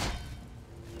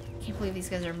 Can't believe these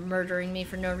guys are murdering me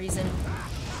for no reason.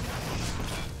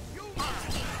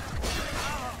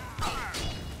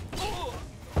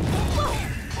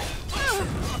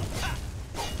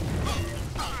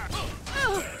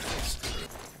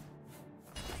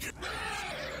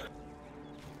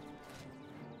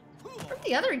 Where'd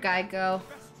the other guy go?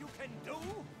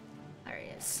 There he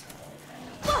is.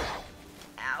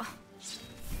 Ow.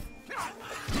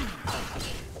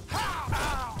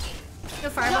 No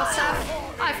fireball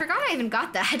stuff? Oh, I forgot I even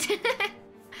got that.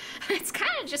 It's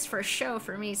kind of just for show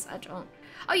for me, so I don't...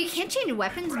 Oh, you can't change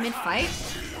weapons mid-fight?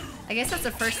 I guess that's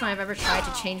the first time I've ever tried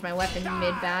to change my weapon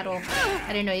mid-battle. I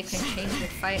didn't know you couldn't change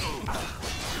mid-fight.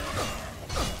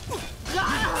 Well,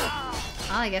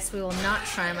 I guess we will not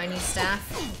try my new staff.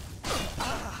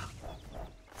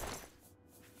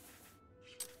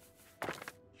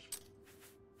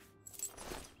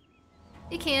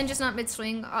 You can, just not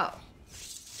mid-swing. Oh.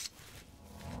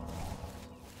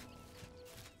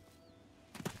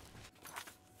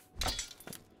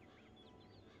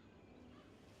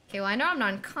 Okay, well, I know I'm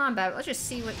not in combat, but let's just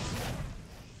see what...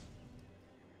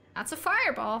 That's a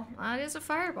fireball. That is a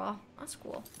fireball. That's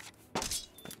cool.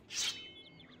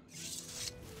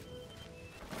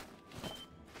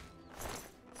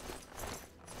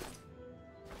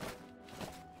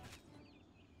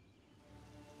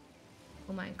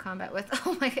 Who am I in combat with?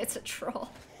 Oh my god, it's a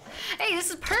troll. Hey, this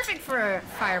is perfect for a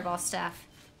fireball staff.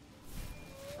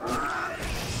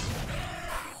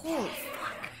 Holy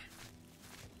fuck.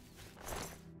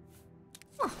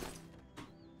 Huh.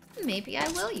 Maybe I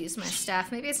will use my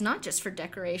staff. Maybe it's not just for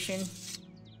decoration.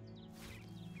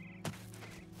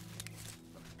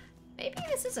 Maybe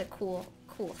this is a cool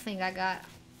thing I got.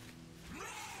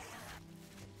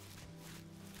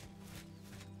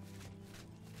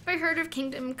 Have you heard of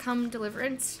Kingdom Come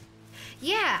Deliverance?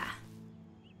 Yeah.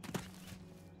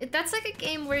 That's like a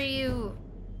game where you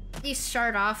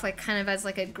start off like kind of as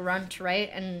like a grunt, right?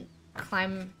 And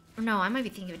climb... No, I might be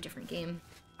thinking of a different game.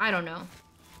 I don't know.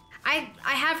 I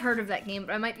have heard of that game,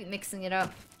 but I might be mixing it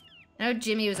up. I know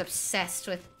Jimmy was obsessed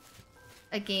with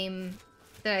a game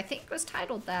that I think was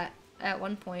titled that at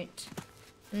one point.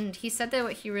 And he said that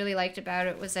what he really liked about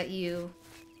it was that you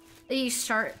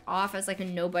start off as like a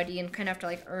nobody and kind of have to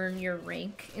like earn your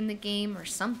rank in the game or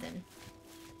something.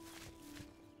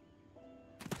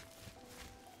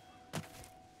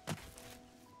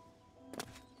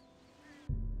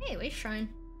 Hey, wait, shrine.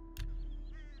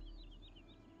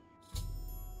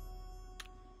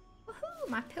 Woohoo,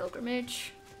 my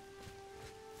pilgrimage.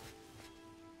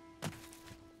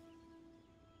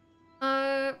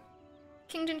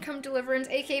 Kingdom Come Deliverance,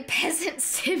 aka Peasant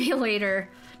Simulator.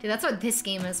 Dude, that's what this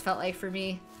game has felt like for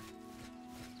me.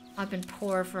 I've been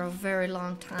poor for a very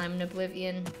long time in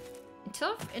Oblivion.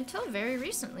 Until very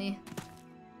recently.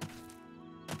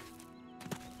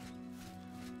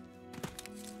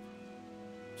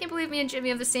 Can't believe me and Jimmy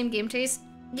have the same game taste.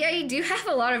 Yeah, you do have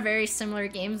a lot of very similar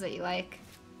games that you like.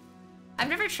 I've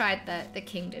never tried the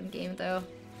Kingdom game, though.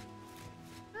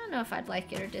 I don't know if I'd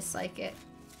like it or dislike it.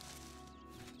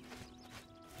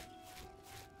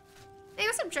 Hey,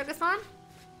 what's up, Jugathon?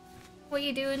 What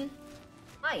you doing?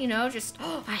 Well, you know, just...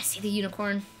 Oh, I see the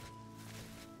unicorn.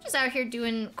 Just out here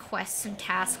doing quests and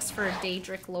tasks for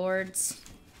Daedric Lords.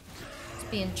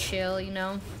 Just being chill, you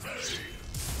know.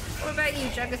 What about you,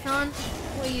 Jugathon?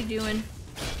 What are you doing?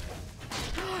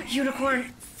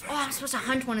 Unicorn! Oh, I'm supposed to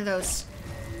hunt one of those.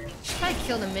 Should probably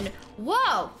kill them in...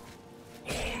 Whoa!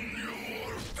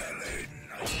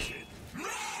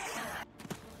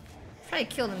 Try to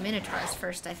kill the Minotaurs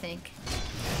first, I think.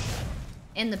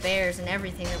 And the bears and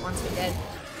everything that wants me dead.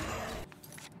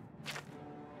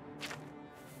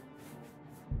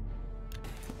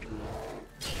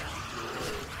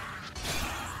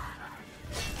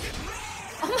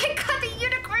 Oh my god, the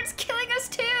unicorn's killing us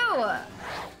too!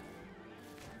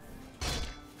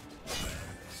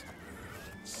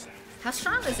 How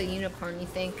strong is a unicorn, you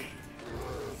think?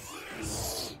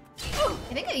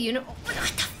 I think a unicorn. What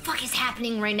the fuck is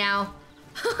happening right now?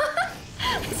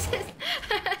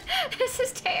 This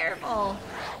is terrible.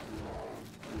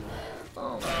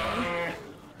 Oh man.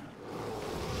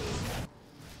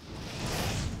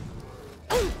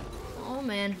 Oh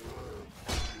man.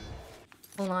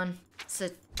 Hold on. It's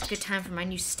a good time for my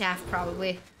new staff,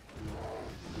 probably.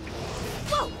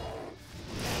 Whoa!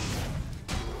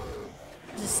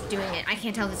 Just doing it. I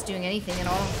can't tell if it's doing anything at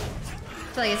all.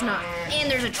 I feel like it's not.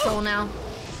 And there's a troll now.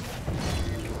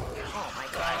 Oh my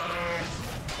god.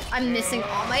 I'm missing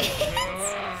all my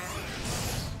hits.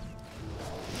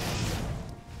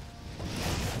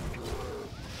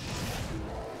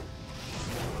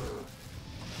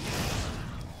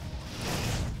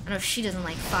 I don't know if she doesn't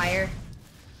like fire.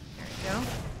 There we go.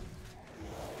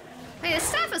 Hey, the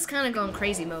staff is kind of going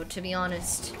crazy mode, to be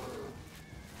honest.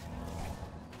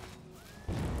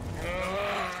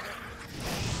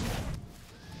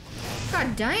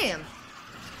 God damn.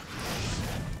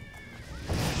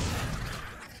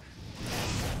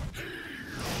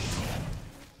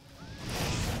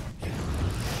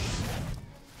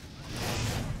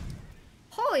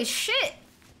 Holy shit.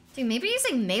 Dude, maybe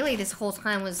using melee this whole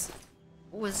time was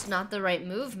not the right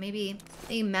move. Maybe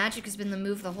magic has been the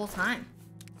move the whole time.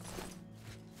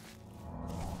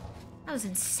 That was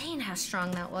insane how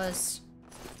strong that was.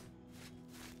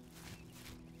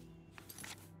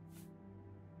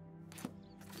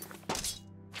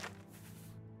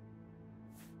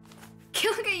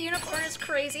 Killing a unicorn is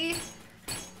crazy.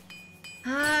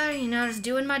 You know, just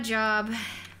doing my job.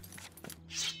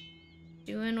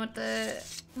 Doing what the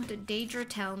Daedra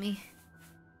tell me.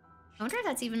 I wonder if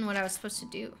that's even what I was supposed to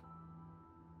do.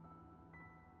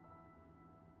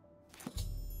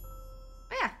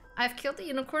 Oh yeah, I've killed the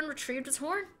unicorn, retrieved its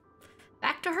horn.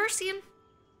 Back to Hercian.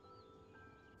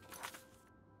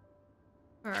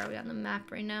 Where are we on the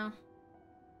map right now?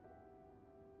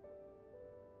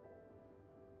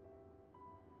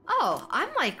 Oh, I'm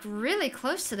like really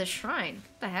close to the shrine.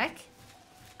 What the heck?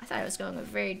 I thought I was going a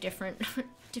very different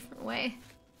way.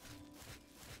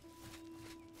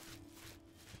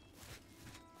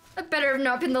 I better have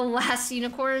not been the last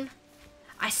unicorn.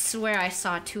 I swear I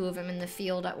saw 2 of them in the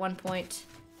field at one point.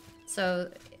 So,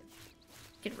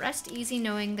 you can rest easy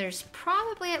knowing there's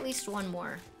probably at least one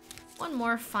more. One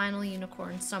more final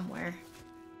unicorn somewhere.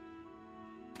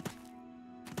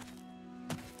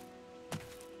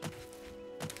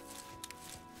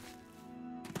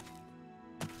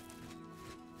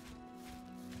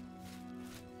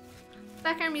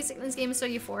 Background music in this game is so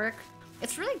euphoric.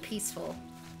 It's really peaceful.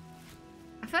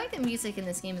 I feel like the music in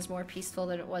this game is more peaceful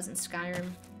than it was in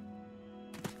Skyrim.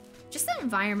 Just the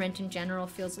environment in general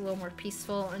feels a little more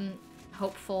peaceful and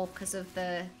hopeful because of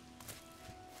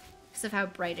how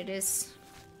bright it is.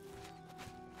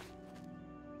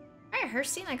 Alright,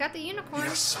 Hercian, I got the unicorn.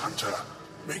 Yes, Hunter.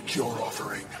 Make your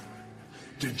offering.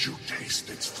 Did you taste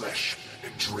its flesh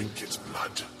and drink its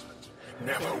blood?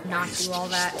 Never waste do all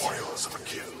that. spoils of a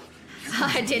kill.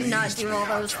 I did not do all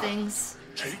those things.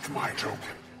 Take my token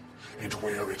and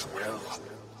wear it well.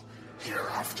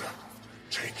 Hereafter,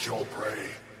 take your prey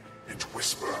and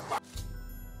whisper my...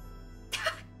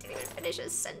 Didn't even finish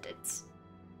his sentence.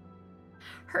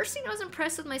 Hercian was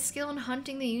impressed with my skill in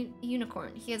hunting the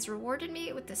unicorn. He has rewarded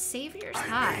me with the Savior's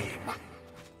Hide.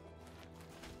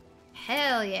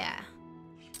 Hell yeah.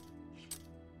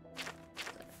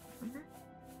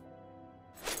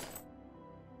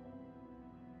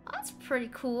 That's pretty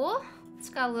cool. It's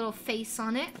got a little face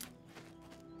on it.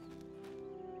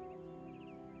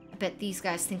 I bet these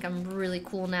guys think I'm really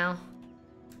cool now.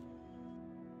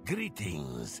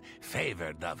 Greetings,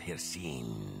 favored of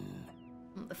Hercian.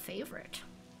 I'm the favorite.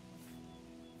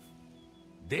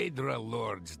 Daedra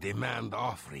lords demand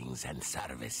offerings and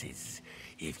services.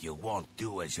 If you won't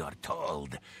do as you're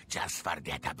told, just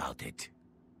forget about it.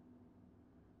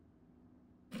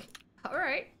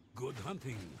 Alright. Good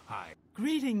hunting, High.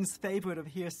 Greetings, favored of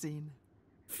Hercian.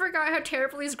 Forgot how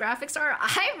terrible these graphics are.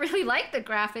 I really like the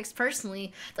graphics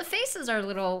personally. The faces are a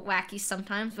little wacky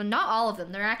sometimes, but not all of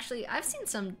them. They're actually, I've seen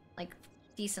some like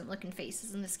decent looking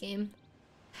faces in this game.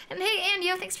 And hey,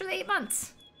 Andio, thanks for the 8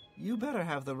 months. You better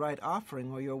have the right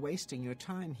offering or you're wasting your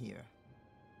time here.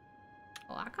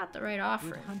 Oh, I got the right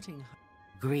offering. Good hunting.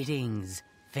 Greetings,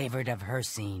 Favored of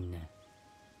Hircine.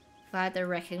 Glad they're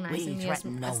recognizing me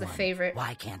as the favorite.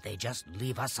 Why can't they just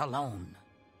leave us alone?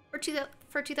 For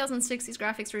 2006, these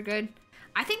graphics were good.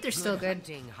 I think they're still good.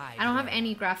 I don't have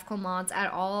any graphical mods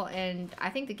at all, and I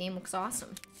think the game looks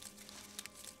awesome.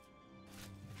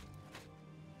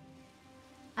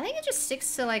 I think it just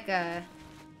sticks to like a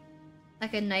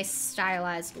nice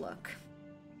stylized look.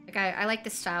 Like I like the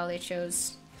style they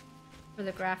chose for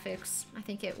the graphics. I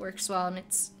think it works well, and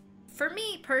it's, for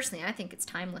me personally, I think it's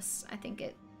timeless. I think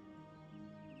it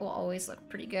will always look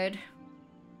pretty good.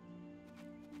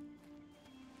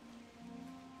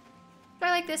 Do I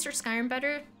like this or Skyrim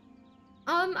better?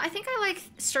 I think I like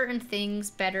certain things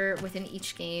better within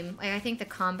each game. Like, I think the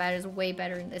combat is way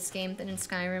better in this game than in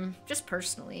Skyrim, just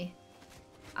personally.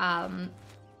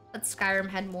 But Skyrim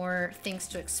had more things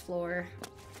to explore.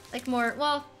 Like more,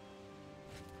 well,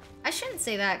 I shouldn't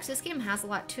say that, because this game has a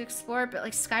lot to explore, but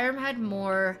like Skyrim had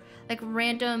more like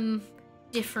random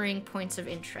differing points of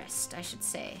interest, I should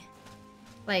say.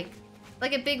 Like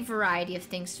a big variety of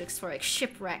things to explore, like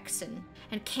shipwrecks and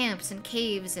camps and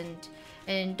caves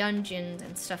and dungeons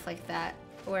and stuff like that.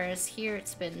 Whereas here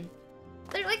it's been,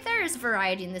 there is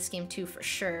variety in this game too, for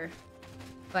sure,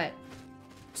 but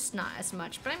just not as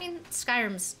much. But I mean,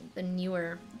 Skyrim's the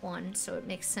newer one, so it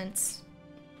makes sense.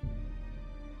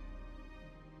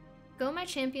 Go, my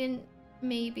champion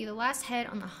may be the last head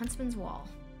on the huntsman's wall.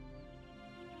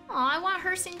 Aw, I want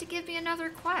Hircine to give me another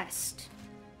quest.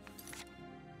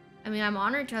 I mean, I'm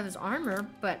honored to have his armor,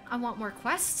 but I want more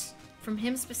quests from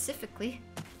him specifically.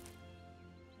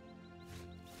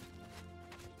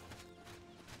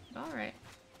 Alright.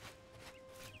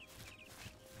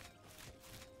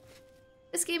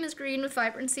 This game is green with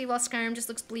vibrancy, while Skyrim just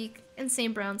looks bleak and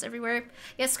same browns everywhere.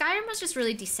 Yeah, Skyrim was just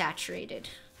really desaturated.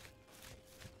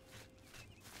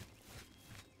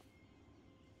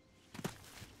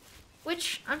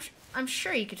 Which, I'm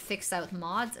sure you could fix that with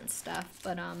mods and stuff,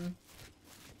 but,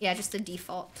 yeah, just the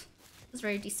default. It was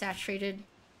very desaturated.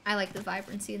 I like the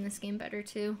vibrancy in this game better,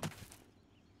 too.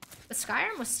 But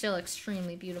Skyrim was still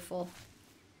extremely beautiful.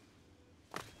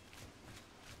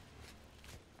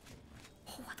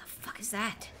 Oh, what the fuck is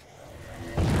that?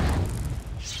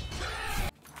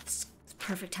 It's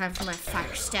perfect time for my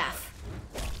fire staff.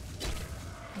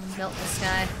 I'll melt this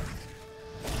guy.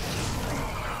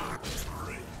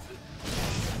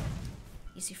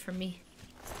 Easy for me.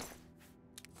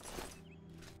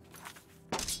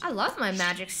 I love my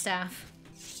magic staff.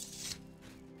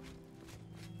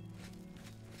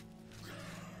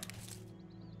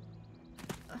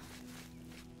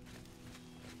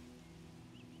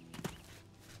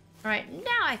 Alright,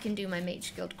 now I can do my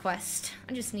Mage Guild quest.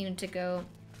 I just needed to go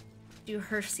do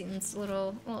Hircine's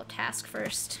little task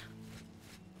first.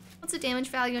 What's the damage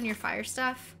value on your fire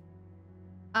staff?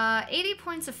 80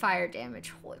 points of fire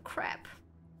damage. Holy crap.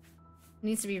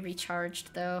 Needs to be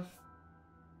recharged, though.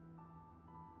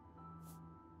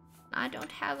 I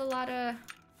don't have a lot of...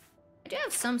 I do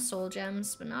have some soul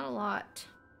gems, but not a lot.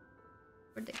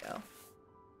 Where'd they go?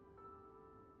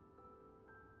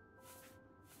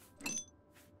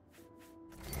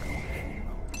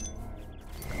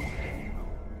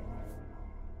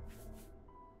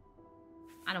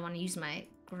 I don't want to use my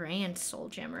grand soul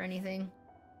gem or anything.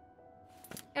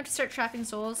 I have to start trapping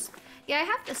souls. Yeah, I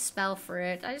have the spell for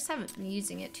it. I just haven't been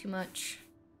using it too much.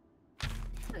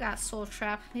 I got soul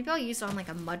trap. Maybe I'll use it on like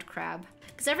a mud crab.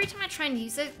 Because every time I try and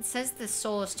use it, it says the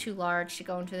soul is too large to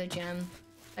go into the gem.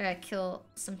 I gotta kill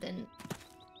something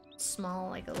small,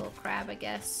 like a little crab, I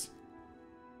guess.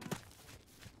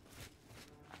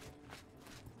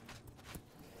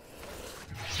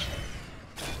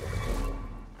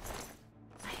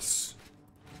 Nice.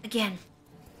 Again.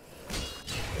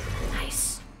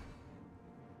 Nice.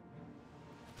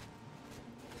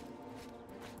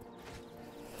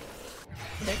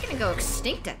 They're gonna go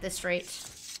extinct at this rate.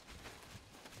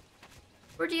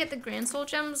 Where'd you get the Grand Soul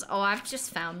Gems? Oh, I've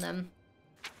just found them.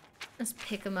 Just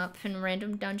pick them up in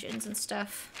random dungeons and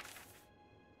stuff.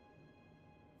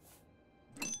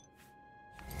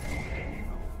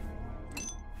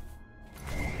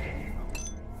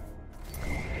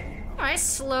 Alright,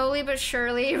 slowly but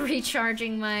surely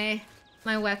recharging my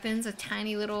weapons with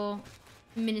tiny little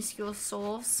minuscule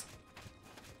souls.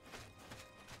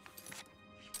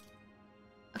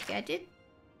 Okay,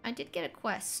 I did get a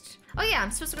quest. Oh yeah,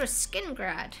 I'm supposed to go to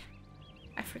Skingrad.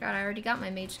 I forgot I already got my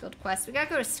Mage Guild quest. We gotta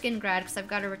go to Skingrad because I've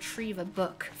got to retrieve a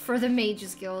book for the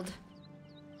Mages Guild.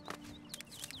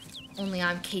 Only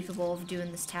I'm capable of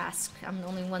doing this task. I'm the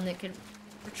only one that could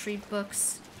retrieve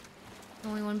books. The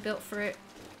only one built for it.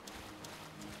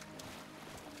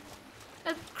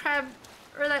 That crab,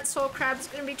 or that soul crab is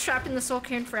gonna be trapped in the soul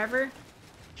cairn forever.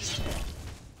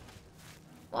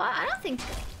 Well, I don't think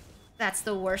that's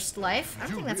the worst life. I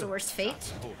don't think that's the worst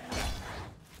fate.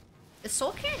 The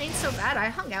soul cannon ain't so bad. I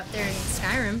hung out there in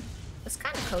Skyrim. It's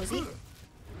kind of cozy.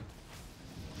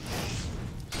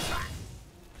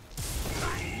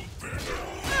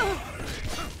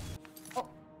 Oh,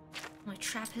 I'm gonna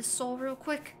trap his soul real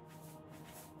quick.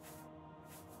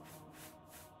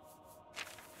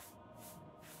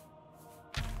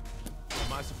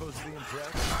 Am I supposed to be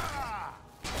impressed?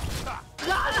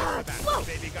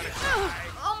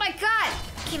 Oh my god!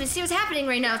 Can't even see what's happening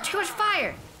right now. Too much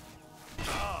fire.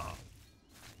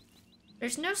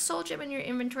 There's no soul gem in your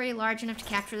inventory large enough to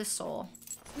capture the soul.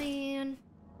 Man.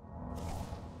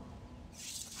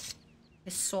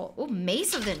 His soul. Oh,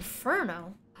 Mace of the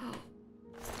Inferno.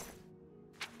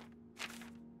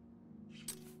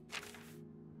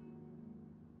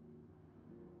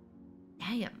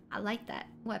 Damn, I like that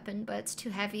weapon, but it's too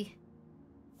heavy.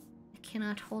 I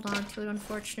cannot hold on to it,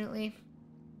 unfortunately.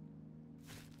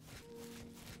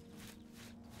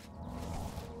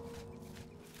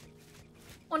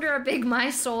 Wonder how big my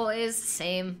soul is.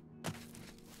 Same.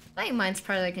 I think mine's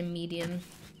probably like a medium.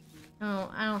 Oh,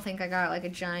 I don't think I got like a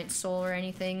giant soul or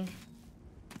anything.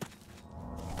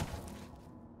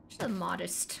 Just a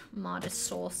modest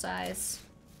soul size.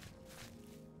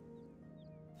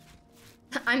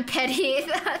 I'm petty,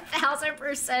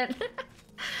 1000%.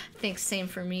 I think same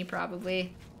for me,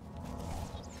 probably.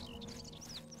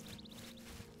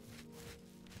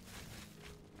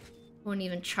 Wouldn't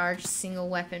even charge a single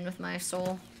weapon with my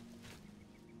soul.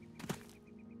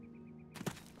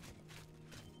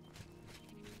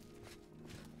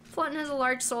 Fulton has a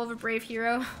large soul of a brave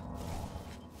hero.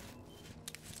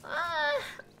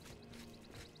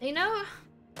 You know,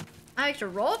 I like to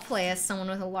roleplay as someone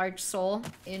with a large soul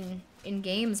in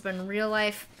games, but in real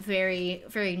life, very,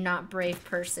 very not brave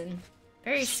person.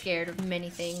 Very scared of many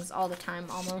things all the time,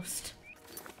 almost.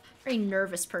 Very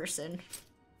nervous person.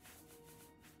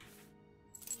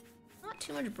 Not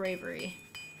too much bravery.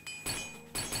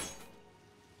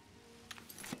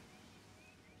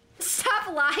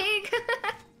 Stop lying!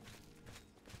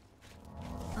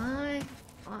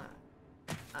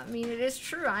 I mean, it is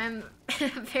true. I'm a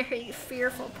very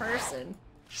fearful person.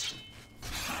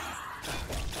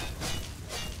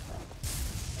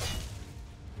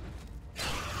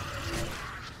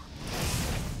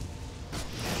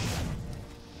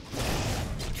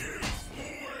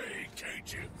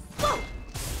 Whoa!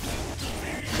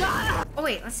 Oh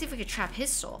wait, let's see if we could trap his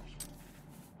soul.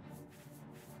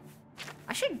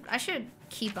 I should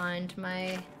keybind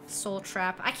my soul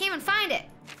trap. I can't even find it.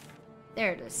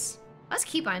 There it is. Let's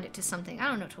keybind it to something. I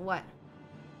don't know to what.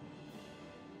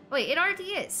 Wait, it already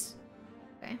is.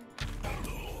 Okay.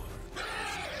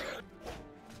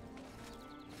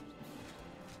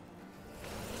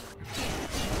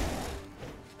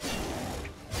 I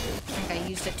think I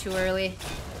used it too early.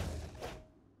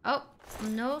 Oh,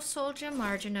 no soul gem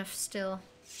large enough still.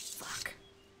 Fuck.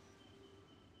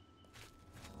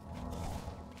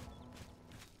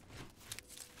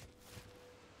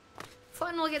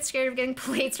 Fun will get scared of getting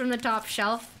plates from the top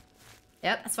shelf.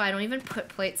 Yep, that's why I don't even put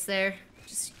plates there.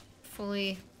 Just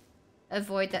fully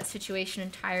avoid that situation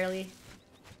entirely.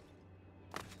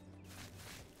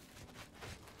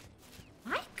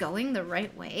 Am I going the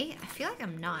right way? I feel like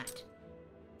I'm not.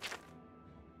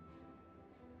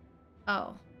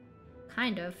 Oh,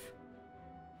 kind of.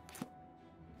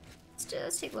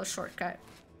 Let's take a little shortcut.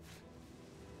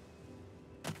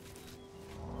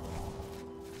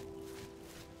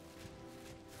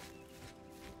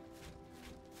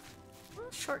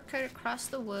 Shortcut across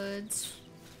the woods.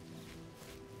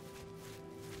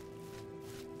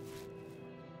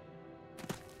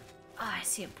 Oh, I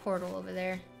see a portal over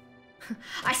there.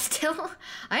 I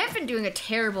have been doing a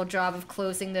terrible job of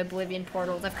closing the Oblivion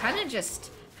portals. I've kind of just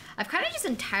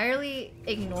entirely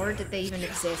ignored that they even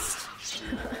exist.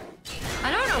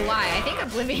 I don't know why. I think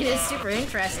Oblivion is super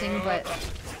interesting, but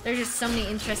there's just so many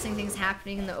interesting things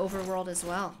happening in the overworld as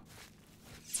well.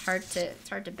 It's hard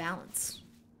to balance.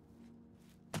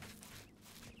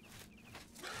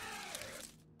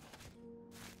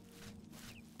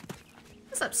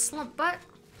 What's up, slump butt?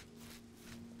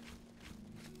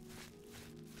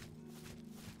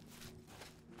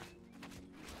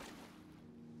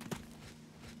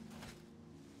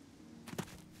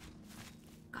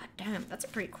 God damn, that's a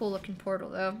pretty cool looking portal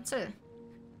though. I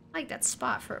like that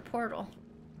spot for a portal.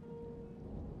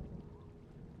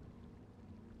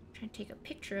 I'm trying to take a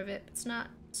picture of it, but it's not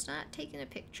taking a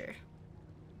picture.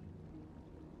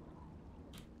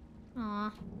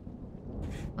 Aw.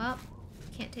 Well,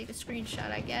 can't take a screenshot,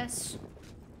 I guess.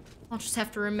 I'll just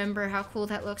have to remember how cool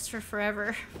that looks for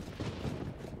forever.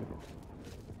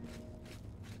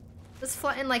 Does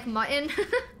flatten like mutton?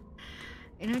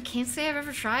 You know, I can't say I've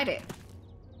ever tried it.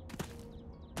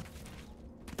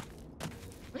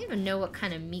 I don't even know what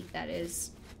kind of meat that is.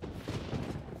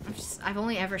 I've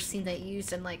only ever seen that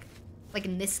used in like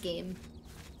in this game.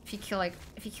 If you kill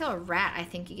a rat, I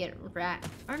think you get rat,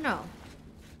 or no.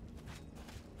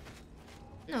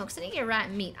 No, because then you get rat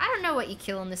meat. I don't know what you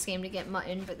kill in this game to get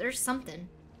mutton, but there's something.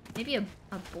 Maybe a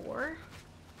boar?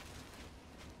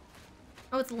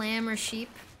 Oh, it's lamb or sheep.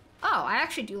 Oh, I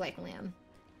actually do like lamb.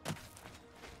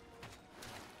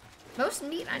 Most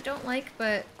meat I don't like,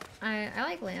 but I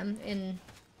like lamb in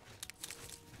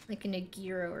like in a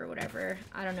gyro or whatever.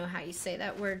 I don't know how you say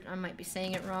that word. I might be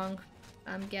saying it wrong.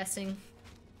 I'm guessing.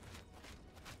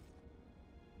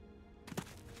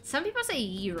 Some people say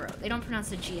gyro. They don't pronounce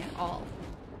the G at all.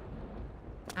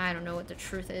 I don't know what the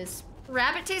truth is.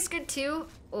 Rabbit tastes good too.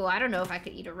 Oh, I don't know if I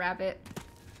could eat a rabbit.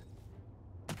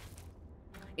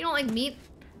 You don't like meat?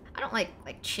 I don't like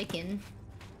chicken.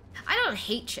 I don't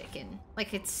hate chicken.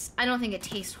 Like I don't think it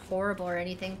tastes horrible or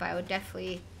anything, but I would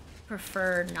definitely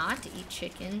prefer not to eat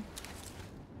chicken.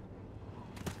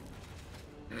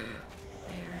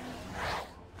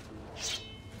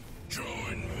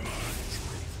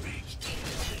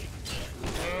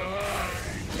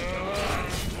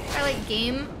 I like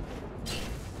game.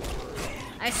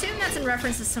 I assume that's in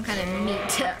reference to some kind of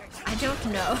meat. I don't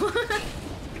know.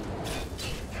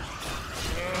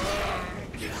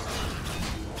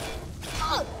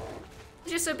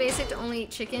 It's just so basic to only eat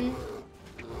chicken.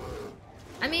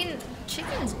 I mean,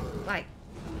 chicken's like,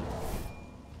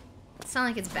 it's not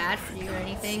like it's bad for you or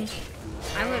anything.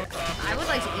 I would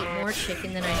like to eat more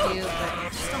chicken than I do, but I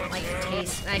just don't like the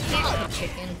taste. I can't cook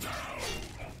chicken.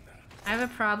 I have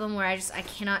a problem where I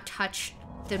cannot touch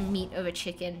the meat of a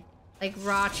chicken. Like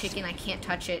raw chicken, I can't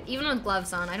touch it. Even with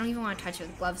gloves on. I don't even want to touch it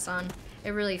with gloves on. It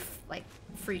really like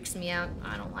freaks me out.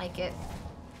 I don't like it.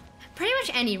 Pretty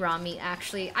much any raw meat,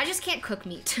 actually. I just can't cook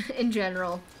meat in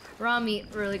general. Raw meat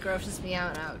really grosses me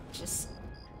out.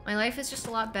 My life is just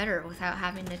a lot better without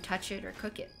having to touch it or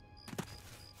cook it.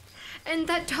 And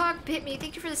that dog bit me.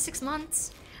 Thank you for the 6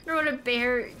 months. I don't know what a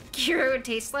bear gyro would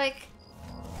taste like.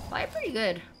 Probably pretty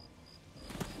good.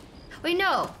 Wait,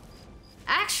 no.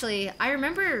 Actually, I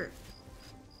remember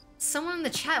someone in the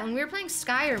chat, when we were playing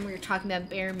Skyrim, we were talking about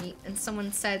bear meat, and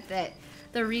someone said that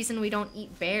the reason we don't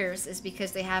eat bears is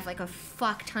because they have like a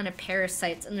fuck ton of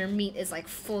parasites and their meat is like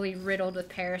fully riddled with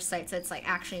parasites that's like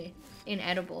actually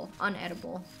unedible.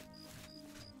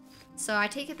 So I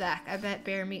take it back. I bet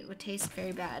bear meat would taste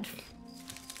very bad.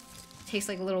 Tastes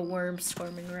like little worms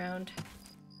swarming around.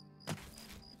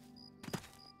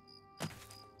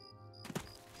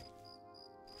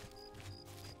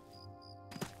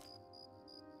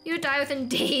 You would die within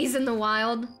days in the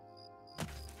wild.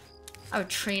 I would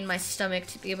train my stomach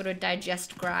to be able to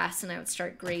digest grass and I would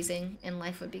start grazing and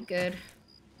life would be good.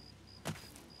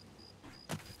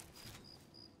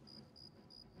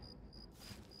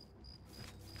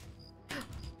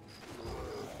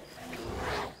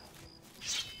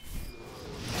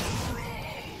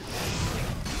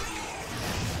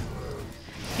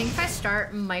 I think if I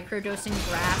start microdosing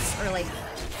grass or like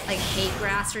hay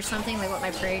grass or something, like what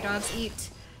my prairie dogs eat,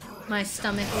 my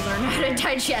stomach will learn how to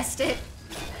digest it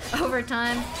over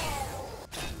time.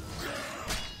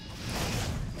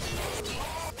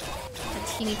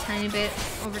 A teeny tiny bit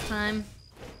over time.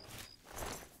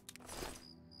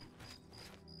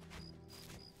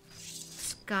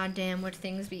 Goddamn, would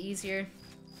things be easier?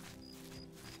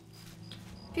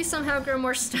 If you somehow grow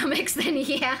more stomachs, then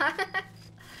yeah.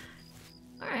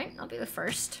 Alright, I'll be the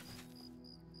first.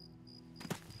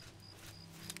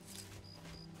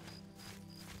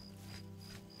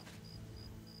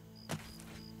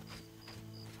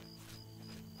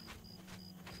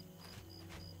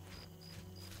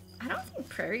 I don't think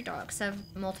prairie dogs have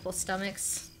multiple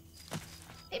stomachs.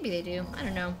 Maybe they do. I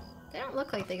don't know. They don't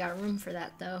look like they got room for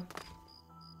that, though.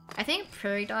 I think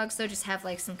prairie dogs, though, just have,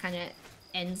 like, some kind of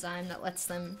enzyme that lets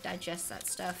them digest that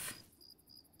stuff.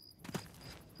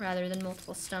 Rather than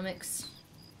multiple stomachs.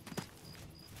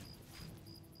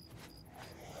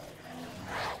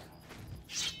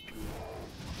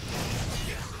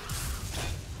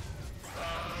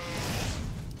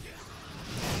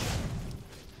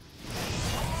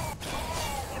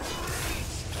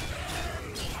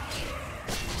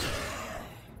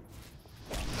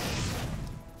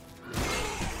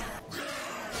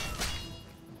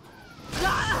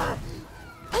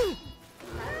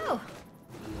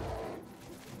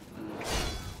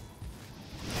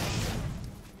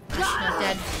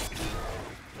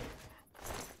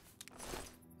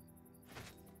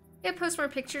 Post more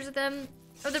pictures of them,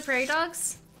 of the prairie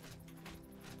dogs.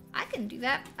 I can do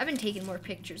that. I've been taking more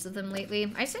pictures of them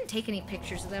lately. I just didn't take any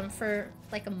pictures of them for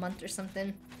like a month or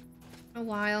something. A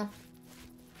while.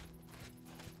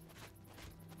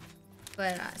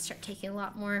 But start taking a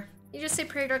lot more. You just say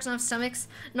prairie dogs don't have stomachs?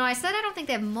 No, I said I don't think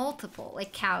they have multiple,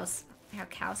 like cows. How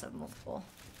cows have multiple.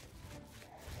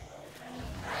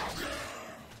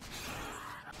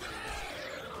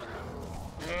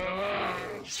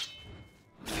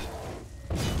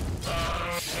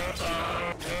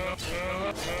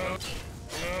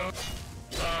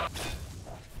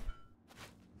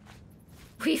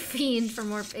 We fiend for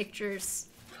more pictures.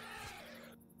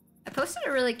 I posted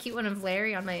a really cute one of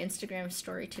Larry on my Instagram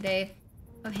story today.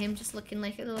 Of him just looking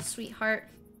like a little sweetheart.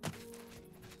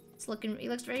 He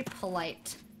looks very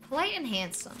polite. Polite and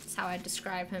handsome is how I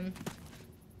describe him.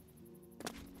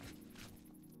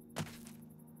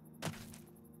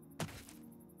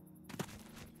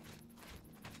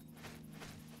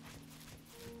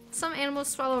 Some animals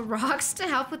swallow rocks to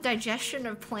help with digestion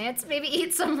of plants. Maybe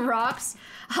eat some rocks.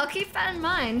 I'll keep that in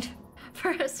mind for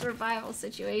a survival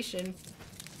situation.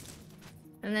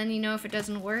 And then, you know, if it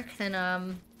doesn't work, then,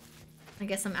 I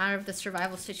guess I'm out of the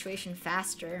survival situation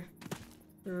faster.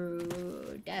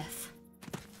 Through death.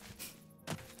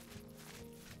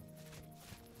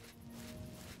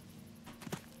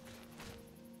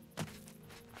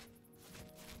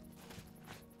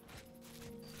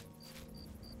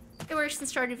 It works in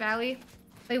Stardew Valley.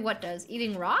 Wait, what does?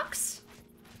 Eating rocks?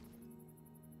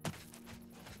 I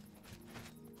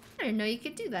didn't know you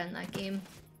could do that in that game.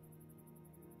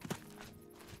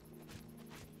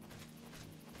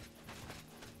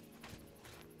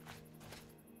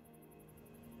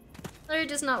 Larry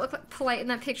does not look polite in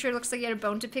that picture. It looks like he had a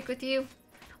bone to pick with you.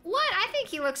 What? I think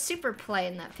he looks super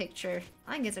polite in that picture.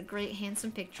 I think it's a great,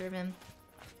 handsome picture of him.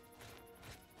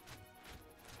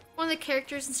 One of the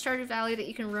characters in Stardew Valley that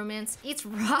you can romance eats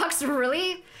rocks?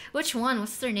 Really? Which one?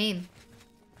 What's their name?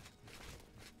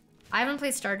 I haven't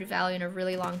played Stardew Valley in a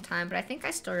really long time, but I think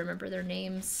I still remember their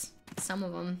names. Some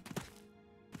of them.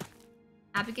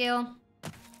 Abigail?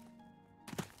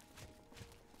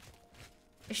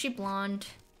 Is she blonde?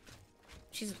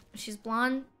 She's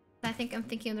blonde. I think I'm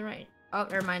thinking of the right. Oh,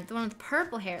 never mind. The one with the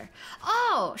purple hair.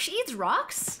 Oh, she eats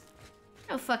rocks?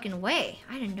 No fucking way.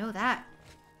 I didn't know that.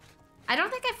 I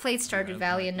don't think I've played Stardew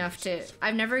Valley enough to...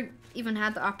 I've never even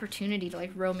had the opportunity to,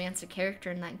 like, romance a character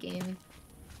in that game.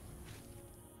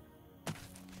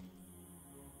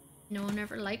 No one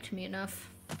ever liked me enough.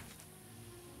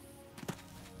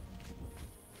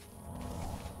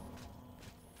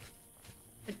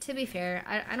 But to be fair,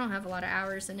 I don't have a lot of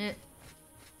hours in it.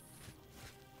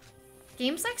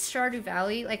 Games like Stardew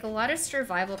Valley, like a lot of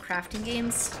survival crafting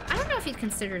games, I don't know if you'd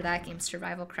consider that game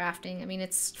survival crafting. I mean,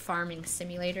 it's farming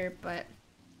simulator, but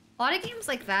a lot of games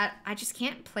like that, I just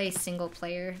can't play single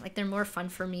player. Like, they're more fun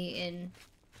for me in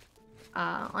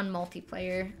on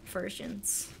multiplayer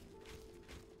versions.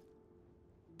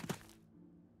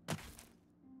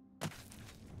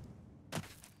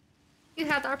 You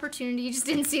had the opportunity, you just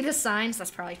didn't see the signs.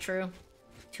 That's probably true.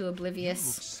 Too oblivious.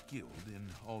 You look skilled in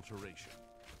alteration.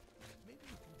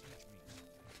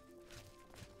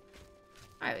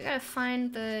 Alright, we gotta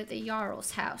find the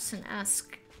Jarl's house and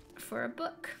ask for a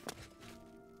book.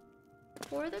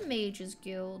 For the Mages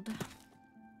Guild.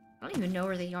 I don't even know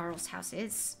where the Jarl's house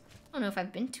is. I don't know if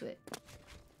I've been to it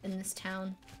in this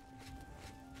town.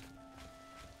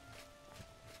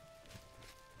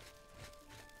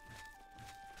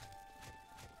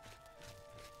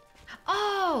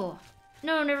 Oh!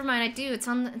 No, never mind, I do. It's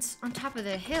on top of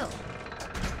the hill.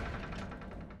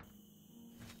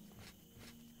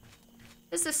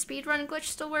 Does the speedrun glitch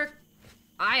still work?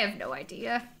 I have no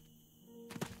idea.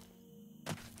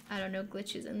 I don't know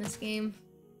glitches in this game.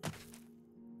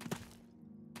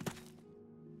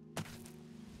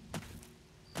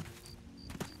 I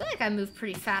feel like I move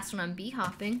pretty fast when I'm bee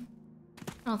hopping.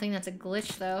 I don't think that's a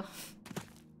glitch though.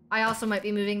 I also might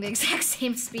be moving the exact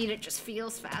same speed, it just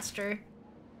feels faster.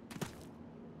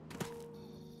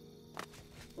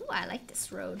 Ooh, I like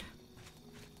this road.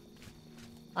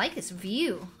 I like this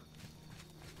view.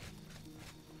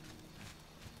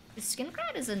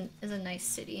 Skingrad is a nice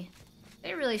city.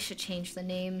 They really should change the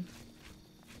name.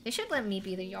 They should let me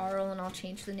be the Jarl and I'll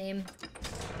change the name.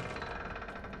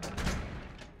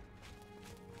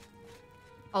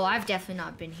 Oh, I've definitely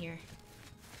not been here.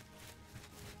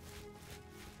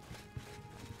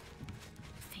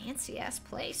 Fancy ass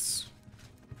place.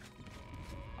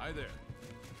 Hi there.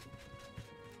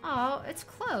 Oh, it's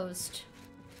closed.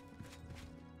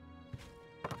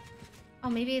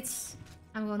 Oh, maybe it's...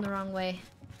 I'm going the wrong way.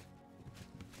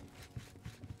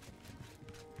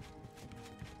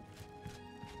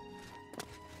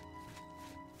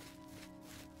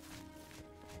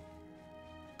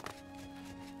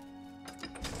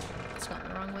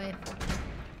 wrong way.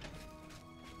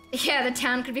 Yeah, the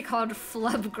town could be called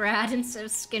Flubgrad instead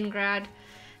of Skingrad.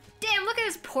 Damn, look at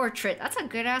his portrait. That's a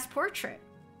good-ass portrait.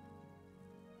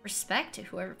 Respect to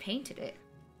whoever painted it.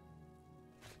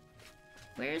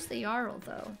 Where's the Jarl,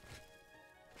 though?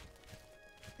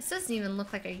 This doesn't even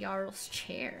look like a Jarl's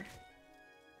chair.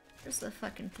 Where's the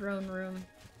fucking throne room?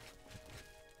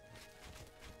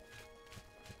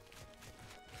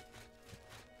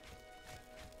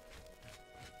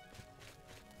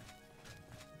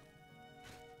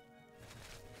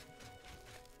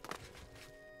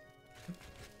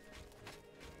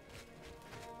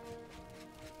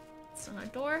 It's on a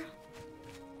door.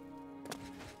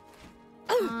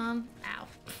 Ow.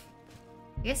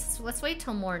 I guess let's wait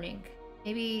till morning.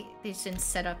 Maybe they just didn't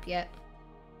set up yet.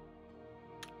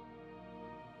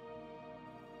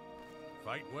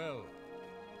 Fight well.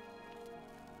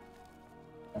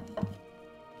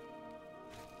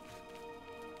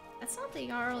 That's not the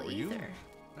Jarl either.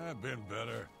 I've been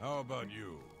better. How about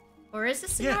you? Or is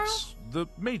this the Jarl? Yes, the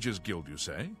Mages Guild, you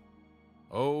say?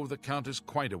 Oh, the Count is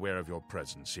quite aware of your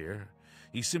presence here.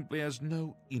 He simply has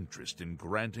no interest in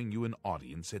granting you an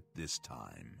audience at this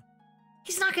time.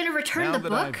 He's not going to return the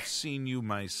book? Now that I've seen you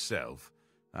myself,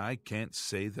 I can't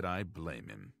say that I blame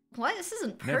him. What? This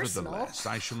isn't personal. Nevertheless,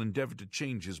 I shall endeavor to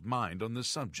change his mind on the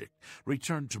subject.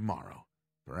 Return tomorrow.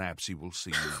 Perhaps he will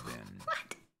see you then.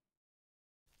 What?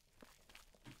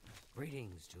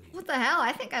 Greetings to you. What the hell?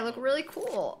 I think I look really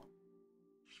cool.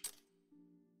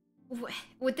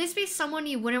 Would this be someone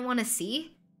you wouldn't want to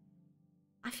see?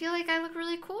 I feel like I look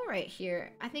really cool right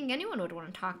here. I think anyone would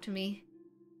want to talk to me.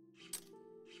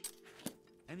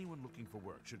 Anyone looking for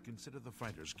work should consider the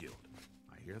Fighters Guild.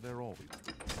 I hear they're always...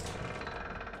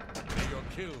 May your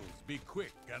kills be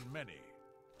quick and many.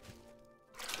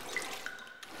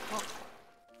 Well,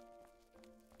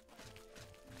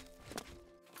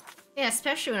 yeah,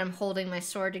 especially when I'm holding my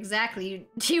sword. Exactly.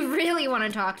 Do you really want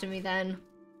to talk to me then?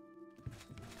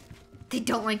 They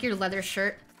don't like your leather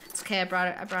shirt. It's okay, I brought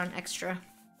an extra.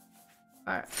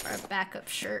 Or a backup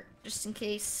shirt, just in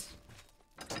case.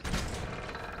 You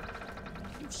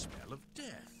smell of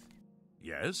death.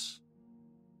 Yes?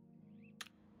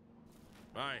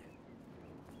 Bye.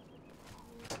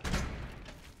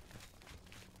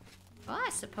 Well, I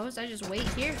suppose I just wait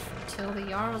here till the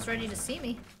Jarl's ready to see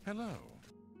me. Hello.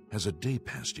 Has a day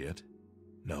passed yet?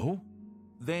 No?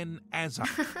 Then as I...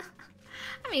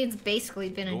 I mean, it's basically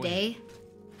been a day.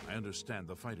 I understand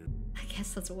the fighter... I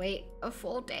guess let's wait a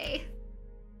full day.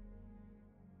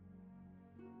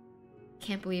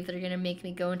 Can't believe they're gonna make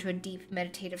me go into a deep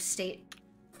meditative state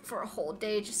for a whole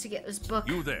day just to get this book.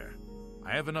 You there.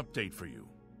 I have an update for you.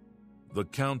 The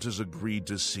Count has agreed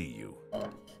to see you,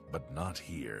 but not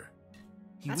here.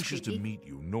 He wishes to meet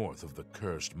you north of the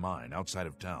cursed mine outside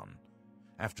of town,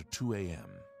 after 2 a.m.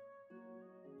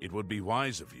 It would be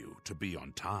wise of you to be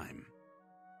on time.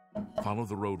 Follow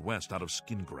the road west out of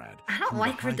Skingrad. I don't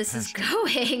like where this is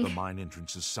going. The mine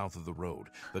entrance is south of the road.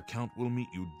 The Count will meet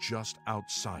you just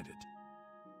outside it.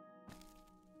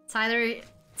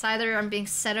 It's either I'm being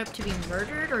set up to be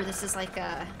murdered, or this is like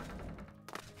a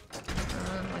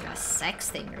sex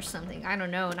thing or something. I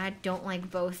don't know, and I don't like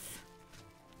both.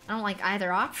 I don't like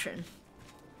either option.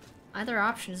 Either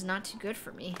option is not too good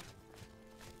for me.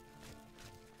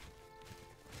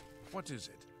 What is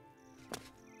it?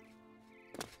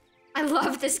 I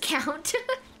love this Count.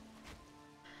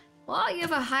 Well, you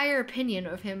have a higher opinion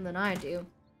of him than I do.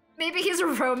 Maybe he's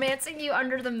romancing you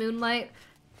under the moonlight.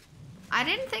 I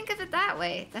didn't think of it that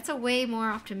way. That's a way more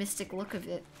optimistic look of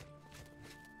it.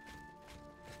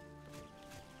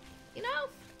 You know,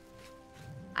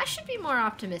 I should be more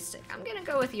optimistic. I'm gonna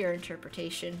go with your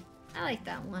interpretation. I like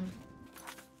that one.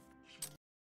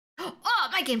 Oh,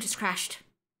 my game just crashed.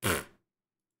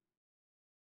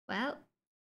 Well,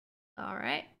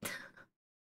 alright.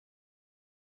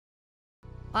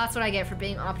 Well, that's what I get for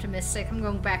being optimistic. I'm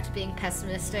going back to being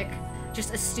pessimistic.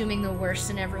 Just assuming the worst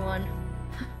in everyone.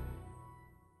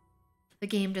 The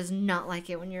game does not like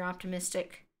it when you're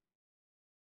optimistic.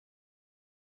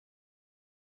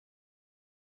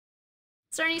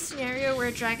 Is there any scenario where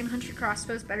a Dragon Hunter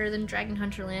crossbow is better than Dragon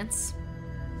Hunter lance?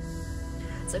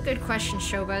 It's a good question,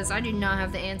 Showbuzz. I do not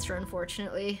have the answer,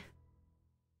 unfortunately.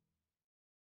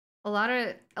 A lot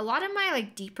of my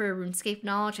like deeper RuneScape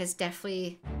knowledge has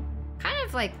definitely kind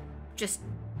of like just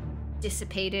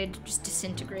dissipated, just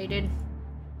disintegrated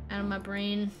out of my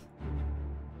brain.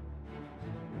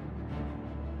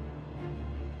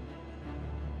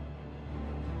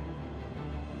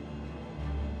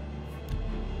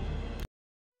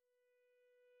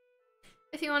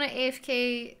 If you want to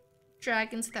AFK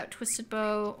dragons without Twisted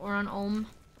Bow or on Olm.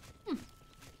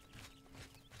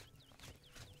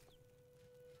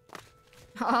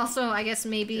 Also, I guess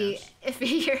maybe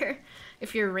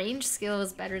if your range skill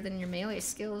is better than your melee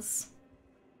skills.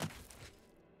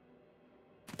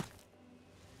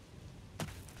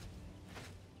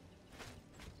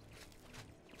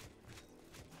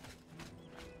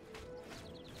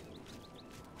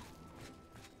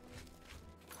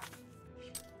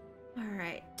 All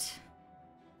right.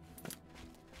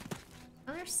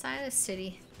 Other side of the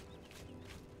city.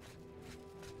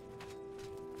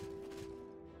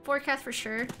 Vorkath for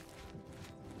sure.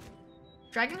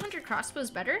 Dragon Hunter crossbow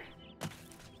is better?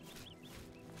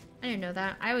 I didn't know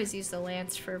that. I always use the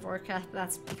lance for Vorkath, but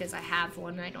that's because I have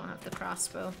one and I don't have the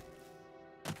crossbow.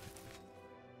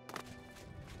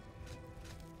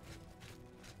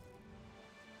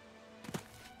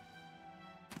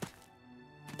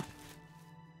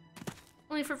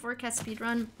 Only for Vorkath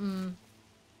speedrun?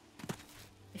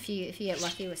 If you get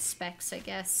lucky with specs, I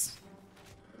guess.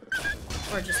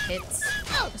 Or just hits.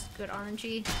 Just good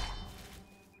RNG.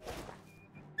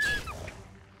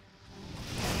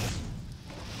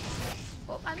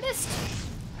 Oh, I missed!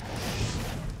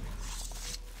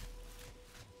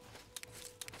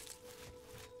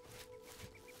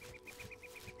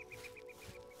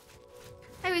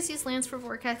 I always use lance for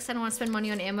Vorkath because I don't want to spend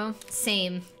money on ammo.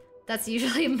 Same. That's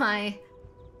usually my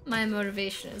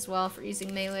motivation as well for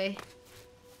using melee.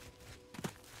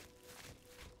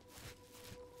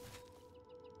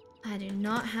 I do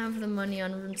not have the money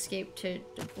on RuneScape to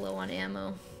blow on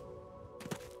ammo.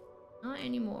 Not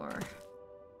anymore.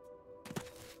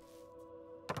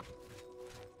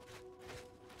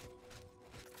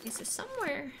 Okay, so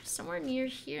somewhere near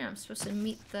here I'm supposed to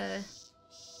meet the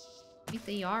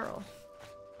Jarl.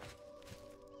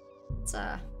 It's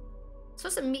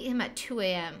supposed to meet him at 2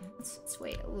 AM. Let's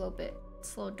wait a little bit.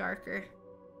 It's a little darker.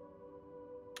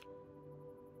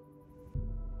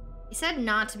 He said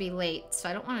not to be late, so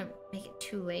I don't want to make it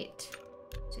too late.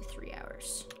 Let's do 3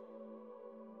 hours.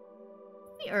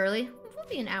 Be early. We'll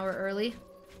be an hour early.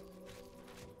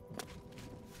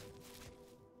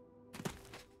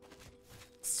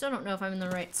 Still don't know if I'm in the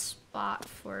right spot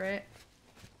for it.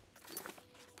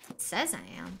 It says I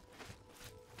am.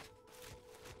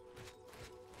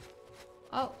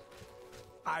 Oh.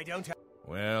 I don't have...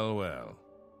 Well, well.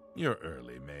 You're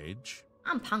early, mage.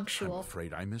 I'm punctual. I'm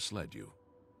afraid I misled you.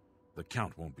 The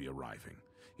Count won't be arriving.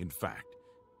 In fact,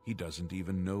 he doesn't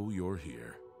even know you're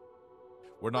here.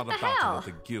 We're not about to let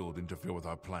the guild interfere with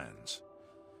our plans.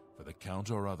 For the Count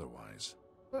or otherwise.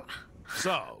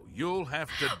 So, you'll have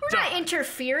to die. We're not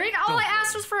interfering. All I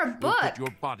asked was for a book. You'll put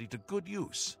your body to good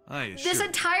use, I assure This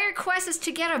entire quest is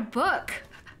to get a book.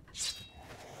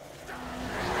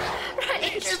 We're not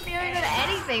interfering with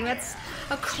anything. That's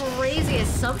a crazy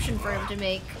assumption for him to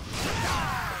make.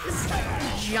 This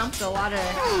jumped a lot of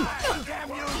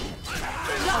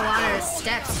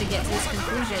steps to get to this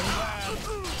conclusion.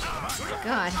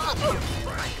 God. Oh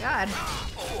my God.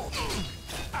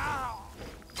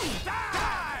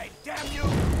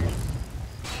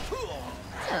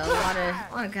 A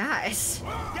lot of guys. I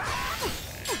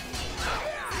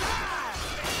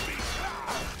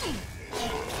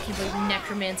can't believe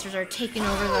necromancers are taking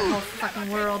over the whole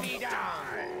fucking world.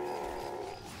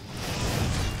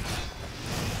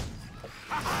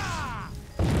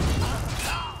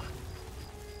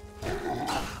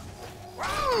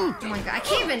 Oh my God! I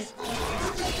can't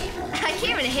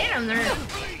even hit them. They're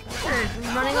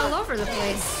running all over the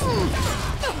place.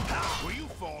 Will you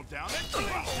fall down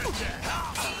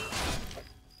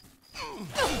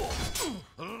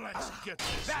Let's get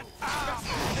this. That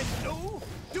no,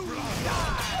 do not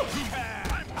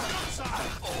die.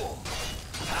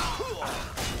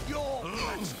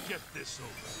 Let's get this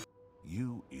over.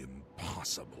 You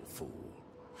impossible fool.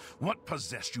 What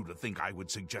possessed you to think I would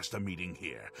suggest a meeting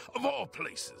here, of all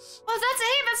places? Oh,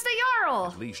 that's the Jarl!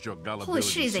 At least your gullibility Holy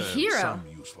shit, he's a served hero. some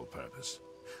useful purpose.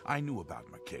 I knew about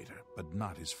Mercator, but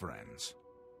not his friends.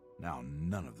 Now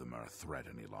none of them are a threat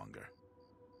any longer.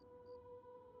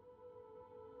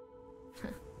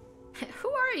 Who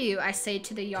are you? I say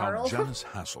to the Jarl. Count Janus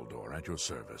Hasseldor at your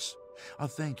service. A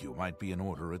thank you might be in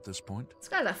order at this point. This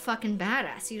guy's a fucking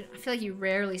badass. I feel like you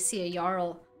rarely see a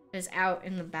Jarl that is out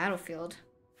in the battlefield.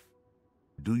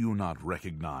 Do you not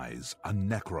recognize a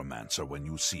necromancer when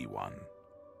you see one?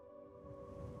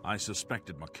 I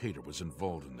suspected Mercator was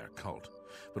involved in their cult,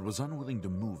 but was unwilling to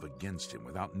move against him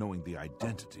without knowing the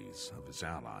identities of his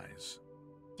allies.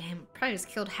 Damn, probably just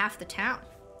killed half the town.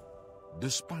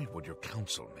 Despite what your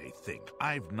council may think,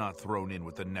 I've not thrown in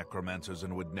with the necromancers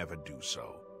and would never do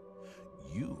so.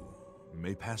 You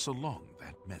may pass along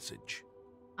that message.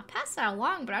 I'll pass that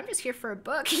along, but I'm just here for a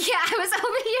book. Yeah, I was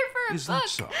over here for a book. Is that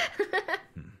so?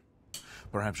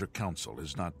 Perhaps your council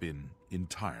has not been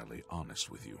entirely honest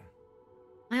with you.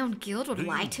 My own guild would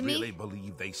lie to me? Do you really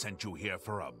believe they sent you here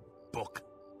for a book?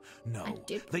 No,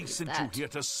 they sent that. you here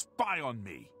to spy on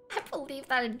me. I believe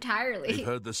that entirely. They've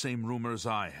heard the same rumors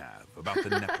I have about the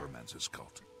Necromancer's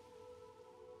cult.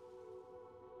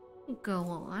 Go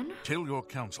on. Tell your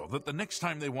council that the next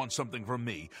time they want something from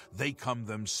me, they come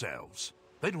themselves.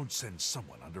 They don't send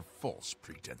someone under false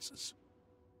pretenses.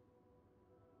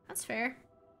 That's fair.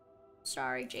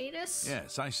 Sorry, Jadis.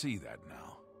 Yes, I see that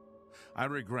now. I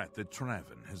regret that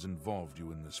Traven has involved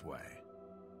you in this way.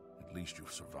 At least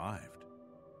you've survived.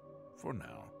 For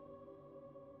now.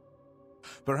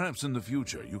 Perhaps in the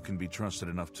future you can be trusted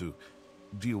enough to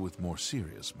deal with more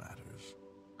serious matters.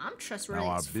 I'm trustworthy Now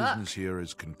our as fuck. business here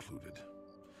is concluded.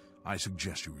 I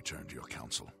suggest you return to your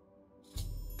council.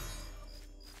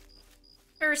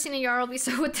 Never seen a Jarl be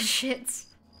so with the shits.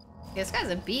 Yeah, this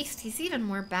guy's a beast. He's even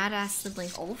more badass than, like,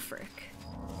 Ulfric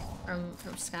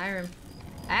from Skyrim.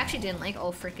 I actually didn't like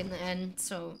Ulfric in the end,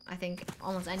 so I think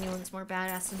almost anyone's more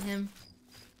badass than him.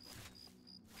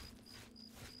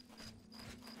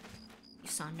 You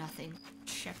saw nothing,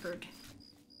 shepherd.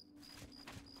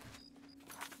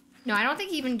 No, I don't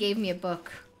think he even gave me a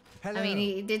book. Hello. I mean,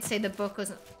 he did say the book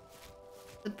wasn't...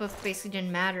 The book basically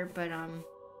didn't matter, but,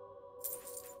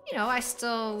 you know, I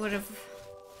still would have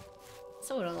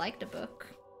liked a book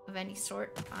of any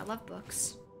sort. I love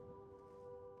books.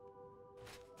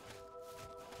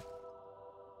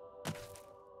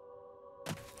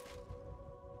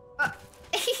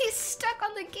 He's stuck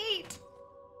on the gate.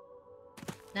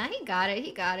 Nah, he got it.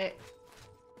 He got it.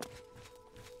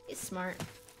 He's smart.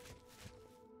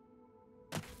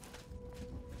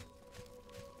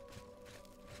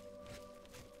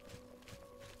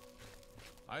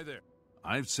 Hi there.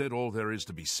 I've said all there is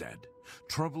to be said.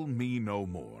 Trouble me no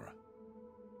more.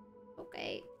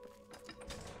 Okay.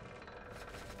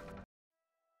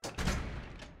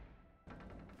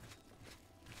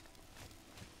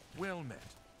 Well met.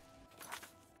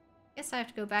 Guess I have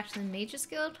to go back to the Mages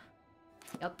Guild?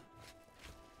 Yup.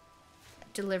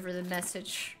 Deliver the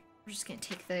message. We're just gonna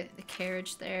take the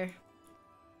carriage there.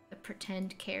 The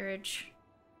pretend carriage.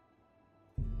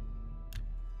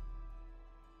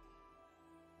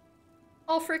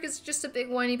 Ulfric is just a big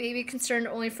whiny baby concerned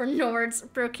only for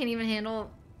Nords. Bro can't even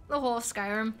handle the whole of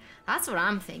Skyrim. That's what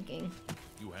I'm thinking.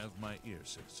 You have my ear,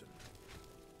 citizen.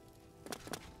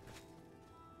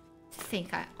 I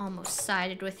think I almost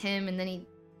sided with him, and then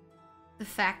the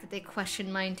fact that they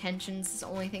questioned my intentions is the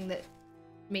only thing that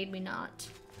made me not.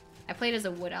 I played as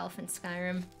a wood elf in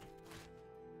Skyrim.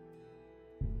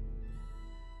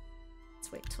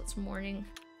 Let's wait till it's morning.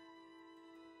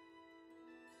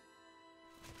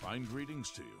 Fine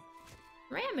greetings to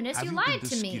you. Raminus, Have you you lied been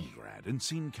to me. Skingrad and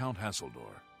seen Count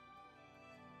Hasseldor?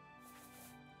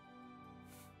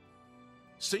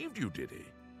 Saved you, did he?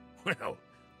 Well,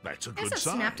 that's a good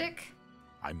sign. Synaptic.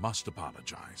 I must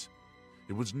apologize.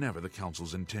 It was never the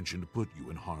Council's intention to put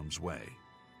you in harm's way.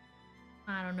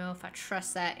 I don't know if I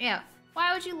trust that. Yeah,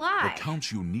 why would you lie? The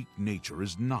Count's unique nature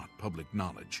is not public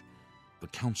knowledge. The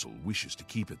Council wishes to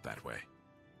keep it that way.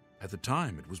 At the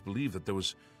time, it was believed that there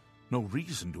was no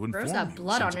reason to inform Bro's you. got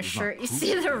blood on his shirt. You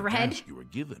see the red? You were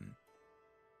given.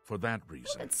 For that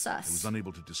reason, It's I sus. was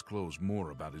unable to disclose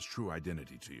more about his true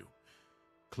identity to you.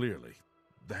 Clearly,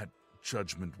 that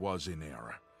judgment was in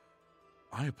error.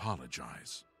 I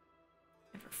apologize.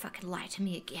 Never fucking lie to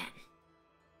me again.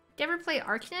 Did you ever play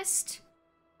Arcanist?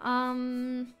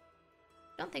 Don't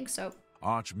think so.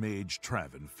 Archmage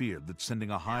Traven feared that sending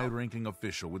a high-ranking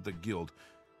official with the guild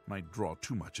might draw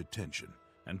too much attention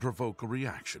and provoke a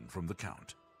reaction from the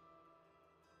Count.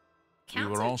 We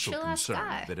were also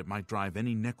concerned that it might drive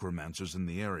any necromancers in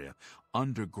the area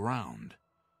underground,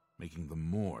 making them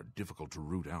more difficult to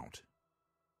root out.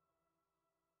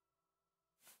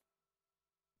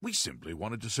 We simply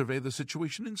wanted to survey the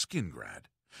situation in Skingrad.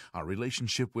 Our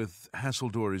relationship with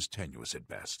Hasseldor is tenuous at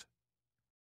best.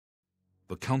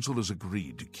 The Council has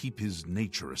agreed to keep his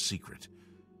nature a secret,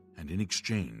 and in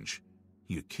exchange,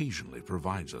 he occasionally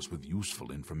provides us with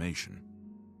useful information.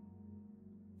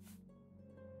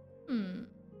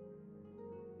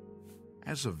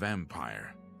 As a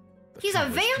vampire, He's a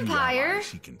vampire?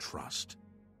 He can trust.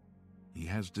 He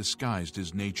has disguised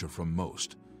his nature from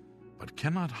most, but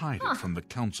cannot hide it from the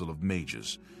Council of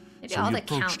Mages. Maybe So all he the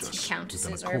approached counts and us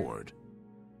countesses with an are accord.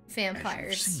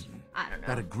 vampires. As you've seen, I don't know.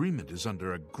 That agreement is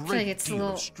under a I feel like great it's a deal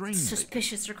little of strain.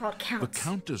 suspicious they're called The counts.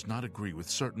 Count does not agree with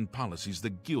certain policies the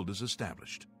Guild has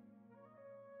established.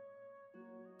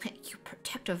 You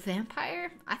protect a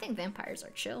vampire? I think vampires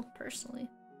are chill, personally.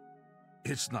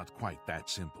 It's not quite that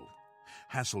simple.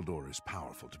 Hasseldor is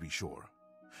powerful, to be sure,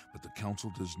 but the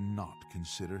Council does not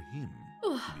consider him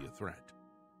to be a threat.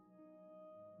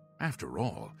 After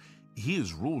all, he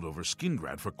has ruled over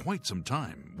Skingrad for quite some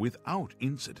time, without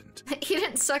incident. He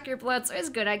didn't suck your blood, so it's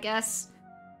good, I guess.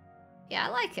 Yeah, I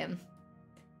like him.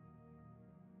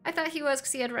 I thought he was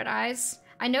because he had red eyes.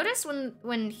 I noticed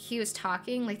when he was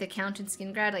talking, like the Count in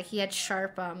Skingrad, like he had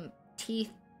sharp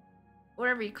teeth.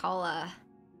 Whatever you call I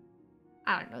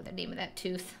don't know the name of that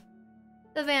tooth.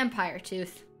 The vampire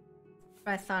tooth.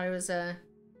 But I thought it was a,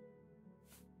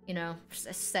 you know,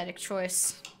 aesthetic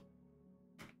choice.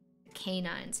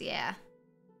 Canines, yeah.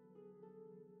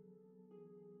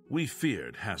 We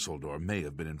feared Hasseldor may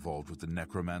have been involved with the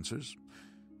necromancers.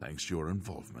 Thanks to your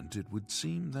involvement, it would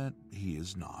seem that he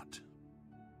is not.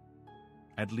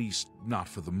 At least, not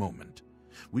for the moment.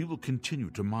 We will continue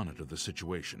to monitor the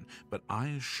situation, but I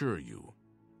assure you,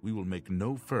 we will make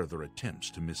no further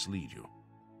attempts to mislead you.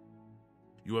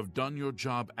 You have done your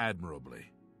job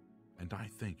admirably, and I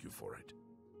thank you for it.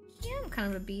 Yeah, I'm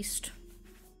kind of a beast.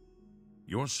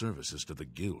 Your services to the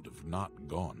Guild have not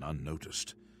gone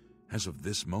unnoticed. As of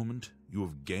this moment, you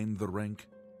have gained the rank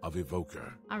of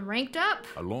Evoker. I'm ranked up.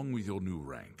 Along with your new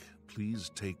rank, please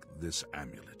take this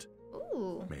amulet.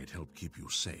 Ooh. May it help keep you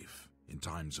safe in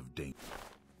times of danger.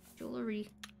 Jewelry.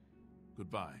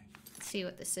 Goodbye. Let's see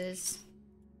what this is.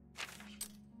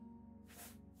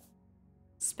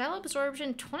 Spell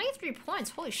absorption, 23 points.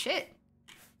 Holy shit.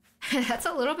 That's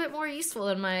a little bit more useful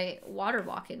than my water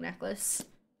walking necklace.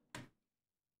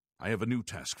 I have a new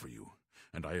task for you,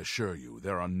 and I assure you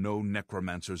there are no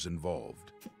necromancers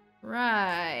involved.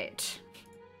 Right.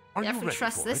 Are you Definitely ready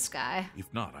trust for this it? guy.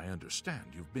 If not, I understand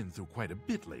you've been through quite a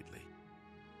bit lately.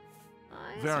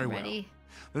 Very well.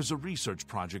 There's a research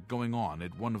project going on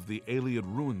at one of the Aliad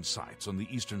ruin sites on the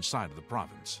eastern side of the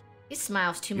province. He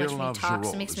smiles too much when he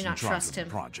talks. It makes me not trust him.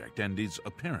 Project and is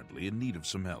apparently in need of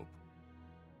some help.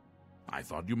 I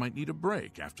thought you might need a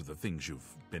break after the things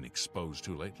you've been exposed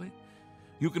to lately.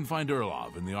 You can find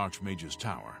Erlov in the Archmage's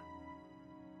Tower.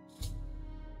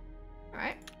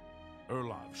 Alright.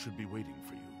 Erlov should be waiting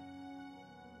for you.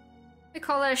 We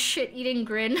call that a shit-eating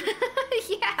grin.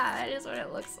 Yeah, that is what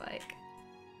it looks like.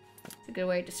 It's a good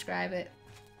way to describe it.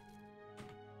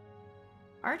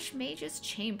 Archmage's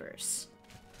Chambers.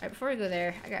 Alright, before we go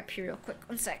there, I gotta pee real quick.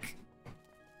 1 sec.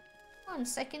 1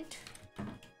 second.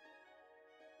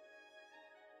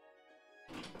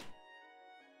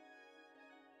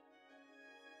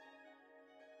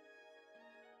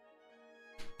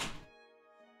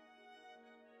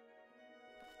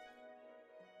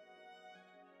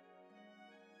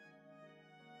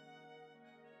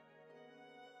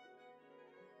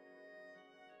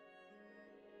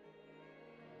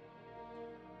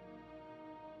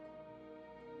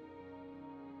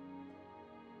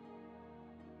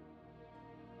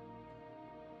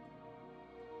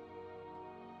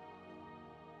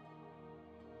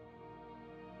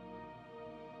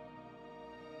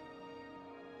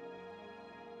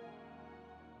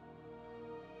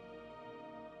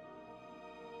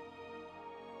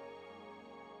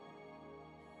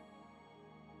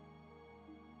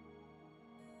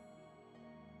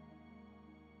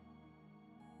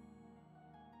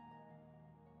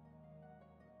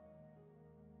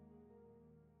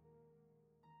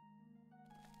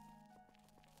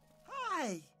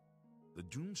 Hi! The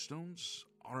Doomstones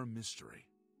are a mystery.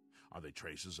 Are they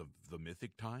traces of the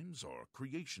mythic times, or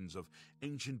creations of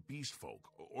ancient beast folk,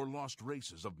 or lost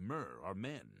races of Mer or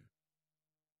men?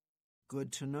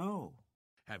 Good to know.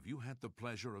 Have you had the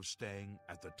pleasure of staying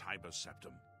at the Tiber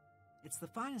Septum? It's the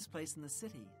finest place in the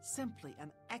city, simply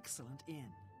an excellent inn.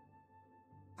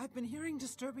 I've been hearing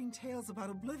disturbing tales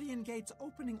about Oblivion gates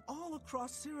opening all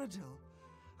across Cyrodiil.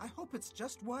 I hope it's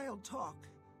just wild talk.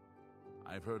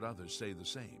 I've heard others say the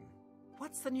same.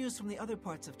 What's the news from the other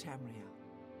parts of Tamriel?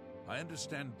 I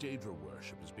understand Daedra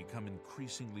worship has become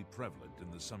increasingly prevalent in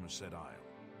the Somerset Isle.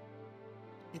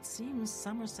 It seems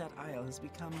Somerset Isle has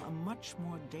become a much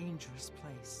more dangerous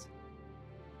place.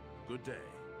 Good day.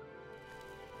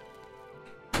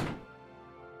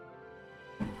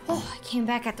 Oh, I came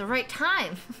back at the right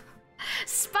time.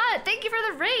 Spud, thank you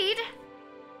for the raid.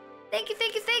 Thank you,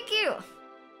 thank you, thank you.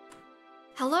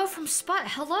 Hello from Spud,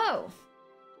 hello.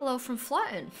 Hello from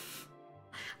Flutton.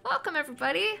 Welcome,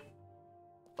 everybody.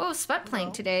 Oh, Spud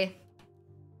playing today.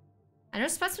 I know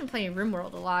Spud's been playing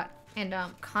RimWorld a lot, and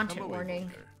Content Warning.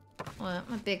 Well,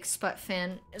 I'm a big Spud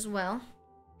fan as well.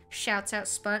 Shouts out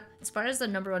Spud. Spud is the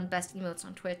 #1 best emotes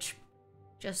on Twitch.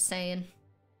 Just saying.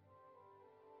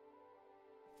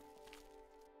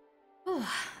 Ooh,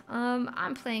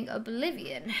 I'm playing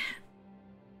Oblivion.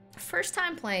 First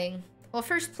time playing. Well,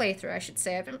 first playthrough, I should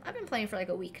say. I've been playing for like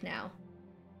a week now.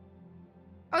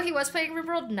 Oh, he was playing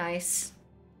RimWorld? Nice.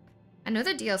 I know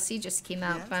the DLC just came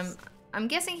out, but I'm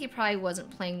guessing he probably wasn't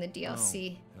playing the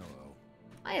DLC. Oh, hello.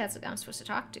 Oh, yeah, that's the guy I'm supposed to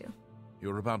talk to.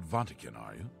 You're about Vatican,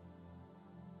 are you?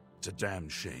 It's a damn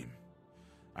shame.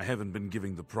 I haven't been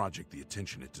giving the project the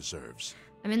attention it deserves.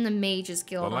 I'm in the Mages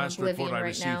Guild The on last Oblivion report I right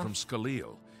received now. from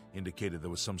Scaleel indicated there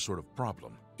was some sort of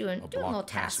problem. Doing a little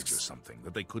blocked passage tasks. or something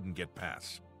that they couldn't get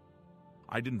past.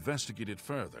 I'd investigated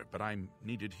further, but I'm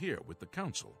needed here with the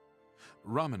council.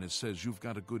 Ramanis says you've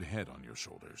got a good head on your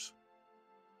shoulders.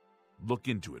 Look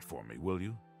into it for me, will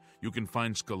you? You can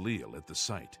find Scaleel at the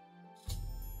site.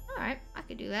 Alright, I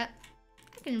could do that.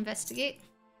 I can investigate.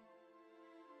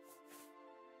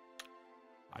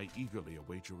 I eagerly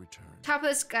await your return. Top of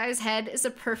this guy's head is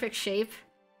a perfect shape.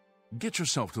 Get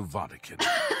yourself to Vatican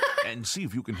and see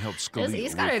if you can help Scaleel.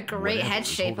 He's got a with great whatever head is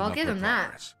shape. holding I'll up give her him that.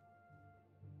 progress.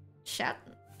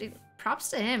 Dude, props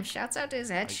to him. Shouts out to his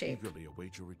head shape. Eagerly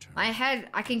await your return. My head,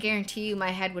 I can guarantee you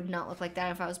my head would not look like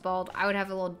that if I was bald. I would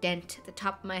have a little dent at the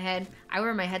top of my head. I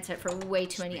wear my headset for way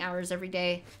too many hours every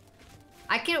day.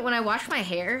 When I wash my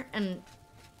hair and,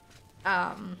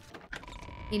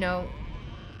 you know,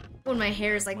 when my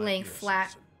hair is like laying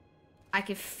flat, I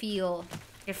can feel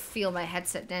my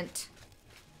headset dent.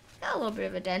 Got a little bit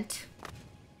of a dent.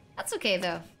 That's okay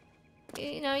though.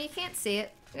 You know, you can't see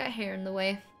it. I got hair in the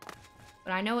way.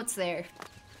 But I know it's there.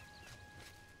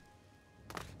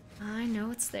 I know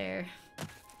it's there.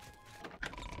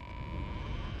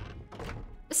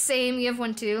 Same, you have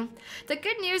one too. The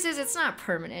good news is it's not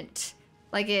permanent.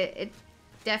 Like it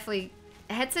definitely,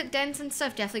 headset dents and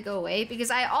stuff definitely go away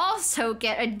because I also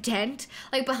get a dent,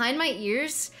 like behind my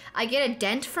ears, I get a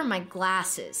dent from my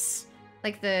glasses.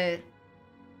 Like the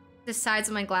sides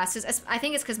of my glasses. I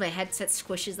think it's because my headset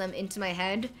squishes them into my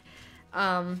head.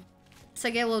 So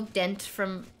I get a little dent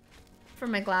from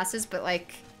my glasses, but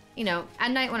like, you know,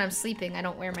 at night when I'm sleeping, I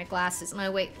don't wear my glasses. And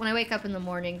when I wake up in the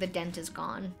morning, the dent is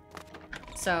gone.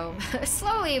 So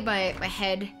slowly my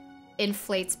head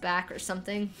inflates back or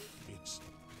something. It's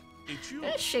you.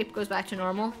 And its shape goes back to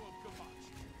normal.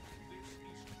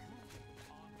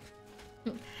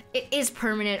 It is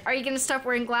permanent. Are you gonna stop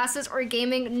wearing glasses or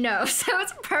gaming? No, so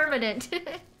it's permanent.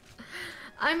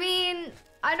 I mean,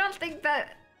 I don't think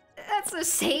that's the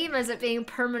same as it being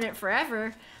permanent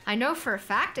forever. I know for a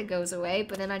fact it goes away,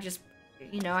 but then I just,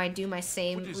 you know, I do my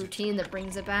same routine that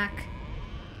brings it back.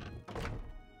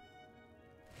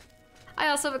 I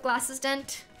also have a glasses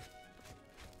dent.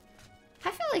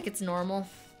 I feel like it's normal.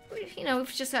 You know,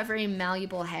 we've just got very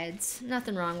malleable heads.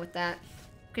 Nothing wrong with that.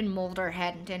 We can mold our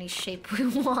head into any shape we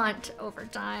want over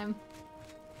time.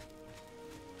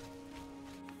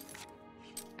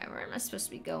 Alright, where am I supposed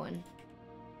to be going?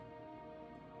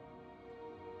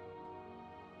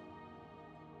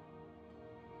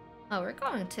 Oh, we're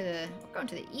going to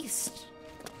the east.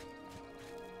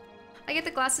 I get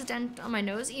the glasses dent on my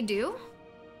nose. You do?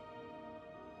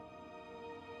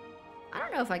 I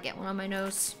don't know if I get one on my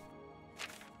nose.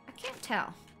 I can't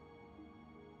tell.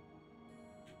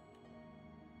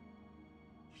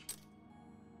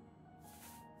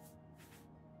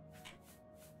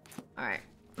 All right,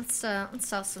 let's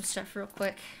sell some stuff real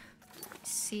quick.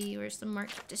 Let's see, where's the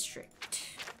market district?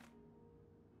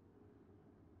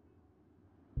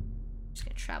 Just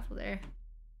gonna travel there.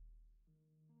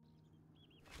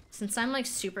 Since I'm like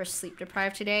super sleep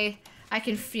deprived today, I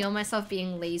can feel myself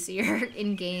being lazier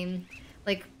in game,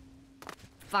 like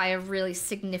by a really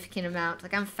significant amount.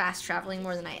 Like I'm fast traveling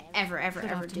more than I ever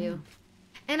do.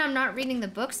 And I'm not reading the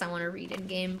books I want to read in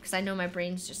game because I know my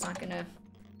brain's just not gonna,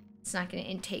 it's not gonna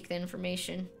intake the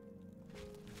information.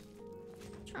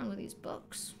 What's wrong with these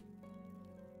books?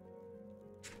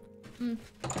 I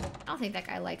don't think that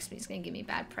guy likes me. He's gonna give me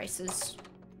bad prices.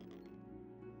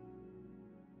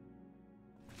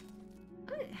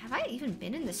 Have I even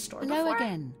been in this store before? Hello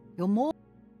again. You're more.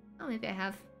 Oh, maybe I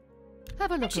have.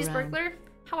 Have a look Hey, around. Cheeseburglar.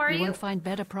 How are you? You won't find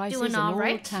better prices Doing in all all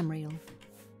right? Tamriel.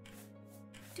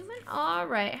 Doing all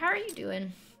right. How are you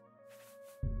doing?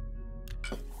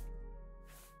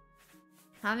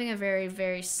 Having a very,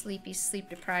 very sleepy,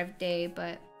 sleep-deprived day,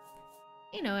 but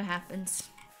you know, it happens.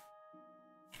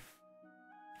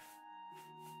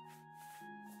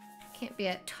 Can't be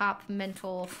at top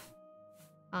mental,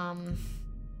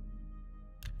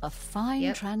 A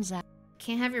fine transaction.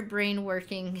 Can't have your brain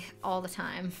working all the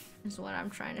time, is what I'm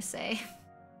trying to say.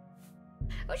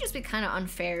 It would just be kind of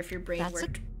unfair if your brain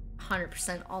worked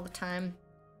 100% all the time.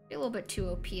 Be a little bit too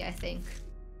OP, I think.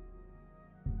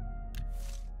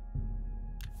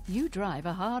 You drive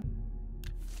a hard.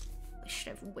 I should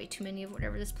have way too many of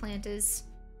whatever this plant is.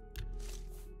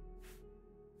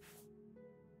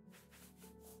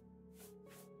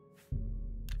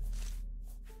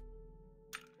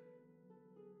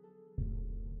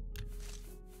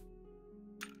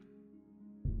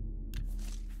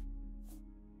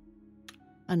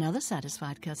 Another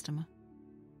satisfied customer.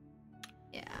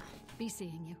 Yeah. Be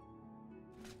seeing you.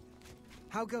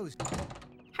 How goes?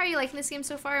 How are you liking this game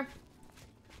so far?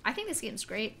 I think this game's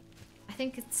great. I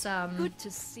think it's Good to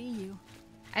see you.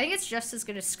 I think it's just as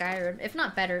good as Skyrim, if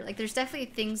not better. Like, there's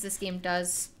definitely things this game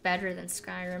does better than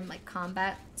Skyrim, like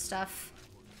combat stuff.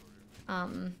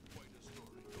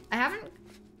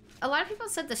 A lot of people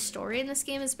said the story in this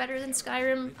game is better than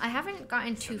Skyrim. I haven't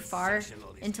gotten too far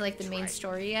into like the main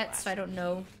story yet, so I don't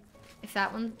know if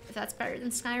that's better than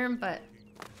Skyrim, but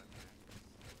I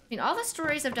mean, all the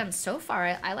stories I've done so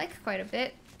far, I like quite a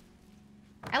bit.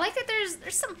 I like that there's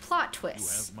some plot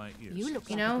twists. You look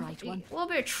like know, a bright one. a little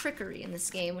bit of trickery in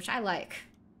this game, which I like.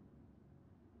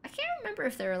 I can't remember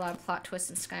if there were a lot of plot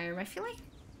twists in Skyrim. I feel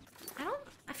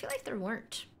like there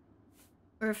weren't.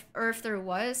 Or if there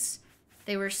was,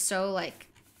 they were so like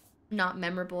not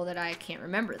memorable that I can't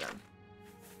remember them.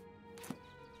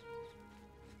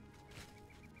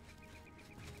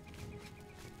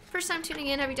 First time tuning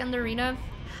in, have you done the arena?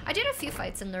 I did a few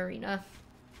fights in the arena.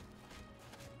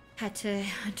 Had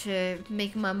to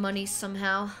make my money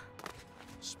somehow.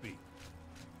 Speak.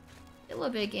 Did a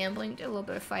little bit of gambling, did a little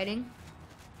bit of fighting.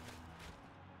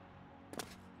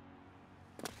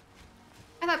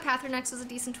 I thought Pathornax was a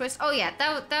decent twist. Oh yeah,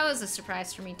 that was a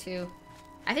surprise for me too.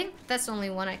 I think that's the only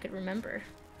one I could remember.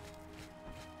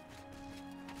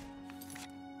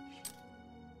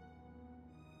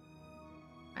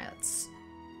 Alright, let's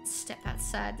step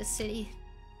outside the city.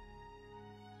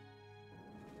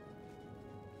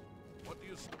 What do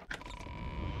you say?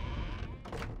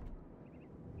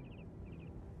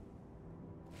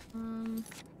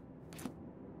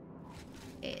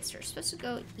 Okay, so we're supposed to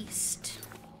go east.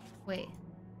 Wait.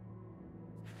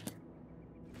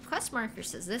 Quest marker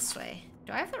says this way.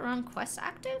 Do I have the wrong quest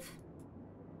active?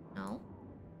 No.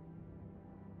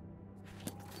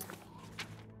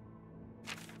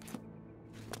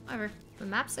 Whatever. The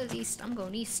map says east. I'm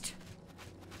going east.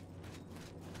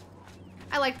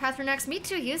 I like Pathornax. Me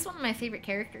too. He is one of my favorite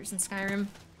characters in Skyrim.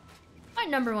 My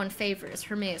 #1 favorite is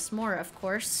Hermaeus Mora, of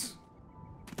course.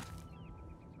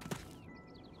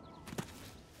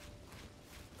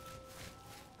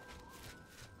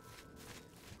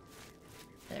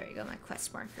 There we go, my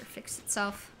quest marker fixed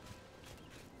itself.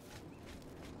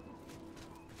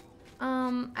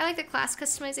 I like the class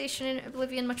customization in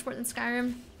Oblivion much more than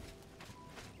Skyrim.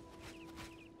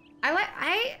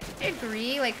 I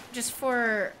agree, like, just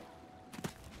for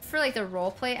like the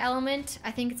roleplay element,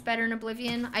 I think it's better in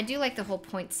Oblivion. I do like the whole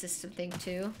point system thing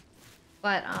too.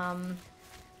 But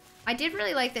I did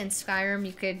really like that in Skyrim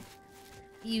you could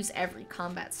use every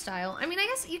combat style. I mean, I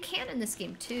guess you can in this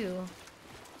game too,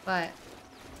 but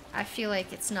I feel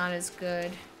like it's not as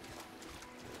good.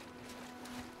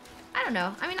 I don't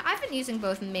know. I mean, I've been using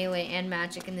both melee and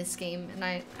magic in this game, and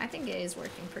I think it is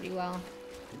working pretty well.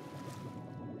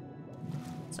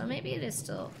 So maybe it is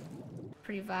still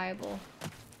pretty viable.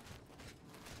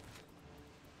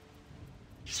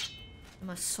 I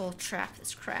must soul trap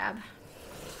this crab.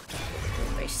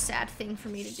 A very sad thing for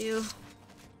me to do.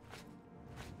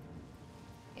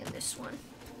 And this one.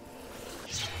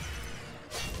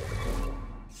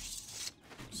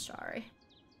 Sorry.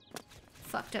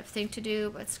 Fucked up thing to do,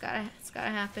 but it's gotta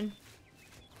happen.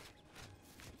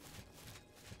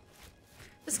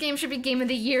 This game should be Game of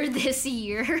the Year this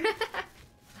year.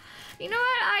 You know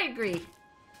what? I agree.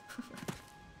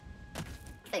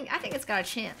 I think it's got a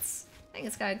chance. I think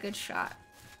it's got a good shot.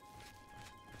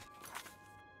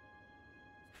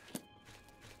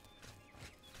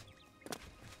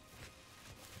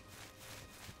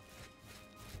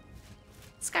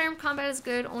 Skyrim combat is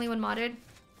good, only when modded.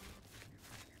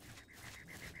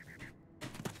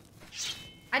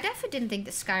 I definitely didn't think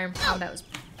the Skyrim combat was...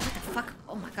 What the fuck?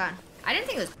 Oh my god. I didn't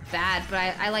think it was bad,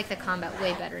 but I like the combat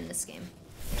way better in this game.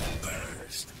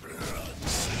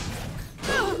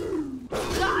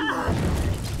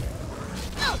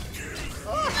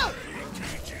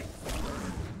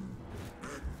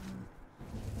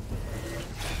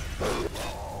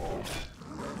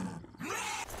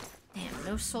 Damn,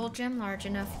 no soul gem large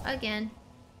enough again.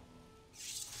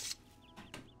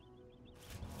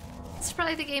 It's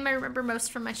probably the game I remember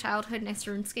most from my childhood next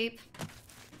to RuneScape.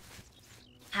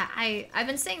 I've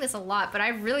been saying this a lot, but I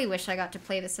really wish I got to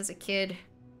play this as a kid.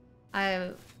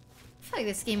 I feel like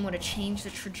this game would have changed the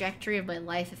trajectory of my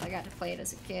life if I got to play it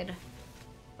as a kid.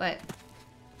 But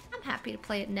I'm happy to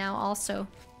play it now also.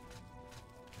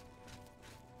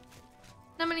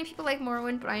 Not many people like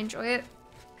Morrowind, but I enjoy it.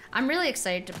 I'm really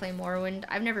excited to play Morrowind.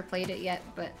 I've never played it yet,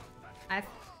 but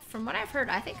from what I've heard,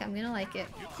 I think I'm gonna like it.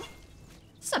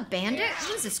 Is this a bandit?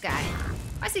 Who's this guy?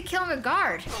 Why is he killing a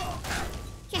guard? You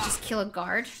can't just kill a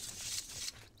guard.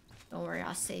 Don't worry,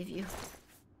 I'll save you.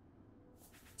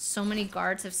 So many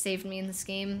guards have saved me in this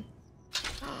game.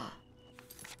 Aw.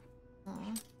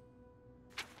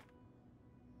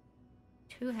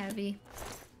 Too heavy.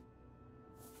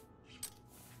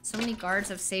 So many guards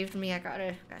have saved me, I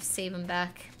gotta save them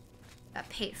back. Gotta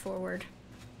pay it forward.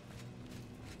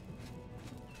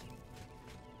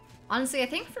 Honestly, I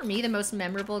think for me, the most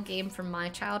memorable game from my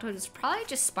childhood is probably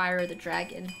just Spyro the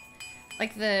Dragon.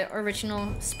 Like, the original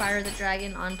Spyro the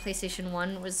Dragon on PlayStation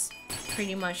 1 was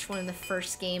pretty much one of the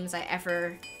first games I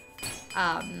ever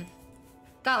got,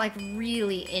 like,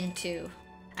 really into.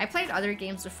 I played other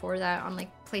games before that on, like,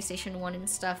 PlayStation 1 and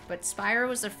stuff, but Spyro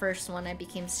was the first one I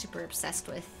became super obsessed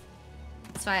with.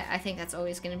 So I think that's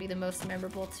always going to be the most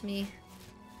memorable to me.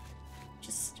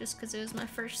 Just because it was my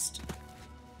first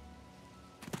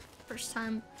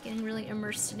time getting really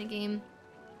immersed in a game.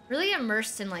 Really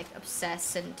immersed and, like,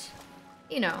 obsessed, and,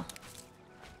 you know,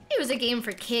 it was a game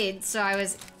for kids, so I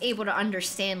was able to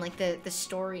understand, like, the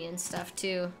story and stuff,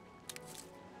 too.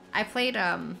 I played,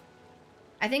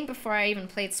 I think before I even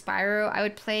played Spyro, I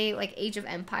would play, like, Age of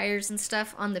Empires and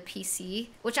stuff on the PC,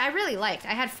 which I really liked.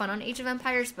 I had fun on Age of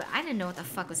Empires, but I didn't know what the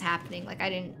fuck was happening. Like, I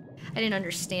didn't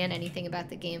understand anything about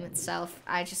the game itself.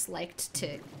 I just liked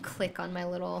to click on my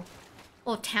little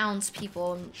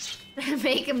townspeople and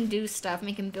make them do stuff,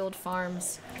 make them build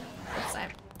farms. Oops, I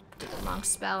did the wrong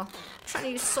spell. I'm trying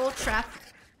to use Soul Trap.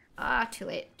 Ah, too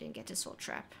late. Didn't get to Soul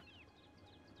Trap.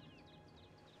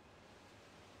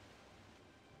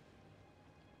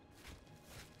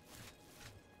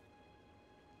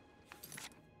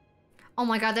 Oh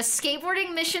my god, the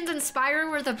skateboarding missions in Spyro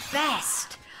were the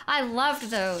best! I loved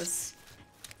those.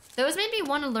 Those made me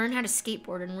want to learn how to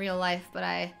skateboard in real life, but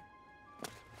I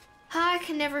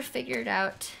can never figure it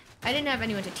out. I didn't have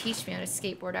anyone to teach me how to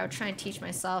skateboard. I would try and teach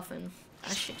myself, and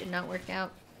that shit did not work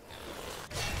out.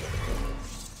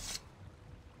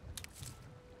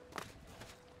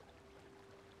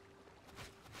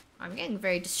 I'm getting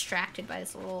very distracted by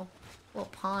this little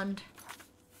pond.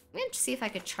 I'm gonna see if I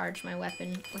could charge my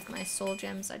weapon with my soul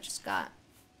gems I just got.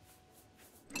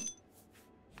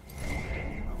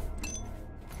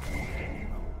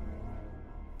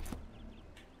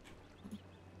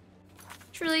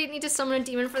 Really need to summon a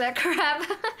demon for that crap.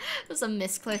 It was a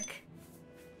misclick.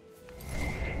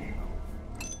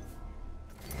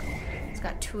 Just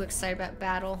got too excited about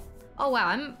battle. Oh wow,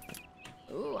 I'm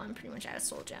pretty much out of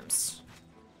soul gems.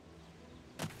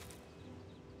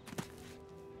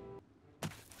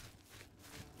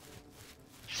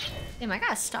 Damn, I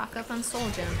gotta stock up on soul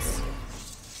gems.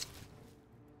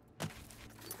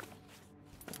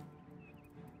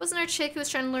 Wasn't there a chick who was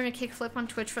trying to learn a kickflip on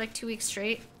Twitch for like 2 weeks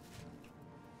straight?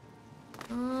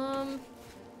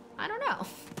 I don't know.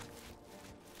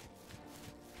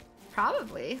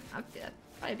 Probably. That'd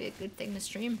probably be a good thing to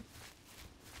stream.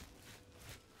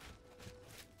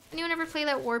 Anyone ever play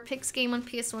that War Pigs game on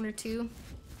PS1 or 2?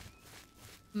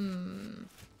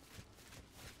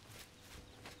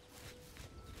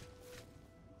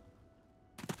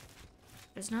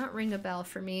 Does not ring a bell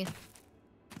for me.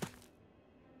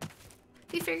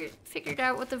 Have you figured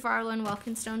out what the Varla and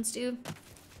Welkin stones do?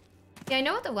 Yeah, I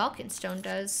know what the Welkin stone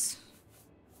does.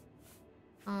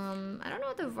 I don't know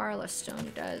what the Varla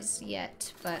stone does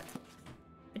yet, but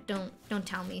don't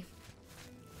tell me.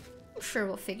 I'm sure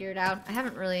we'll figure it out. I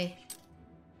haven't really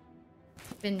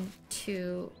been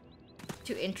too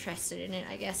interested in it,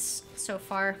 I guess, so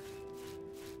far.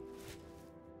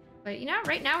 But you know,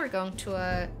 right now we're going to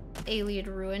a Ayleid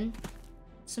ruin,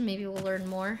 so maybe we'll learn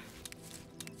more.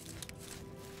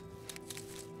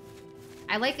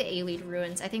 I like the Ayleid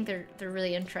ruins. I think they're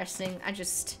really interesting. I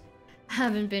just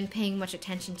haven't been paying much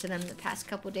attention to them the past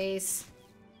couple days.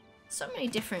 So many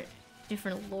different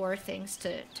lore things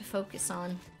to focus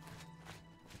on.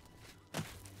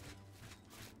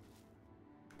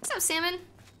 What's up, Salmon?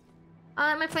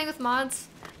 Am I playing with mods?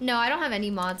 No, I don't have any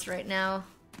mods right now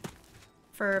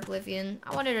for Oblivion.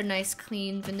 I wanted a nice,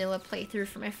 clean, vanilla playthrough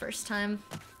for my first time.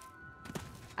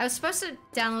 I was supposed to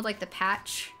download, like, the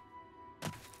patch.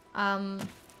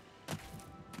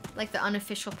 Like the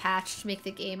unofficial patch to make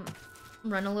the game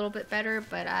run a little bit better,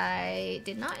 but I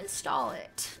did not install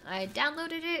it. I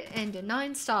downloaded it and did not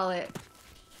install it.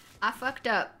 I fucked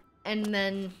up, and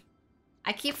then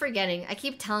I keep forgetting. I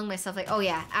keep telling myself, like, oh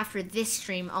yeah, after this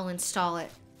stream I'll install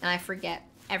it, and I forget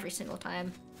every single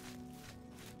time.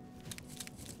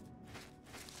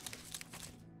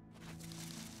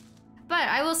 But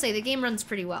I will say the game runs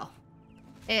pretty well.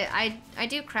 I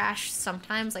do crash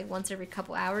sometimes, like once every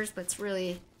couple hours, but it's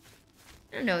really,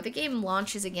 I don't know, the game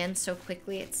launches again so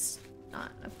quickly, it's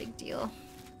not a big deal.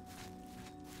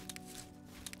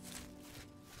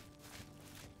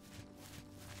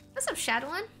 What's up,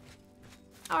 Shadowin?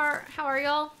 How are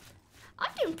y'all?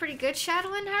 I'm doing pretty good,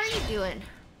 Shadowin. How are you doing?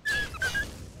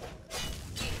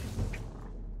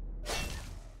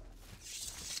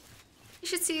 You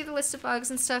should see the list of bugs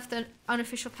and stuff that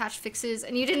unofficial patch fixes,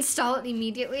 and you didn't install it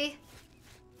immediately?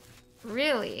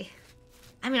 Really?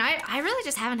 I mean, I really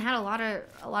just haven't had a lot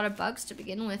of bugs to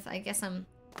begin with. I guess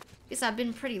I've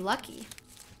been pretty lucky.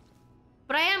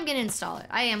 But I am gonna install it.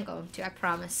 I am going to, I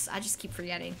promise. I just keep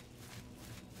forgetting.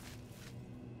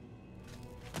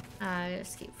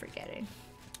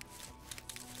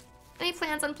 Any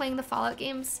plans on playing the Fallout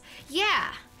games?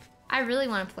 Yeah, I really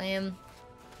want to play them.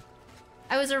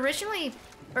 I was originally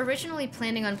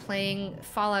planning on playing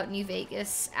Fallout New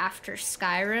Vegas after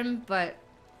Skyrim, but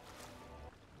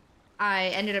I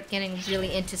ended up getting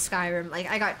really into Skyrim. Like,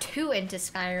 I got too into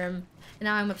Skyrim, and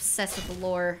now I'm obsessed with the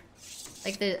lore.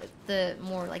 Like, the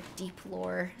more, like, deep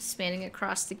lore spanning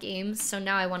across the games. So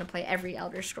now I want to play every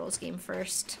Elder Scrolls game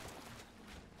first.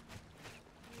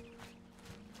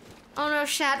 Oh no,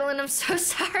 Shadowin, I'm so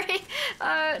sorry.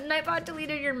 Nightbot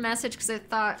deleted your message because it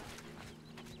thought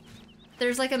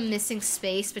there's like a missing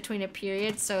space between a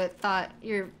period, so it thought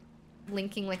you're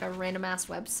linking like a random ass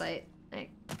website.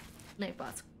 Like,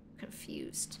 Nightbot's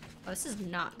confused. Oh, this is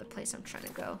not the place I'm trying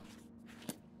to go.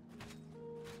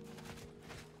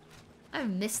 I've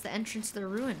missed the entrance to the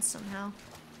ruins somehow.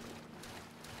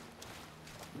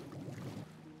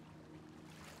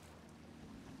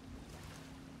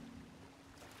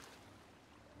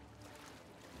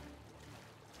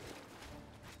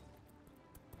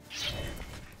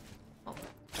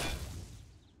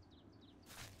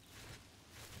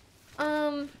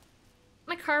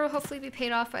 My car will hopefully be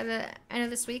paid off by the end of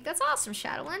this week. That's awesome,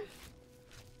 Shadowin.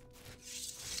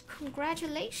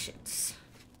 Congratulations.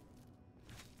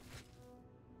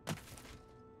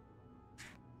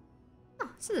 Oh,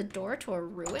 this is a door to a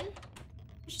ruin?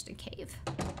 It's just a cave.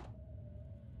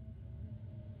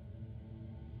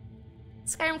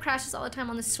 Skyrim crashes all the time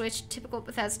on the Switch. Typical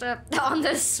Bethesda. On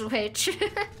the Switch.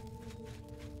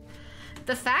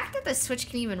 The fact that the Switch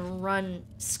can even run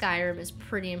Skyrim is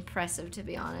pretty impressive, to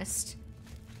be honest.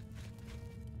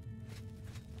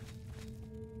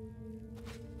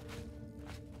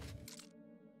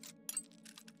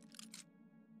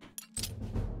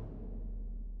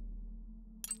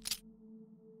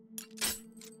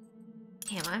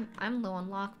 Damn, I'm low on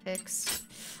lockpicks.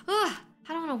 Ugh,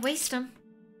 I don't want to waste them.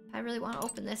 I really want to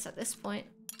open this at this point.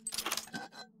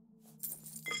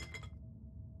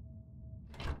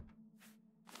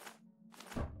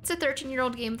 It's a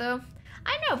 13-year-old game, though.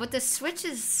 I know, but the Switch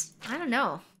is... I don't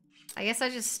know. I guess I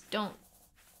just don't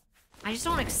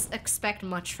expect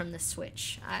much from the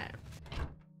Switch. I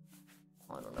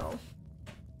don't know.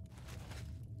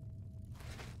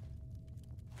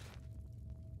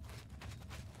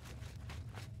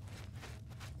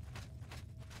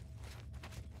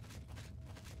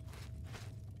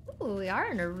 Ooh, we are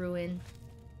in a ruin.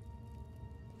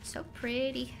 So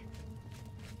pretty.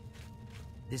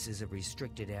 This is a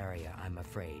restricted area, I'm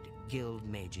afraid. Guild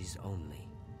mages only.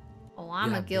 Oh,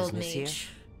 I'm a guild mage. Here?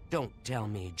 Don't tell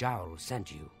me Jarl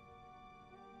sent you.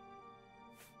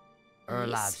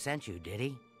 Erlov sent you, did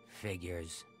he?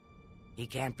 Figures. He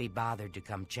can't be bothered to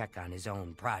come check on his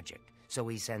own project, so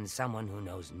he sends someone who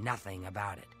knows nothing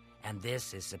about it. And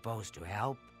this is supposed to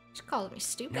help? Just called me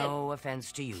stupid. No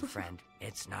offense to you, friend.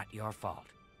 It's not your fault.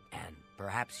 And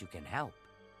perhaps you can help.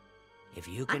 If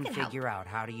you can figure out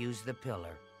how to use the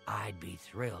pillar, I'd be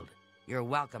thrilled. You're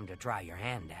welcome to try your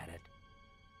hand at it.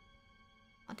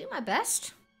 I'll do my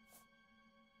best.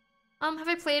 Have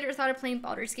I played or thought of playing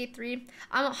Baldur's Gate 3?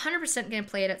 I'm 100% gonna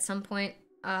play it at some point.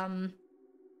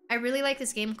 I really like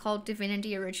this game called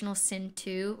Divinity Original Sin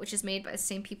 2, which is made by the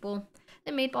same people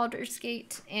that made Baldur's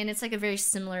Gate, and it's like a very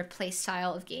similar play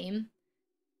style of game.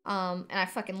 And I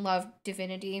fucking love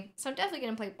Divinity, so I'm definitely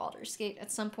gonna play Baldur's Gate at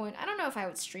some point. I don't know if I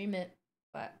would stream it,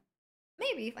 but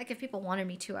maybe. Like, if people wanted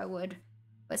me to, I would.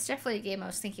 But it's definitely a game I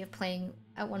was thinking of playing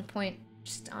at one point,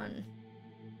 just on,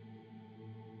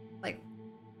 like,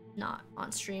 not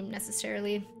on stream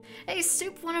necessarily. Hey,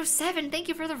 Soup107, thank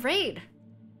you for the raid.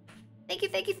 Thank you,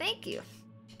 thank you, thank you.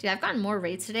 Dude, I've gotten more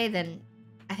raids today than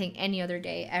I think any other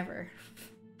day ever.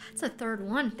 It's a third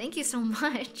one. Thank you so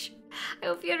much. I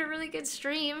hope you had a really good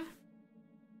stream.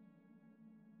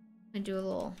 I'm gonna do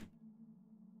a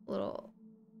little,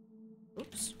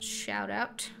 oops, shout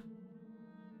out.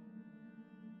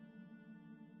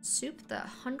 Soup the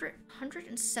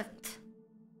 107th.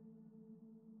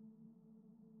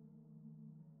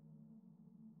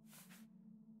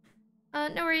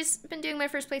 No worries. Been doing my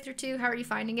first playthrough too. How are you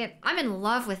finding it? I'm in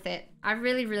love with it. I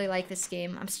really, really like this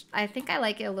game. I think I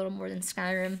like it a little more than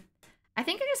Skyrim. I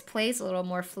think it just plays a little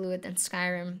more fluid than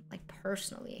Skyrim, like,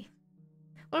 personally.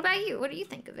 What about you? What do you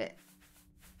think of it?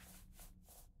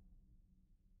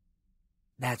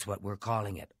 That's what we're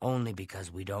calling it, only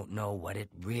because we don't know what it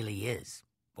really is,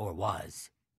 or was.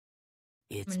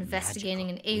 It's I'm investigating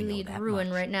magical. an Aelid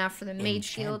ruin right now for the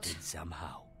Mage Guild. Enchanted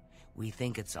somehow. We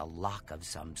think it's a lock of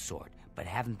some sort, but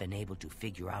haven't been able to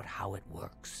figure out how it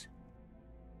works.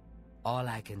 All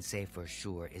I can say for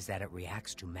sure is that it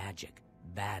reacts to magic,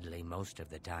 badly most of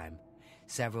the time.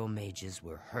 Several mages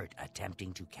were hurt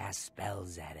attempting to cast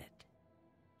spells at it.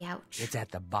 Ouch. It's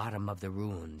at the bottom of the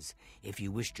ruins, if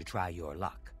you wish to try your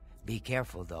luck. Be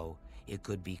careful, though. It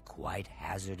could be quite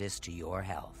hazardous to your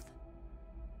health.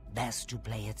 Best to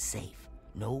play it safe.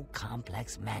 No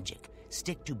complex magic.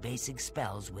 Stick to basic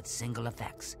spells with single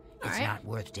effects. It's not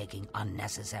worth taking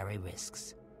unnecessary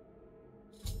risks.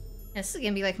 This is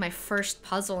gonna be like my first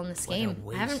puzzle in this game.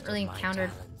 I haven't really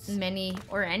encountered many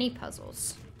or any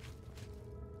puzzles.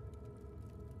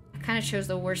 I kind of chose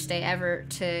the worst day ever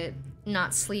to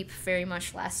not sleep very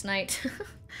much last night.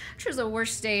 Chose the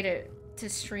worst day to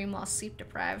stream while sleep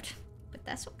deprived, but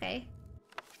that's okay.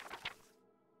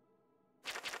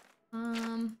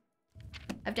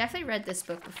 I've definitely read this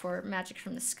book before, Magic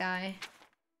from the Sky.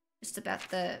 Just about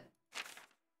the...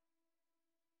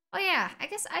 Oh yeah, I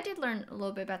guess I did learn a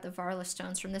little bit about the Varla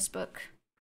stones from this book.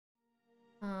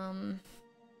 I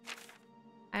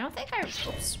don't think I...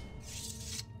 Oops.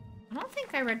 I don't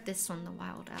think I read this one, The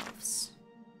Wild Elves.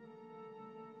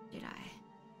 Did I?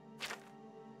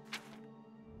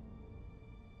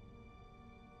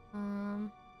 Oh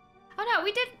no,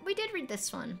 we did read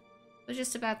this one. It was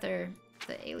just about the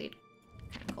Aelid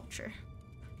kind of culture.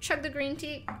 Chug the green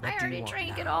tea. I already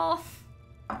drank it all.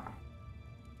 I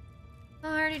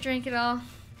already drank it all.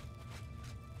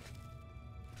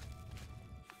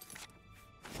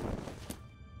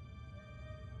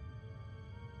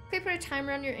 Okay, put a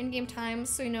timer on your in-game time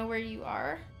so you know where you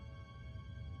are.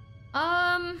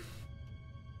 I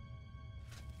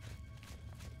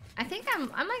think I'm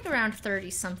like around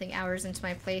 30-something hours into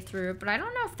my playthrough, but I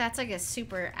don't know if that's like a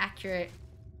super accurate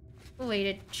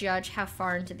way to judge how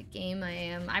far into the game I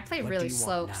am. I play really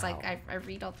slow because like I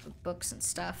read all the books and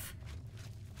stuff.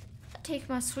 I take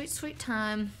my sweet, sweet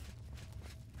time.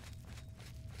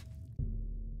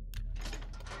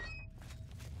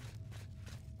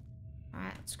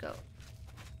 Alright, let's go.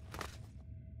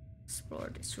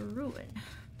 Explore this ruin.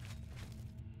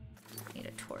 Need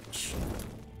a torch.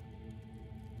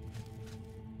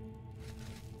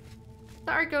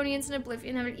 The Argonians in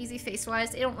Oblivion have an easy face-wise.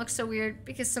 They don't look so weird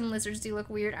because some lizards do look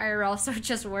weird IRL, so it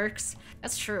just works.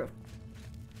 That's true.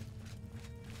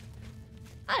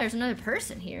 Ah, there's another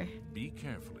person here. Be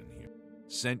careful in here.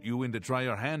 Sent you in to try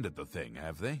your hand at the thing,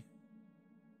 have they?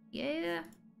 Yeah.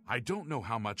 I don't know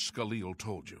how much Skalil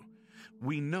told you.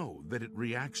 We know that it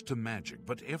reacts to magic,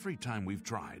 but every time we've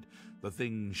tried, the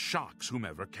thing shocks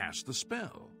whomever cast the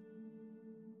spell.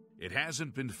 It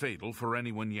hasn't been fatal for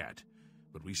anyone yet,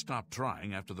 but we stopped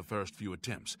trying after the first few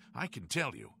attempts. I can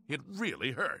tell you, it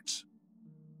really hurts.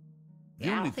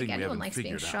 The only thing we haven't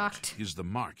figured out is the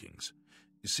markings.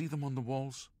 You see them on the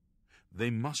walls?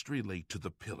 They must relate to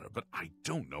the pillar, but I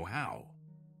don't know how.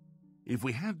 If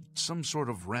we had some sort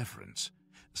of reference,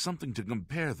 something to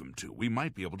compare them to, we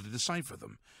might be able to decipher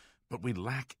them, but we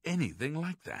lack anything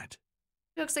like that.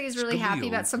 He looks like he's really happy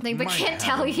about something, but can't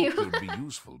tell you. It would be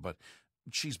useful, but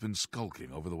she's been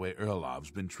skulking over the way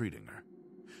Erlov's been treating her.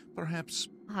 Perhaps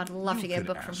I'd love to get a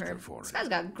book from her. This guy's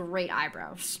got great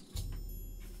eyebrows.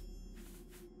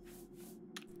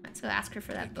 Let's go ask her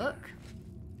for that book.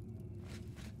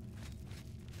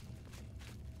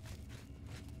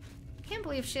 I can't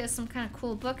believe she has some kind of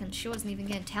cool book and she wasn't even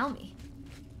gonna tell me.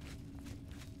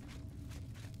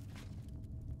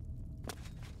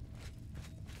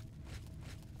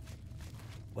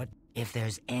 What if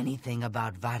there's anything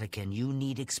about Vatican you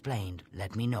need explained,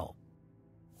 let me know.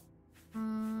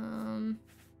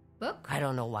 Book? I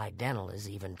don't know why Dental is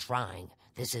even trying.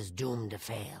 This is doomed to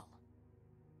fail.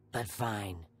 But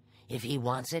fine. If he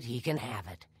wants it, he can have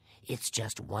it. It's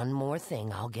just one more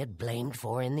thing I'll get blamed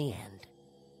for in the end.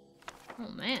 Oh,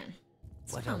 man.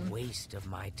 What a waste of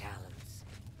my talents.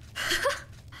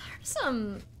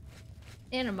 Some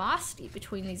animosity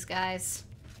between these guys.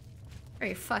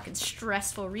 Very fucking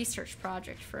stressful research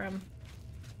project for him.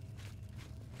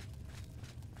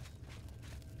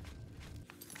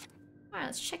 Alright,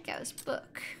 let's check out this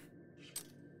book.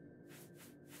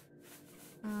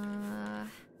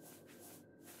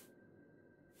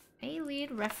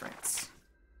 Aelid reference.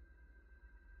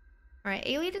 Alright,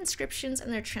 Aelid inscriptions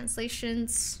and their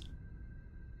translations.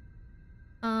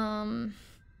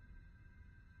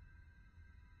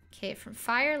 Okay, from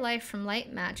fire, life, from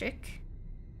light, magic.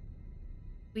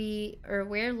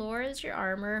 Wear lore as your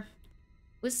armor.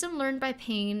 Wisdom learned by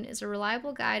pain is a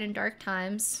reliable guide in dark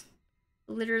times.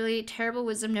 Literally, terrible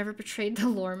wisdom never betrayed the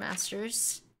lore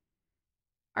masters.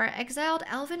 Our exiled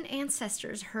elven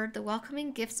ancestors heard the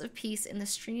welcoming gifts of peace in the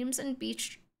streams and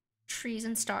beach trees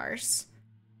and stars.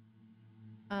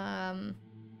 The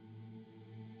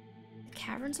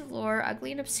caverns of lore,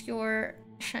 ugly and obscure,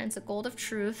 shines the gold of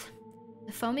truth.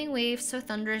 The foaming waves, so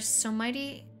thunderous, so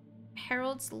mighty,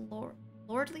 heralds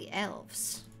lordly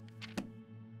elves.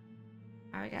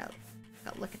 Alright,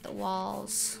 gotta look at the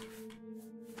walls.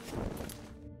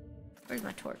 Where's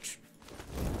my torch?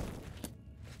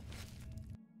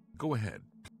 Go ahead.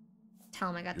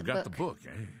 Tell him I got the book. You got the book,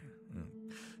 eh?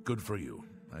 Good for you.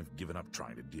 I've given up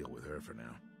trying to deal with her for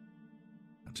now.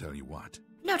 I'll tell you what.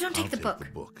 No, don't take the book. I'll take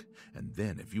the book, and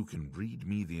then if you can read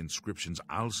me the inscriptions,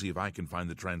 I'll see if I can find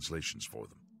the translations for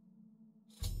them.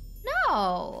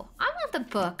 No, I want the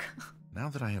book. Now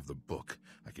that I have the book,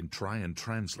 I can try and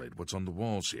translate what's on the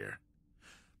walls here.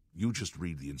 You just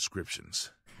read the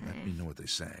inscriptions. Okay. Let me know what they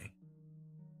say.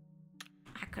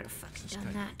 I could have fucking This is done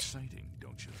kind that. of exciting,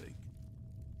 don't you think?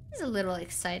 It's a little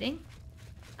exciting.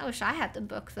 I wish I had the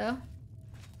book, though.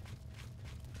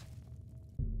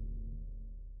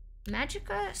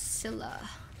 Magica Scylla.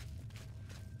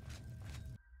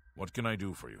 What can I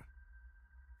do for you?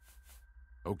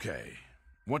 Okay.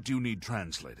 What do you need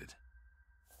translated?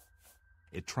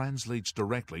 It translates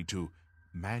directly to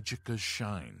Magica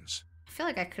Shines. I feel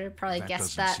like I could have probably That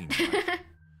guessed doesn't that. seem right.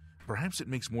 Perhaps it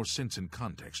makes more sense in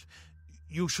context.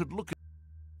 You should look at...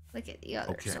 Look at the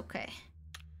others, okay.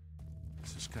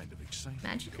 This is kind of exciting.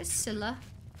 Magica Scylla.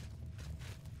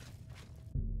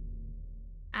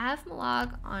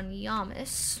 Avmalog on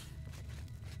Yamis.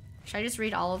 Should I just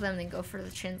read all of them and then go for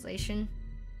the translation?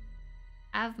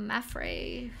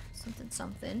 Avmafre something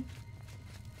something.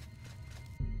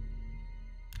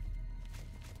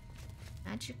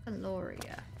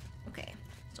 Magicaloria. Okay,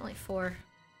 it's only 4.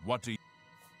 What do you...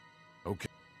 Okay.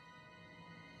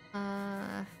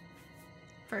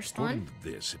 First According one. to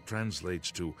this, it translates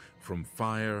to from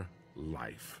fire,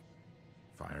 life.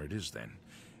 Fire it is then.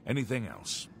 Anything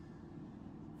else?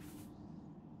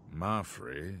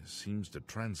 Mafre seems to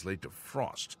translate to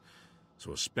frost,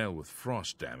 so a spell with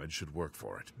frost damage should work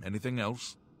for it. Anything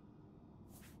else?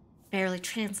 Barely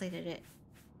translated it.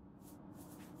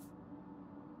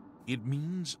 It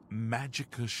means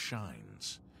Magica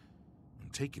Shines.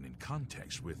 And taken in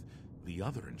context with the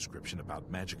other inscription about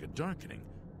Magica Darkening,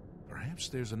 perhaps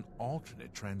there's an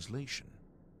alternate translation.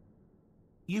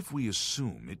 If we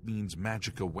assume it means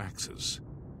Magica Waxes,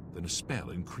 then a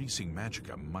spell increasing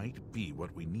Magica might be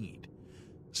what we need.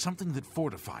 Something that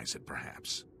fortifies it,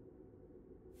 perhaps.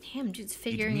 Damn, dude's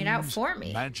figuring it out for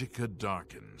me. Magica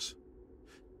Darkens.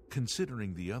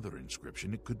 Considering the other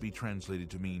inscription, it could be translated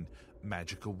to mean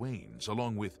Magica Wanes,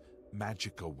 along with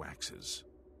Magica Waxes.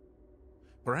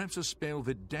 Perhaps a spell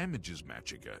that damages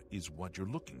Magica is what you're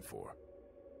looking for.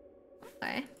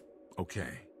 Okay. Okay.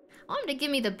 I want him to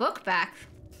give me the book back.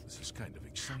 This is kind of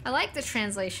exciting. I like the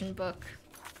translation book.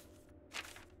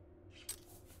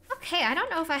 Okay, I don't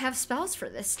know if I have spells for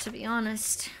this, to be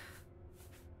honest.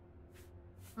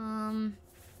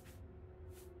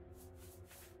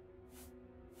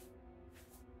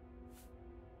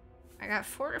 I got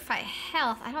Fortify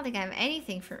Health. I don't think I have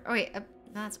anything for... Oh, wait.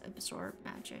 That's Absorb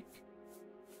Magic.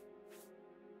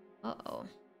 Uh-oh.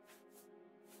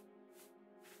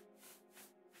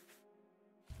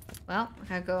 Well,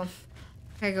 I gotta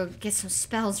go get some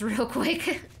spells real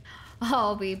quick.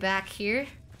 I'll be back here.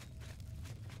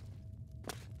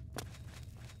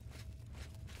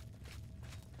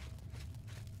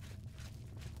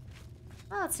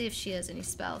 Well, let's see if she has any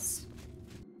spells.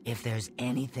 If there's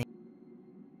anything...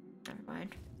 Never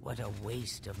mind. What a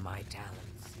waste of my talents.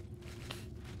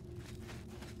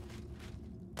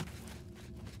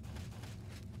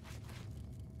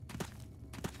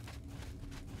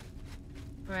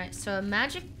 Alright, so a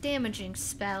magic damaging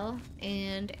spell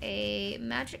and a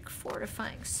magic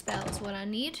fortifying spell is what I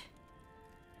need.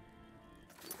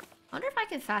 I wonder if I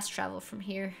can fast travel from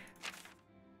here.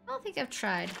 I don't think I've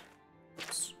tried.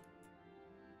 Oops.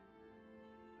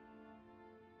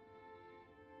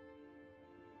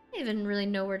 I don't even really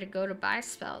know where to go to buy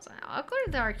spells. I'll go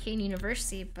to the Arcane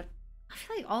University, but I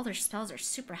feel like all their spells are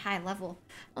super high level.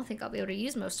 I don't think I'll be able to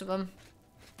use most of them.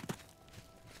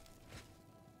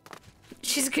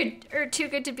 She's good, or too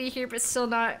good to be here, but still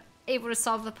not able to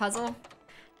solve the puzzle.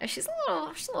 Yeah, she's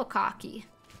a little cocky.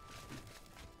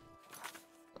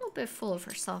 A little bit full of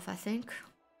herself, I think.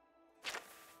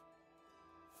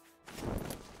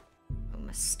 Oh,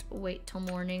 must wait till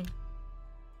morning.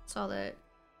 So all the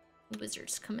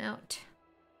wizards come out.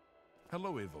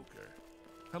 Hello, Evoker.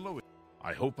 Hello.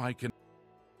 I hope I can...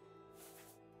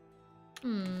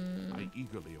 I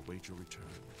eagerly await your return.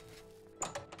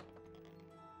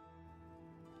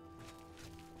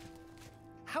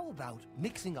 How about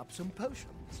mixing up some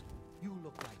potions? You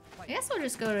look like quite... I guess I'll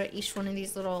just go to each one of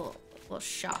these little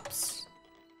shops.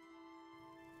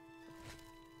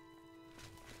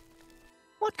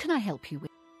 What can I help you with?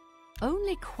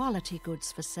 Only quality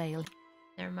goods for sale.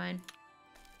 Never mind.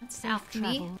 That's Safe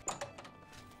alchemy. travel.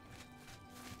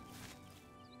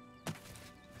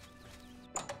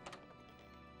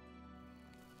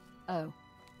 Oh.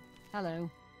 Hello.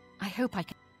 I hope I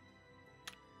can...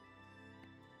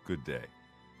 Good day.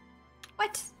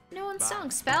 What? No one's selling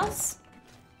spells?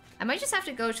 I might just have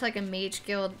to go to like a mage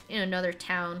guild in another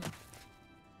town.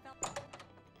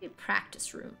 Maybe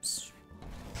practice rooms.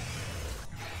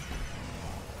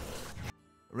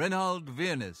 Reynold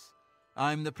Vierness.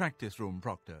 I'm the practice room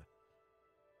proctor.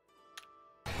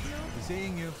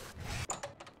 Seeing you.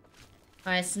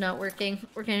 Alright, it's not working.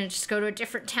 We're gonna just go to a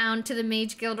different town to the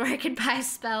mage guild where I can buy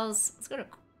spells. Let's go to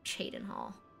Chaden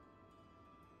Hall.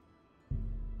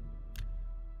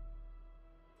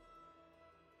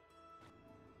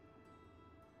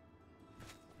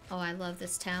 Oh, I love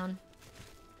this town.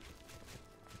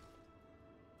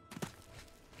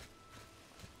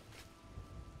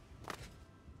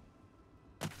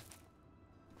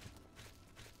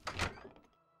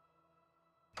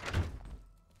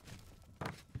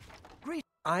 Great.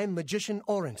 I'm Magician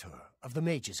Orantor of the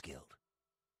Mages Guild.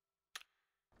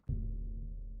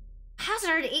 How's it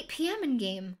already 8 PM in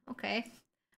game? Okay.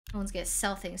 No one's gonna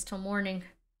sell things till morning.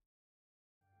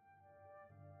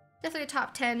 Definitely a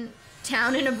top 10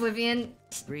 town in Oblivion.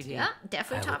 Greetings. Yeah,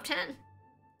 definitely top 10.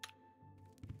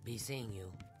 Be seeing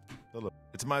you. Hello.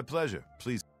 It's my pleasure.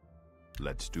 Please,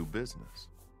 let's do business.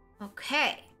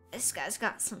 Okay, this guy's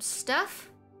got some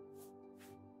stuff.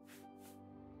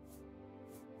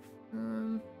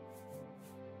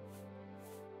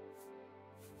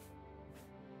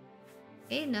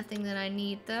 Okay, nothing that I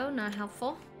need though, not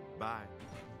helpful. Bye.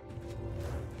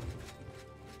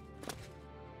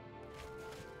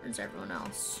 Where's everyone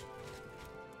else?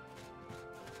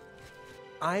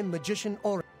 I'm Magician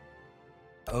Orantor.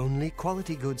 Only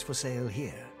quality goods for sale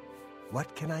here.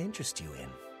 What can I interest you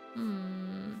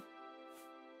in?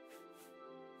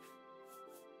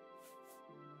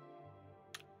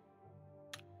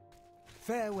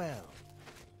 Farewell.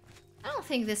 I don't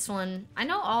think this one... I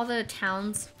know all the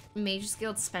towns, Mages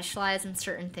Guild specialize in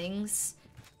certain things.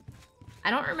 I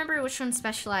don't remember which one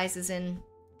specializes in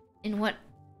what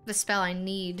the spell I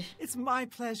need. It's my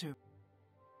pleasure.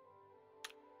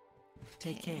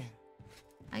 Take care.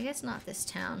 I guess not this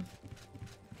town.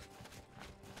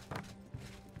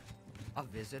 A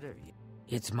visitor?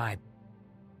 It's my...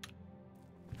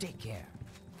 Take care.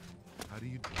 How do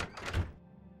you do?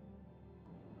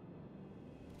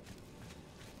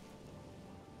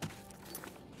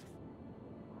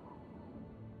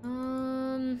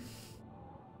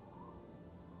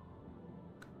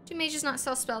 Do mages not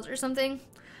sell spells or something?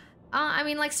 I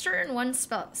mean, like, certain ones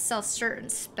sell certain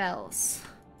spells.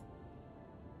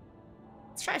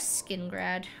 Let's try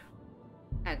Skingrad.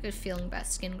 I have a good feeling about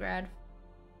Skingrad.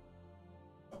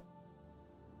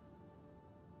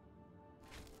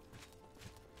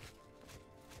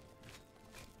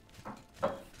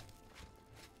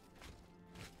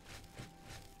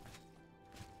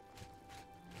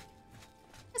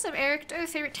 What's up, Eric? Do you have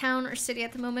a favorite town or city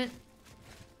at the moment?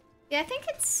 Yeah, I think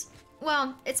it's...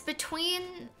 Well, it's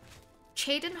between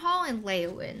Chaden Hall and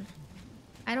Leowin.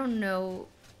 I don't know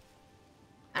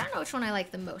which one I like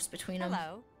the most between them.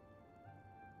 Hello.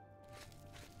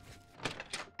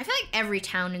 I feel like every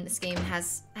town in this game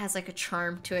has like a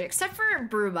charm to it, except for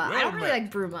Bruma. I don't really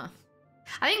like Bruma.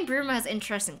 I think Bruma has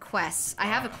interesting quests. I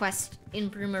have a quest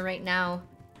in Bruma right now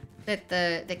that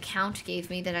the Count gave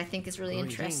me that I think is really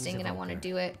interesting, and I want to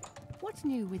do it. What's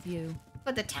new with you?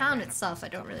 But the town itself I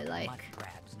don't really like. Mud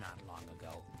crabs not long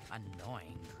ago.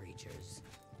 Annoying creatures.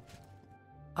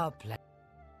 Oh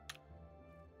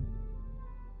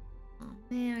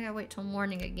man, I gotta wait till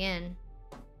morning again.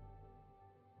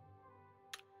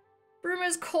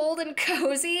 Bruma's cold and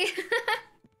cozy.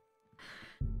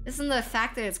 Isn't the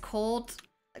fact that it's cold,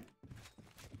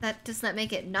 doesn't that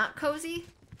make it not cozy?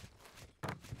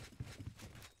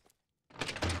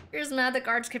 Here's mad that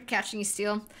guards kept catching you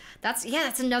steal. That's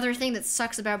another thing that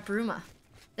sucks about Bruma.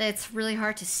 That it's really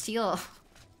hard to steal.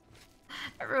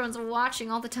 Everyone's watching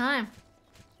all the time.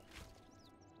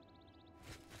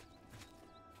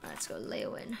 Let's go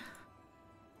Leowin.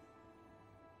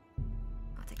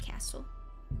 Not the castle.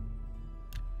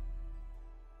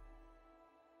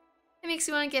 It makes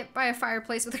you want to get by a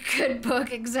fireplace with a good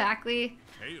book, exactly.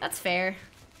 That's fair.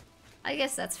 I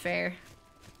guess that's fair.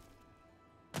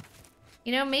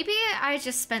 You know, maybe I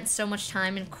just spent so much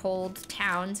time in cold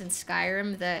towns in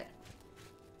Skyrim that,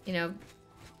 you know,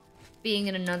 being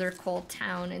in another cold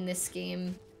town in this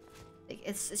game,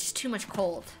 it's just too much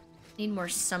cold. Need more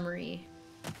summery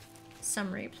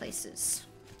places.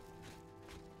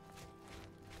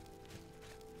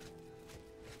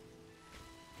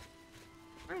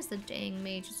 Where's the dang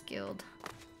Mages Guild?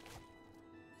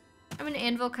 I'm an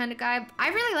Anvil kind of guy. I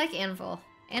really like Anvil.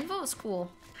 Anvil was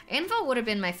cool. Anvil would have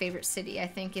been my favorite city, I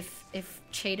think, if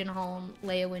Cheydinhal and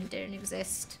Leyawiin didn't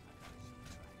exist.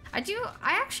 I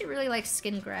actually really like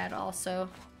Skingrad also.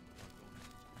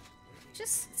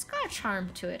 It's got a charm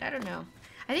to it, I don't know.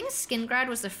 I think Skingrad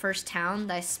was the first town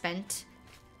that I spent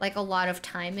like a lot of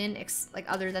time in,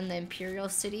 like other than the Imperial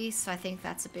City, so I think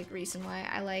that's a big reason why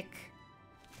I like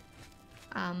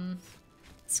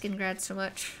Skingrad so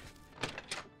much.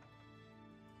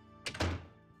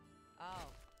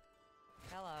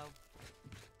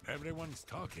 Everyone's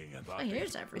talking about Oh,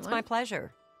 here's everyone. It's my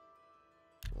pleasure.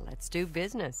 Let's do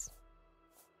business.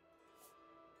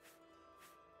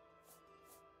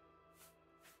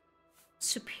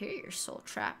 Superior Soul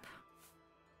Trap.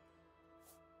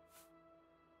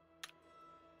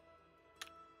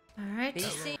 Alright.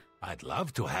 I'd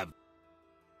love to have...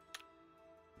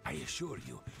 I assure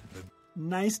you.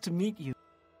 Nice to meet you.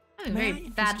 I'm very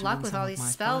bad luck with all these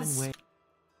spells.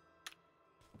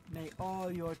 May all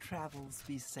your travels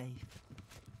be safe.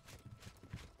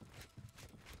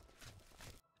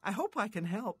 I hope I can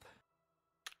help.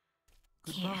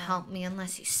 Can't help me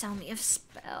unless you sell me a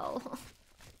spell.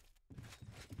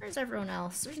 Where's everyone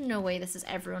else? There's no way this is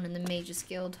everyone in the Mages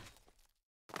Guild.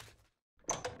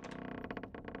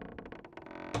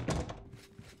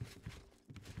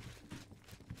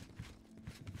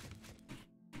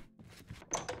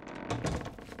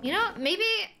 You know, maybe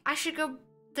I should go...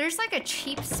 There's like a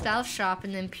cheap spell shop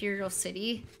in the Imperial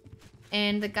City.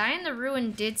 And the guy in the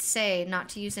ruin did say not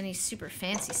to use any super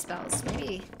fancy spells.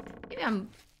 Maybe I'm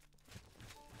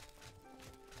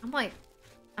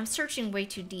searching way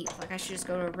too deep. Like I should just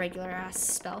go to a regular ass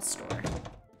spell store.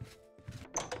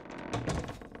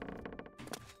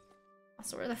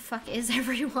 Also, where the fuck is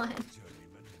everyone?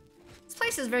 This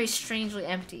place is very strangely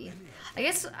empty. I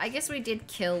guess we did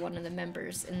kill one of the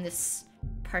members in this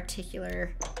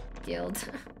particular guild.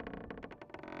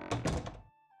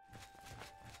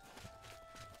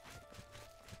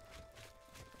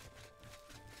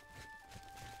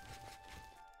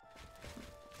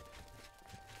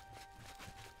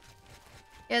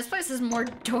 Yeah, this place has more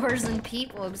doors than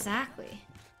people, exactly.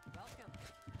 Welcome.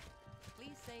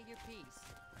 Please say your piece.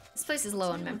 This place is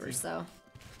low on members, though.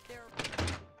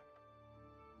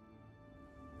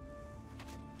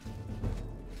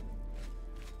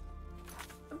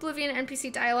 Oblivion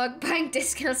NPC dialogue, buying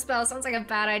discount spells sounds like a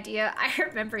bad idea. I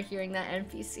remember hearing that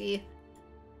NPC.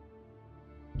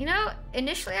 You know,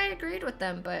 initially I agreed with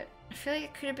them, but I feel like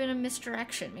it could have been a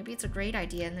misdirection. Maybe it's a great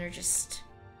idea and they're just...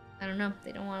 I don't know,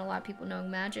 they don't want a lot of people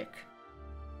knowing magic.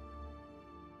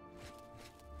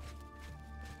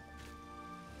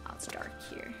 Oh, it's dark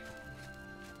here.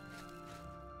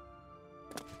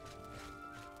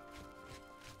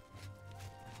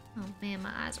 Oh man,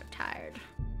 my eyes are tired.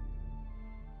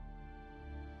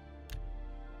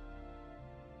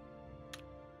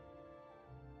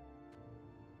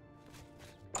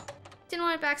 Didn't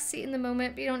want a backseat in the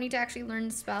moment, but you don't need to actually learn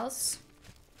the spells.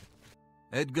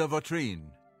 Edgar Votrine,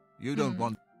 you don't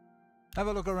want... Have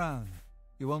a look around.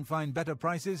 You won't find better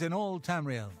prices in all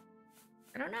Tamriel.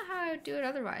 I don't know how I would do it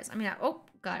otherwise. I mean, oh,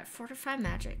 got it. Fortify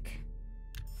magic.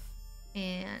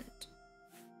 And...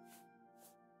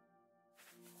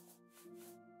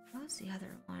 what was the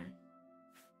other one?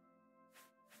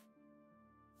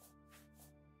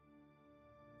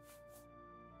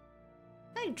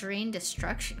 Like Drain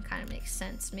Destruction kind of makes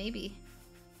sense, maybe.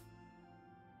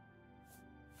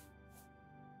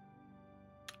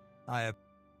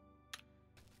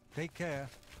 Take care.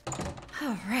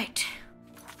 All right.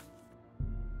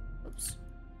 Oops.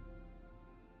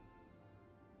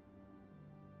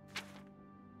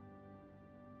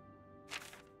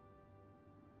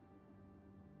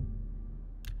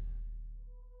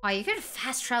 Wow, you could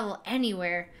fast travel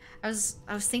anywhere. I was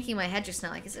thinking in my head just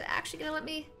now, like, is it actually gonna let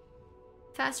me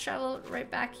fast travel right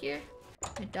back here?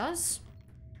 It does.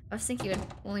 I was thinking it would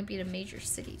only be to major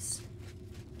cities.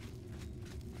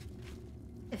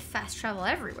 It fast travel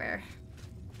everywhere.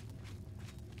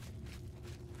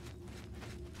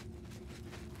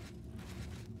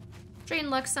 Drain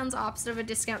luck sounds opposite of a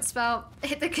discount spell.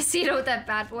 Hit the casino with that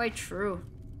bad boy. True.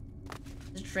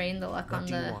 Just drain the luck What on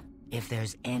do you the... want? If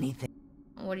there's anything...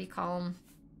 What do you call them?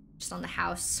 Just on the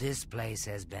house. This place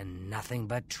has been nothing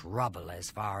but trouble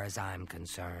as far as I'm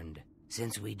concerned.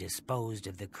 Since we disposed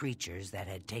of the creatures that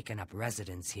had taken up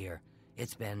residence here,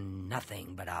 it's been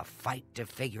nothing but a fight to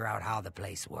figure out how the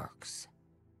place works.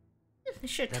 You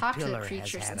should The talk to the pillar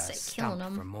creatures has had instead a of killing stump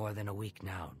them. for more than a week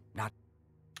now. Not...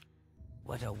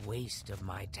 What a waste of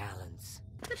my talents.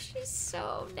 She's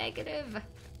so negative.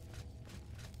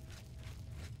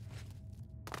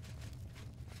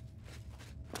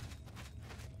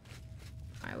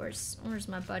 Alright, where's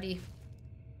my buddy?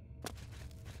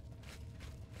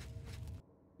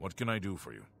 What can I do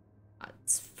for you?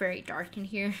 It's very dark in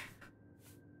here.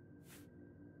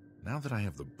 Now that I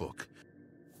have the book...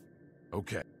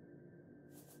 Okay.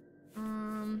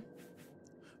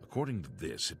 According to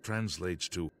this, it translates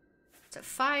to... It's a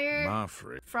fire,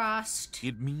 Mafre. frost.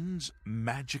 It means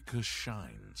Magica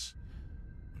shines.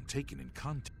 When taken in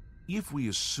context, if we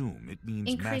assume it means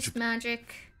Increased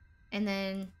magic, and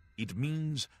then... It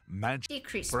means magic.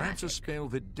 Decreased Perhaps magic. a spell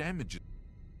that damages...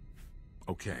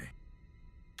 Okay.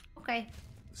 Okay.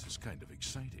 This is kind of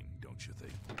exciting, don't you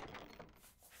think?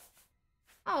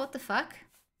 Oh, what the fuck?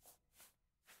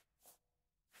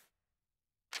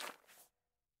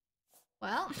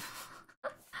 Well...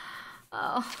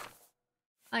 oh.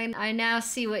 I now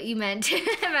see what you meant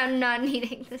about not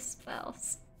needing the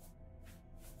spells.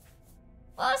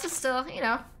 Well, this is still, you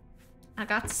know... I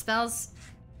got the spells.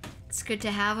 It's good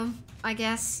to have them, I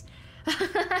guess. Oh,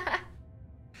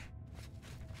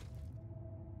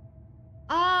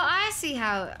 I see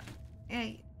how...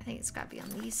 I think it's gotta be on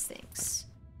these things.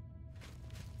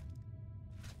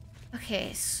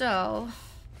 Okay, so...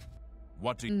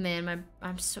 What do you... Man,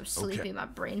 I'm so sleepy. Okay. My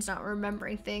brain's not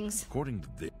remembering things. According to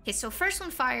this... Okay, so first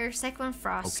one fire, second one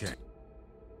frost. Okay.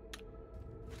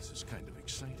 This is kind of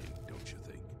exciting, don't you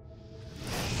think?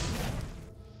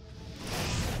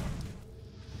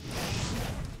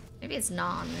 Maybe it's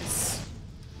not on this.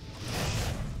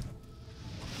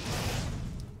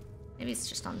 Maybe it's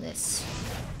just on this.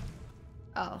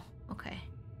 Oh, okay.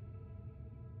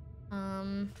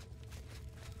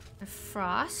 A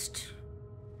frost.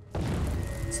 I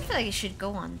feel like it should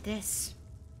go on this.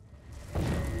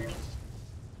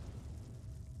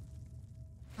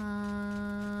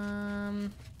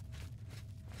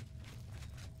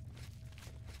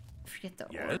 Forget the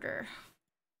order.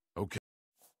 Okay.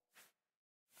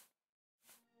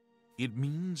 It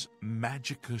means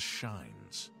Magica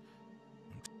shines.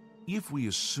 If we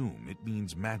assume it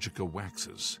means Magica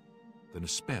waxes, then a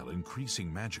spell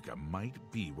increasing Magica might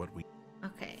be what we...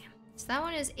 Okay, so that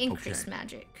one is increased Okay.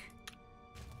 magic.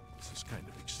 This is kind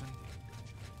of exciting,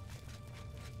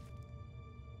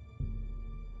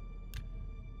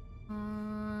 don't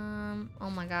you? Oh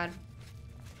my god.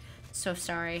 So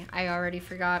sorry, I already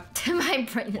forgot. My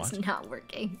brain is What? not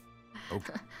working.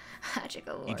 Okay.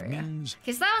 Magical It warrior. means...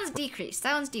 Okay, so that one's decreased.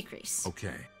 That one's decreased.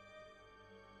 Okay.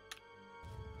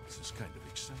 This is kind of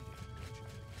exciting,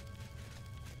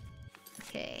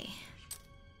 don't you? Okay.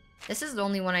 This is the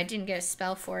only one I didn't get a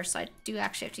spell for, so I do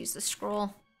actually have to use the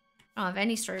scroll. I don't have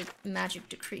any sort of magic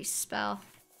decrease spell.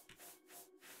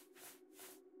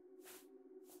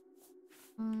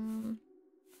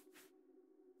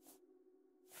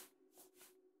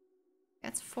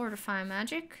 That's fortify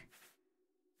magic.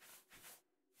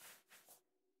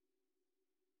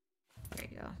 There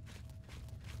you go.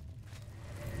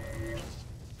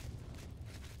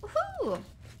 Woohoo!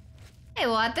 Hey,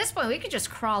 well, at this point, we could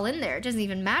just crawl in there. It doesn't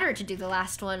even matter to do the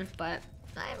last one, but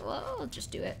we'll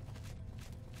just do it.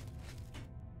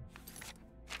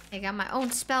 I got my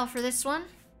own spell for this one.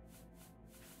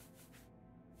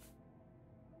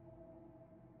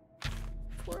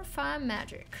 Fortify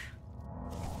magic.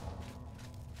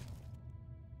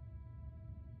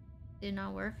 Did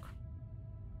not work.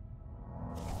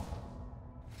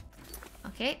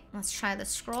 Okay, let's try the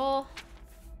scroll.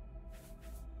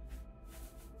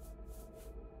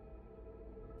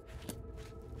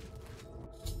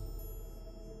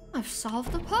 I've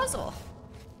solved the puzzle.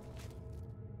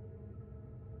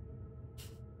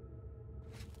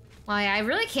 Well, I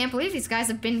really can't believe these guys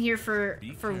have been here for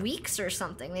weeks or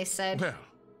something, they said. Well,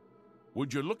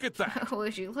 would you look at that?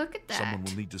 Would you look at that? Someone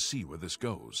will need to see where this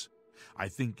goes. I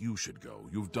think you should go.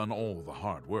 You've done all the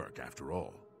hard work, after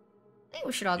all. I think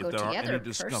we should all go If there together, are any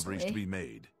discoveries to personally. be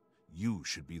made, you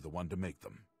should be the one to make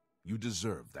them. You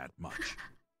deserve that much.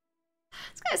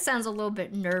 This guy sounds a little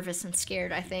bit nervous and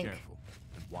scared, I think. Careful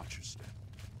and watch your step.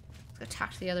 Let's go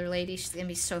talk to the other lady. She's gonna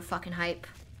be so fucking hype.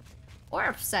 Or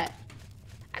upset.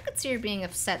 I could see her being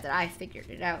upset that I figured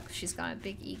it out, 'cause she's got a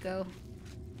big ego.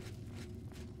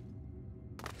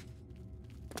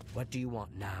 What do you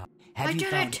want now? Have you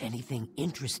found anything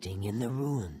interesting in the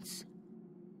ruins?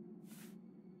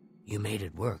 You made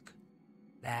it work.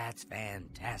 That's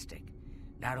fantastic.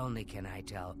 Not only can I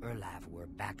tell Olaf we're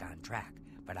back on track,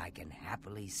 but I can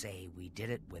happily say we did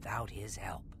it without his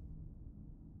help.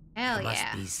 Hell there yeah.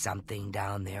 must be something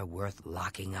down there worth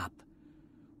locking up.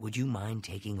 Would you mind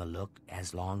taking a look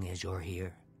as long as you're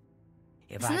here?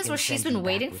 If Isn't I this can what she's send been you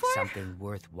waiting back with for? something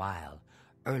worthwhile,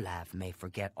 Olaf may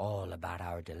forget all about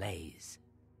our delays.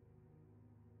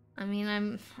 I mean,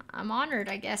 I'm honored,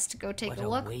 I guess, to go take a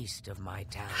look. What a waste of my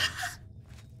talents.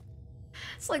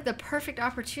 It's like the perfect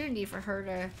opportunity for her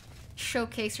to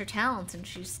showcase her talents, and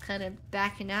she's kind of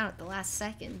backing out at the last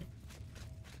second.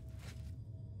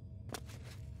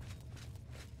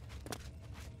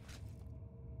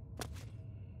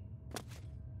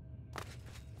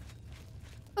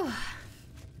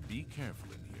 Be careful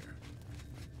in here.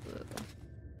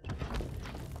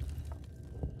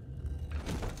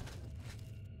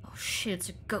 Oh shit, it's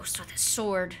a ghost with a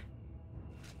sword.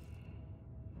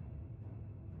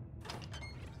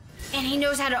 And he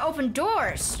knows how to open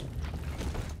doors!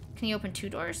 Can he open 2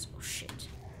 doors? Oh shit.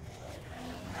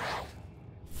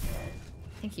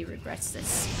 I think he regrets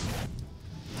this.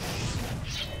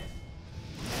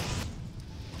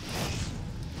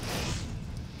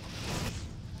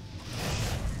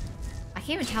 I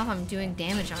can't even tell if I'm doing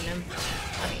damage on him.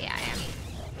 Okay, yeah, I am.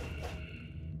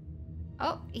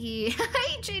 Oh, he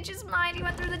changed his mind. He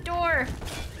went through the door.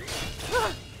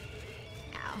 Ow.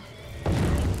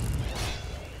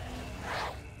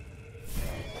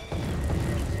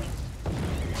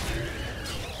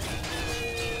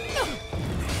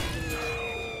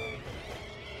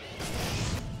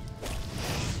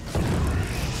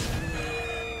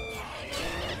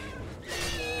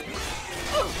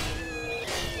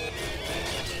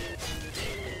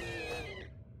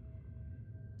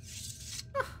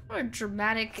 What a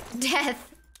dramatic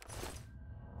death.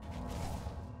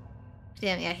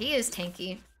 Damn, yeah, he is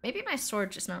tanky. Maybe my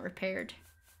sword's just not repaired.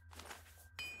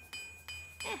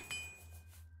 Eh.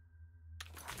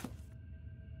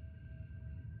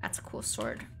 That's a cool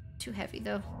sword. Too heavy,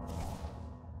 though.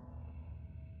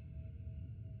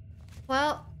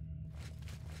 Well,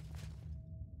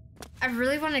 I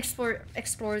really want to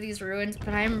explore these ruins,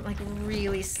 but I'm like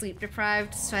really sleep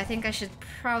deprived, so I think I should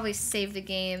probably save the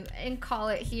game and call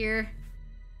it here.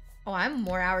 Oh, I'm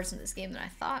more hours in this game than I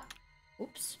thought.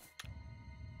 Oops.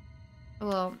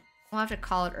 Well, we'll have to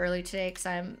call it early today because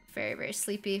I'm very, very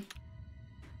sleepy.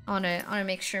 I wanna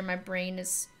make sure my brain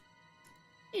is,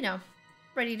 you know,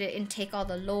 ready to intake all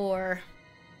the lore.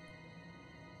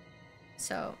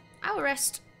 So I will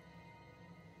rest.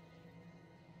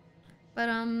 But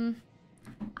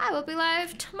I will be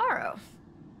live tomorrow.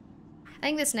 I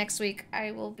think this next week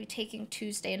I will be taking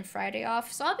Tuesday and Friday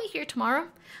off, so I'll be here tomorrow.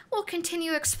 We'll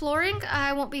continue exploring.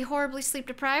 I won't be horribly sleep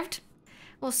deprived.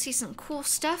 We'll see some cool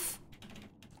stuff.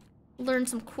 Learn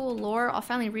some cool lore. I'll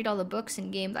finally read all the books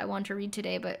in game that I wanted to read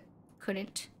today, but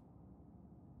couldn't.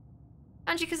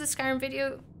 Anji, because the Skyrim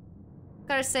video,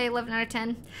 gotta say 11 out of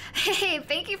 10. Hey,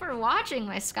 thank you for watching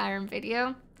my Skyrim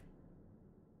video.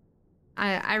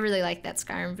 I really like that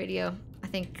Skyrim video. I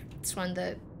think it's one of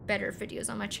the better videos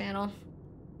on my channel.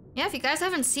 Yeah, if you guys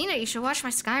haven't seen it, you should watch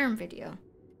my Skyrim video.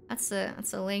 That's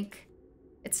the link.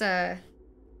 It's a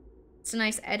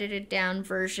nice edited down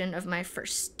version of my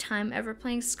first time ever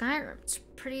playing Skyrim. It's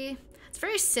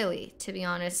very silly, to be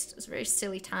honest. It was a very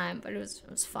silly time, but it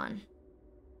was fun.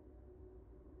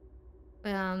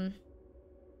 But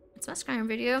it's my Skyrim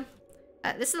video.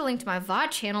 This is a link to my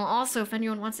VOD channel also if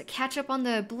anyone wants to catch up on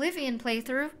the Oblivion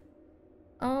playthrough.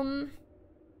 And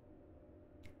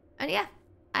yeah,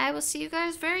 I will see you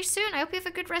guys very soon. I hope you have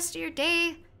a good rest of your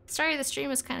day. Sorry the stream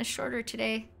was kind of shorter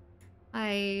today.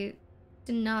 I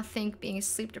did not think being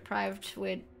sleep deprived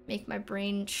would make my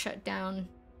brain shut down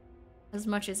as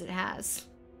much as it has.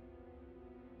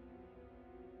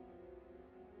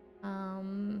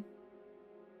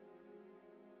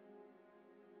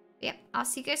 Yeah, I'll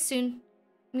see you guys soon.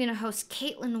 I'm gonna host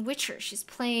Caitlin Witcher. She's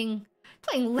playing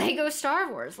Lego Star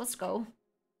Wars. Let's go.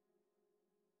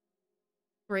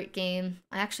 Great game.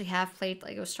 I actually have played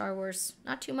Lego Star Wars.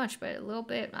 Not too much, but a little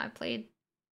bit. I played.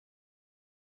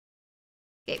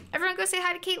 Okay, everyone go say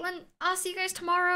hi to Caitlin. I'll see you guys tomorrow.